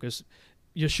rack focus.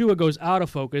 Yeshua goes out of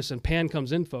focus, and Pan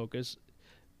comes in focus.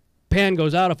 Pan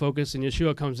goes out of focus, and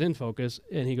Yeshua comes in focus,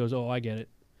 and he goes, oh, I get it.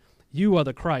 You are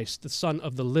the Christ, the Son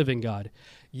of the living God.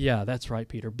 Yeah, that's right,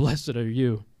 Peter. Blessed are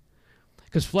you.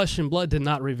 Because flesh and blood did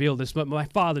not reveal this, but my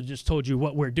Father just told you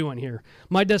what we're doing here.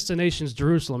 My destination is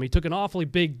Jerusalem. He took an awfully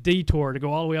big detour to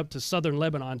go all the way up to southern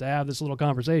Lebanon to have this little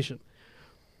conversation.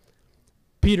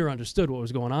 Peter understood what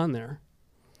was going on there.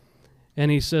 And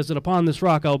he says that upon this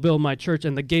rock I'll build my church,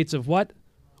 and the gates of what?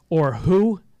 Or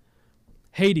who?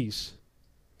 Hades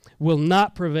will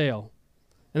not prevail.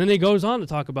 And then he goes on to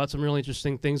talk about some really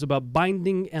interesting things about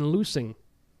binding and loosing.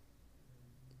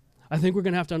 I think we're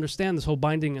going to have to understand this whole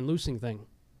binding and loosing thing.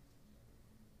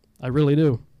 I really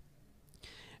do.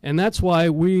 And that's why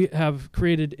we have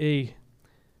created a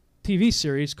TV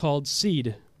series called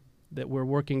Seed that we're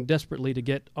working desperately to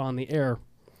get on the air.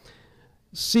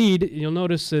 Seed, you'll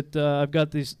notice that I've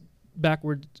got these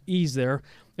backward E's there.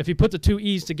 If you put the two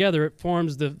E's together, it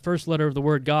forms the first letter of the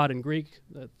word God in Greek,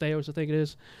 theos, I think it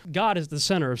is. God is the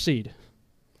center of Seed.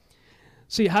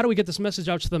 See, how do we get this message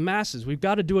out to the masses? We've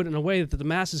got to do it in a way that the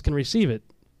masses can receive it.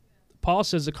 Paul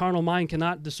says the carnal mind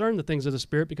cannot discern the things of the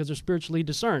Spirit because they're spiritually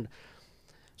discerned.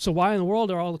 So why in the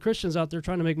world are all the Christians out there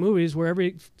trying to make movies where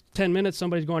every 10 minutes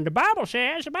somebody's going, the Bible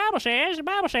says, the Bible says, the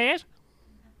Bible says.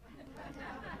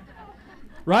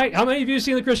 Right? How many of you have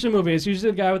seen the Christian movie? It's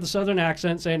usually the guy with the southern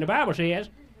accent saying, the Bible says.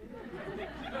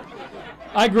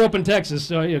 I grew up in Texas,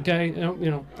 so, okay,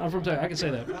 you know, I'm from Texas. I can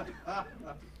say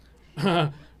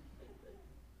that.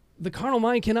 The carnal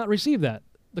mind cannot receive that.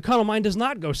 The carnal mind does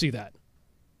not go see that.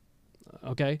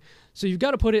 Okay? So you've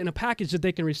got to put it in a package that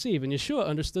they can receive, and Yeshua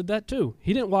understood that too.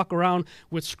 He didn't walk around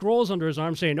with scrolls under his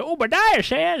arm saying, Obadiah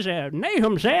says,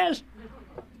 Nahum says.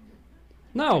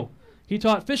 No. He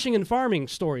taught fishing and farming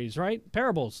stories, right?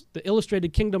 Parables, the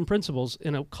illustrated kingdom principles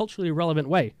in a culturally relevant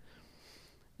way.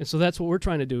 And so that's what we're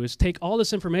trying to do, is take all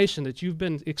this information that you've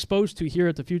been exposed to here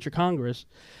at the Future Congress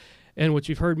and what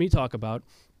you've heard me talk about,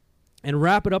 and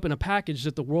wrap it up in a package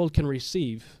that the world can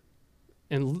receive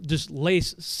and just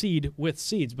lace seed with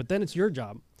seeds. But then it's your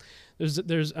job. I'm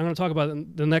going to talk about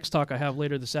in the next talk I have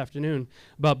later this afternoon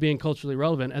about being culturally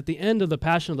relevant. At the end of The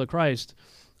Passion of the Christ,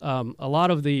 a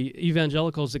lot of the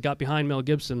evangelicals that got behind Mel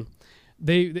Gibson,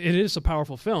 it is a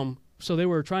powerful film, so they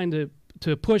were trying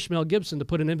to push Mel Gibson to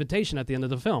put an invitation at the end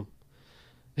of the film.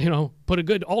 You know, put a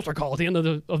good altar call at the end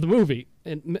of the movie.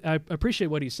 And I appreciate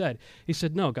what he said. He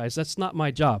said, no, guys, that's not my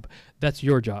job. That's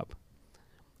your job.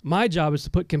 My job is to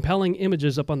put compelling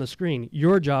images up on the screen.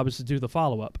 Your job is to do the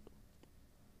follow-up.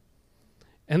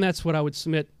 And that's what I would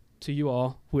submit to you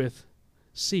all with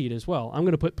Seed as well. I'm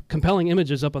going to put compelling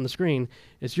images up on the screen.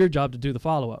 It's your job to do the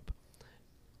follow-up.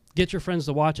 Get your friends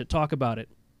to watch it. Talk about it.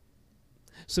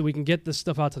 So we can get this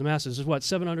stuff out to the masses. There's, what,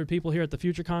 700 people here at the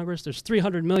Future Congress? There's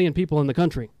 300 million people in the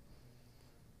country.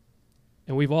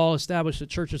 And we've all established that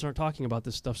churches aren't talking about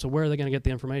this stuff, so where are they going to get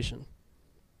the information?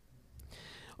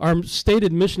 Our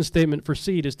stated mission statement for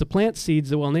Seed is to plant seeds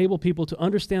that will enable people to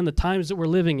understand the times that we're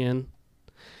living in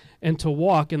and to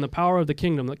walk in the power of the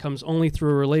kingdom that comes only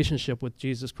through a relationship with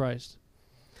Jesus Christ.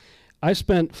 I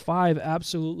spent 5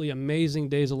 absolutely amazing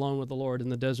days alone with the Lord in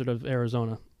the desert of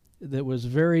Arizona. That was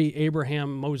very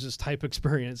Abraham, Moses type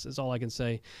experience, is all I can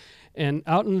say. And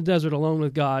out in the desert alone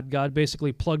with God, God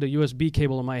basically plugged a USB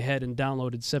cable in my head and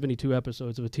downloaded 72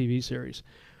 episodes of a TV series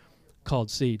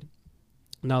called Seed.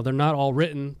 Now, they're not all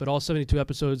written, but all 72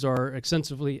 episodes are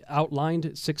extensively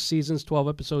outlined. 6 seasons, 12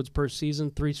 episodes per season.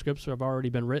 3 scripts have already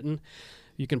been written.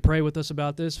 You can pray with us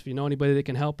about this. If you know anybody that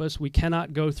can help us, we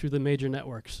cannot go through the major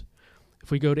networks.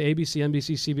 If we go to ABC,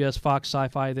 NBC, CBS, Fox,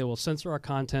 Sci-Fi, they will censor our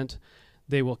content.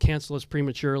 They will cancel us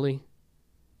prematurely.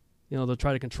 You know, they'll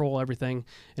try to control everything.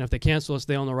 And if they cancel us,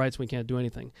 they own the rights. We can't do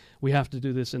anything. We have to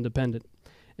do this independent.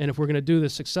 And if we're going to do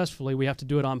this successfully, we have to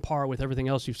do it on par with everything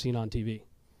else you've seen on TV.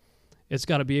 It's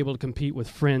got to be able to compete with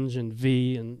Fringe and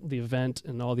V and The Event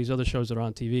and all these other shows that are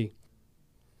on TV.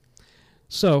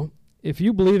 So, if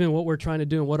you believe in what we're trying to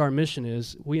do and what our mission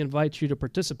is, we invite you to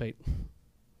participate,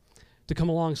 to come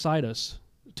alongside us,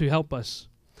 to help us.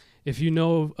 If you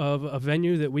know of a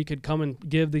venue that we could come and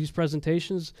give these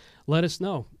presentations, let us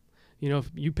know. You know,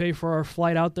 if you pay for our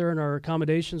flight out there and our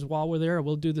accommodations while we're there,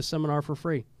 we'll do the seminar for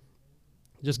free.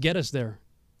 Just get us there,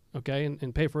 okay,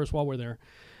 and pay for us while we're there.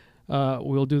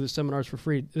 We'll do the seminars for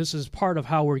free. This is part of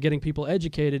how we're getting people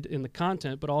educated in the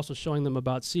content, but also showing them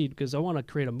about Seed, because I want to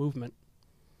create a movement.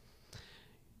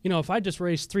 You know, if I just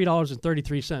raised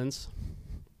 $3.33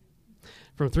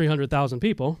 from 300,000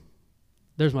 people,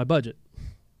 there's my budget.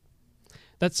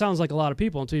 That sounds like a lot of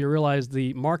people until you realize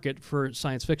the market for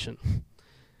science fiction.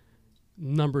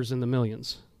 numbers in the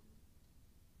millions.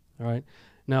 All right.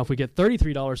 Now, if we get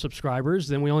 $33 subscribers,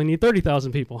 then we only need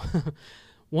 30,000 people.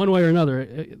 One way or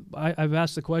another, I've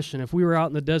asked the question, if we were out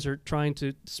in the desert trying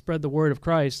to spread the word of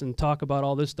Christ and talk about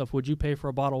all this stuff, would you pay for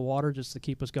a bottle of water just to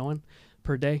keep us going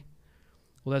per day?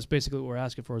 Well, that's basically what we're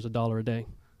asking for, is $1 a day.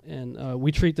 And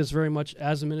we treat this very much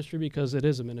as a ministry because it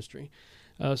is a ministry.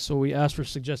 So we ask for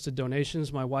suggested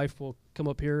donations. My wife will come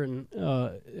up here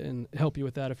and help you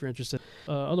with that if you're interested.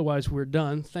 Otherwise, we're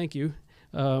done. Thank you.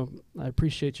 I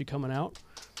appreciate you coming out.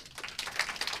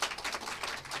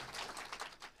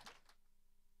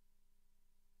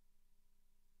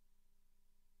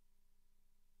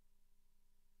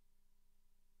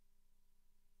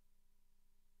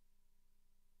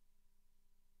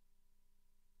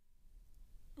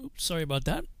 Oops, sorry about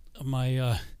that.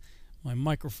 My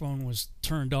microphone was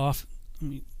turned off.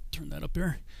 Let me turn that up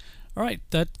here. All right,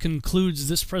 that concludes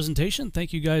this presentation.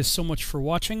 Thank you guys so much for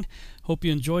watching. Hope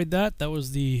you enjoyed that. That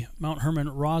was the Mount Hermon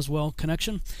Roswell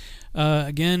connection.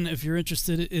 Again, if you're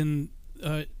interested in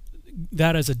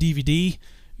that as a DVD,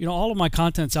 you know, all of my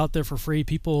content's out there for free.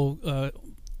 People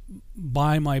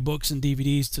buy my books and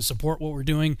DVDs to support what we're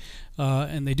doing,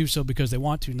 and they do so because they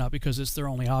want to, not because it's their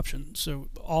only option. So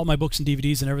all my books and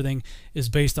DVDs and everything is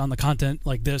based on the content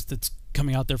like this that's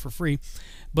coming out there for free.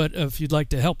 But if you'd like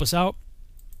to help us out,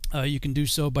 you can do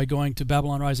so by going to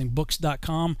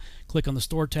BabylonRisingBooks.com, click on the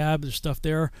store tab, there's stuff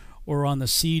there, or on the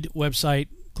Seed website,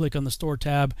 click on the store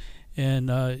tab, and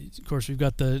of course we've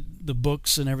got the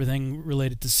books and everything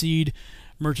related to Seed,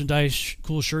 merchandise,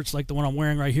 cool shirts like the one I'm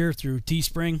wearing right here through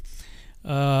Teespring.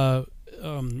 I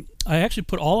actually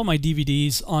put all of my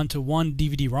DVDs onto one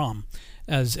DVD-ROM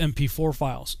as MP4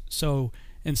 files. So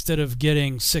instead of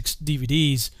getting 6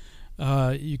 DVDs,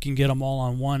 you can get them all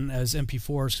on one as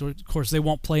MP4. So of course they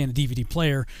won't play in a DVD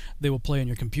player; they will play on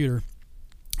your computer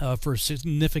for a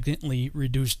significantly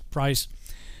reduced price.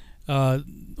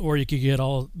 Or you could get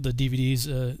all the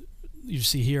DVDs you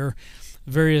see here.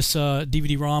 Various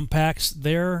DVD-ROM packs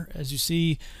there, as you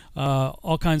see,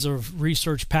 all kinds of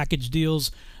research package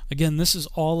deals. Again, this is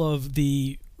all of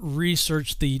the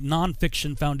research, the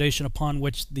nonfiction foundation upon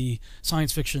which the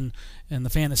science fiction and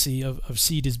the fantasy of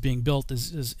Seed is being built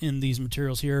is in these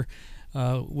materials here,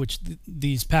 which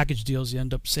these package deals you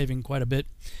end up saving quite a bit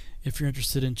if you're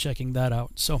interested in checking that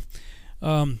out. So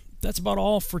that's about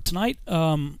all for tonight.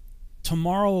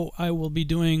 Tomorrow I will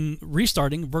be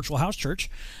restarting Virtual House Church.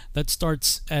 That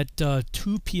starts at 2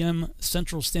 p.m.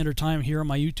 Central Standard Time here on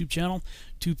my YouTube channel.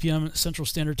 2 p.m. Central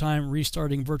Standard Time,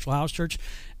 restarting Virtual House Church.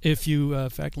 If you,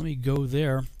 in fact, let me go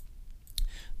there.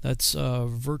 That's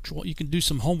virtual. You can do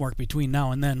some homework between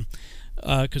now and then,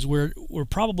 because we're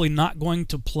probably not going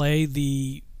to play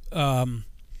the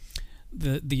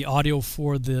audio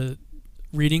for the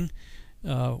reading.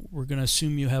 We're going to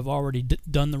assume you have already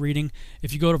done the reading.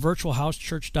 If you go to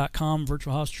virtualhousechurch.com,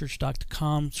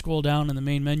 virtualhousechurch.com, scroll down in the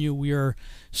main menu, we are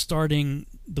starting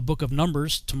the book of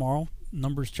Numbers tomorrow,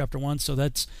 Numbers chapter 1. So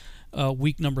that's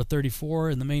week number 34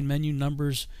 in the main menu,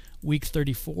 Numbers week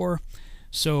 34.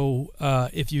 So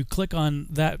if you click on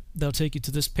that, that'll take you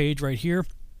to this page right here.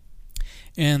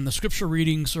 And the scripture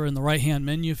readings are in the right-hand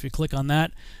menu. If you click on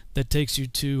that, that takes you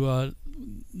to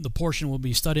the portion we'll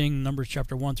be studying, Numbers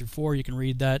chapter 1 through 4. You can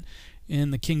read that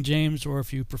in the King James, or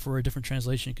if you prefer a different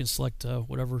translation, you can select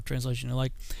whatever translation you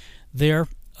like there.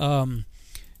 And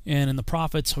in the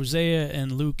prophets, Hosea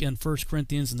and Luke and 1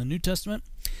 Corinthians in the New Testament.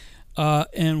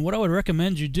 And what I would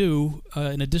recommend you do,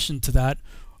 in addition to that,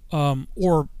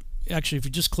 or actually if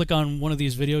you just click on one of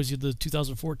these videos, either the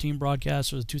 2014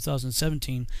 broadcast or the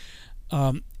 2017,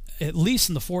 at least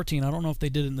in the 14, I don't know if they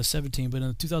did it in the 17, but in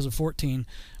the 2014,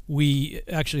 we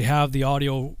actually have the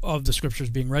audio of the scriptures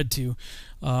being read to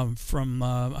from,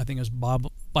 I think it was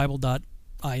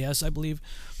Bible.is, I believe.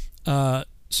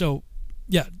 So,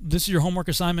 yeah, this is your homework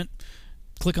assignment.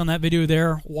 Click on that video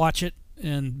there, watch it,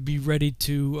 and be ready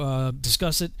to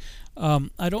discuss it.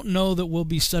 I don't know that we'll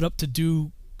be set up to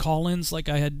do call-ins like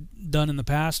I had done in the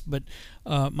past, but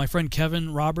my friend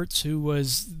Kevin Roberts, who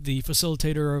was the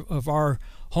facilitator of our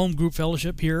home group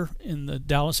fellowship here in the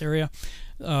Dallas area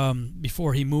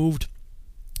before he moved,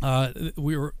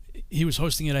 he was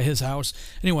hosting it at his house.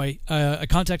 Anyway, I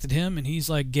contacted him, and he's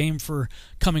like game for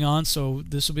coming on, so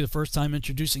this will be the first time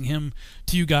introducing him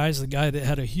to you guys, the guy that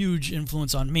had a huge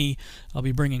influence on me. I'll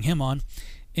be bringing him on.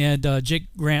 And Jake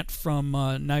Grant from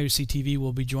Now You See TV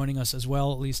will be joining us as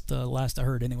well, at least last I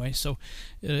heard anyway. So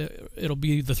it'll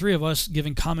be the three of us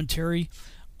giving commentary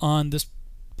on this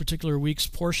particular week's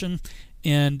portion.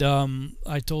 And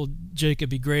I told Jake it'd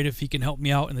be great if he can help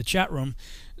me out in the chat room,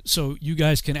 so you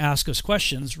guys can ask us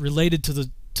questions related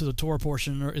to to the Torah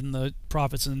portion or in the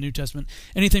prophets in the New Testament,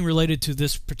 anything related to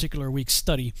this particular week's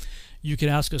study, you can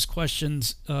ask us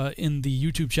questions in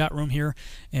the YouTube chat room here,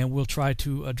 and we'll try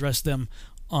to address them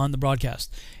on the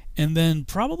broadcast. And then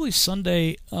probably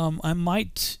Sunday, I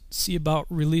might see about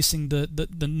releasing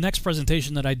the next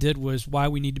presentation that I did was why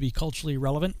we need to be culturally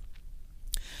relevant.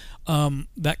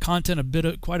 That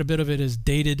content, quite a bit of it is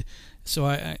dated, so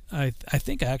I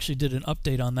think I actually did an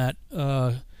update on that.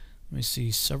 Let me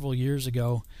see, several years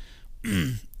ago.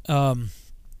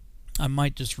 I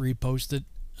might just repost it.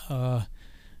 Let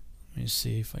me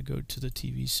see if I go to the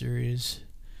TV series.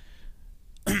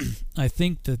 I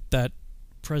think that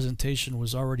presentation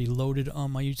was already loaded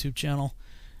on my YouTube channel,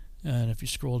 and if you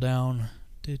scroll down,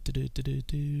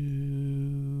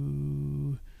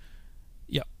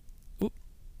 yep. Oop,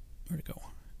 where'd it go?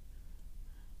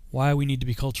 Why we need to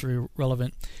be culturally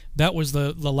relevant. That was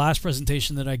the last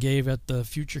presentation that I gave at the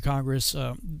Future Congress.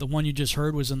 The one you just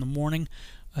heard was in the morning.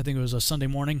 I think it was a Sunday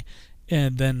morning.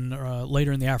 And then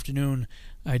later in the afternoon,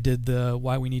 I did the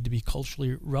Why We Need to Be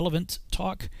Culturally Relevant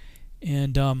talk.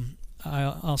 And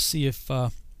I'll see if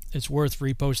it's worth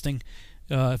reposting.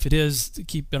 If it is,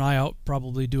 keep an eye out.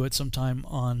 Probably do it sometime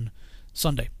on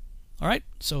Sunday. All right,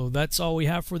 so that's all we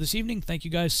have for this evening. Thank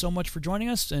you guys so much for joining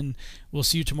us, and we'll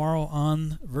see you tomorrow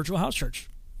on Virtual House Church.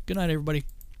 Good night, everybody.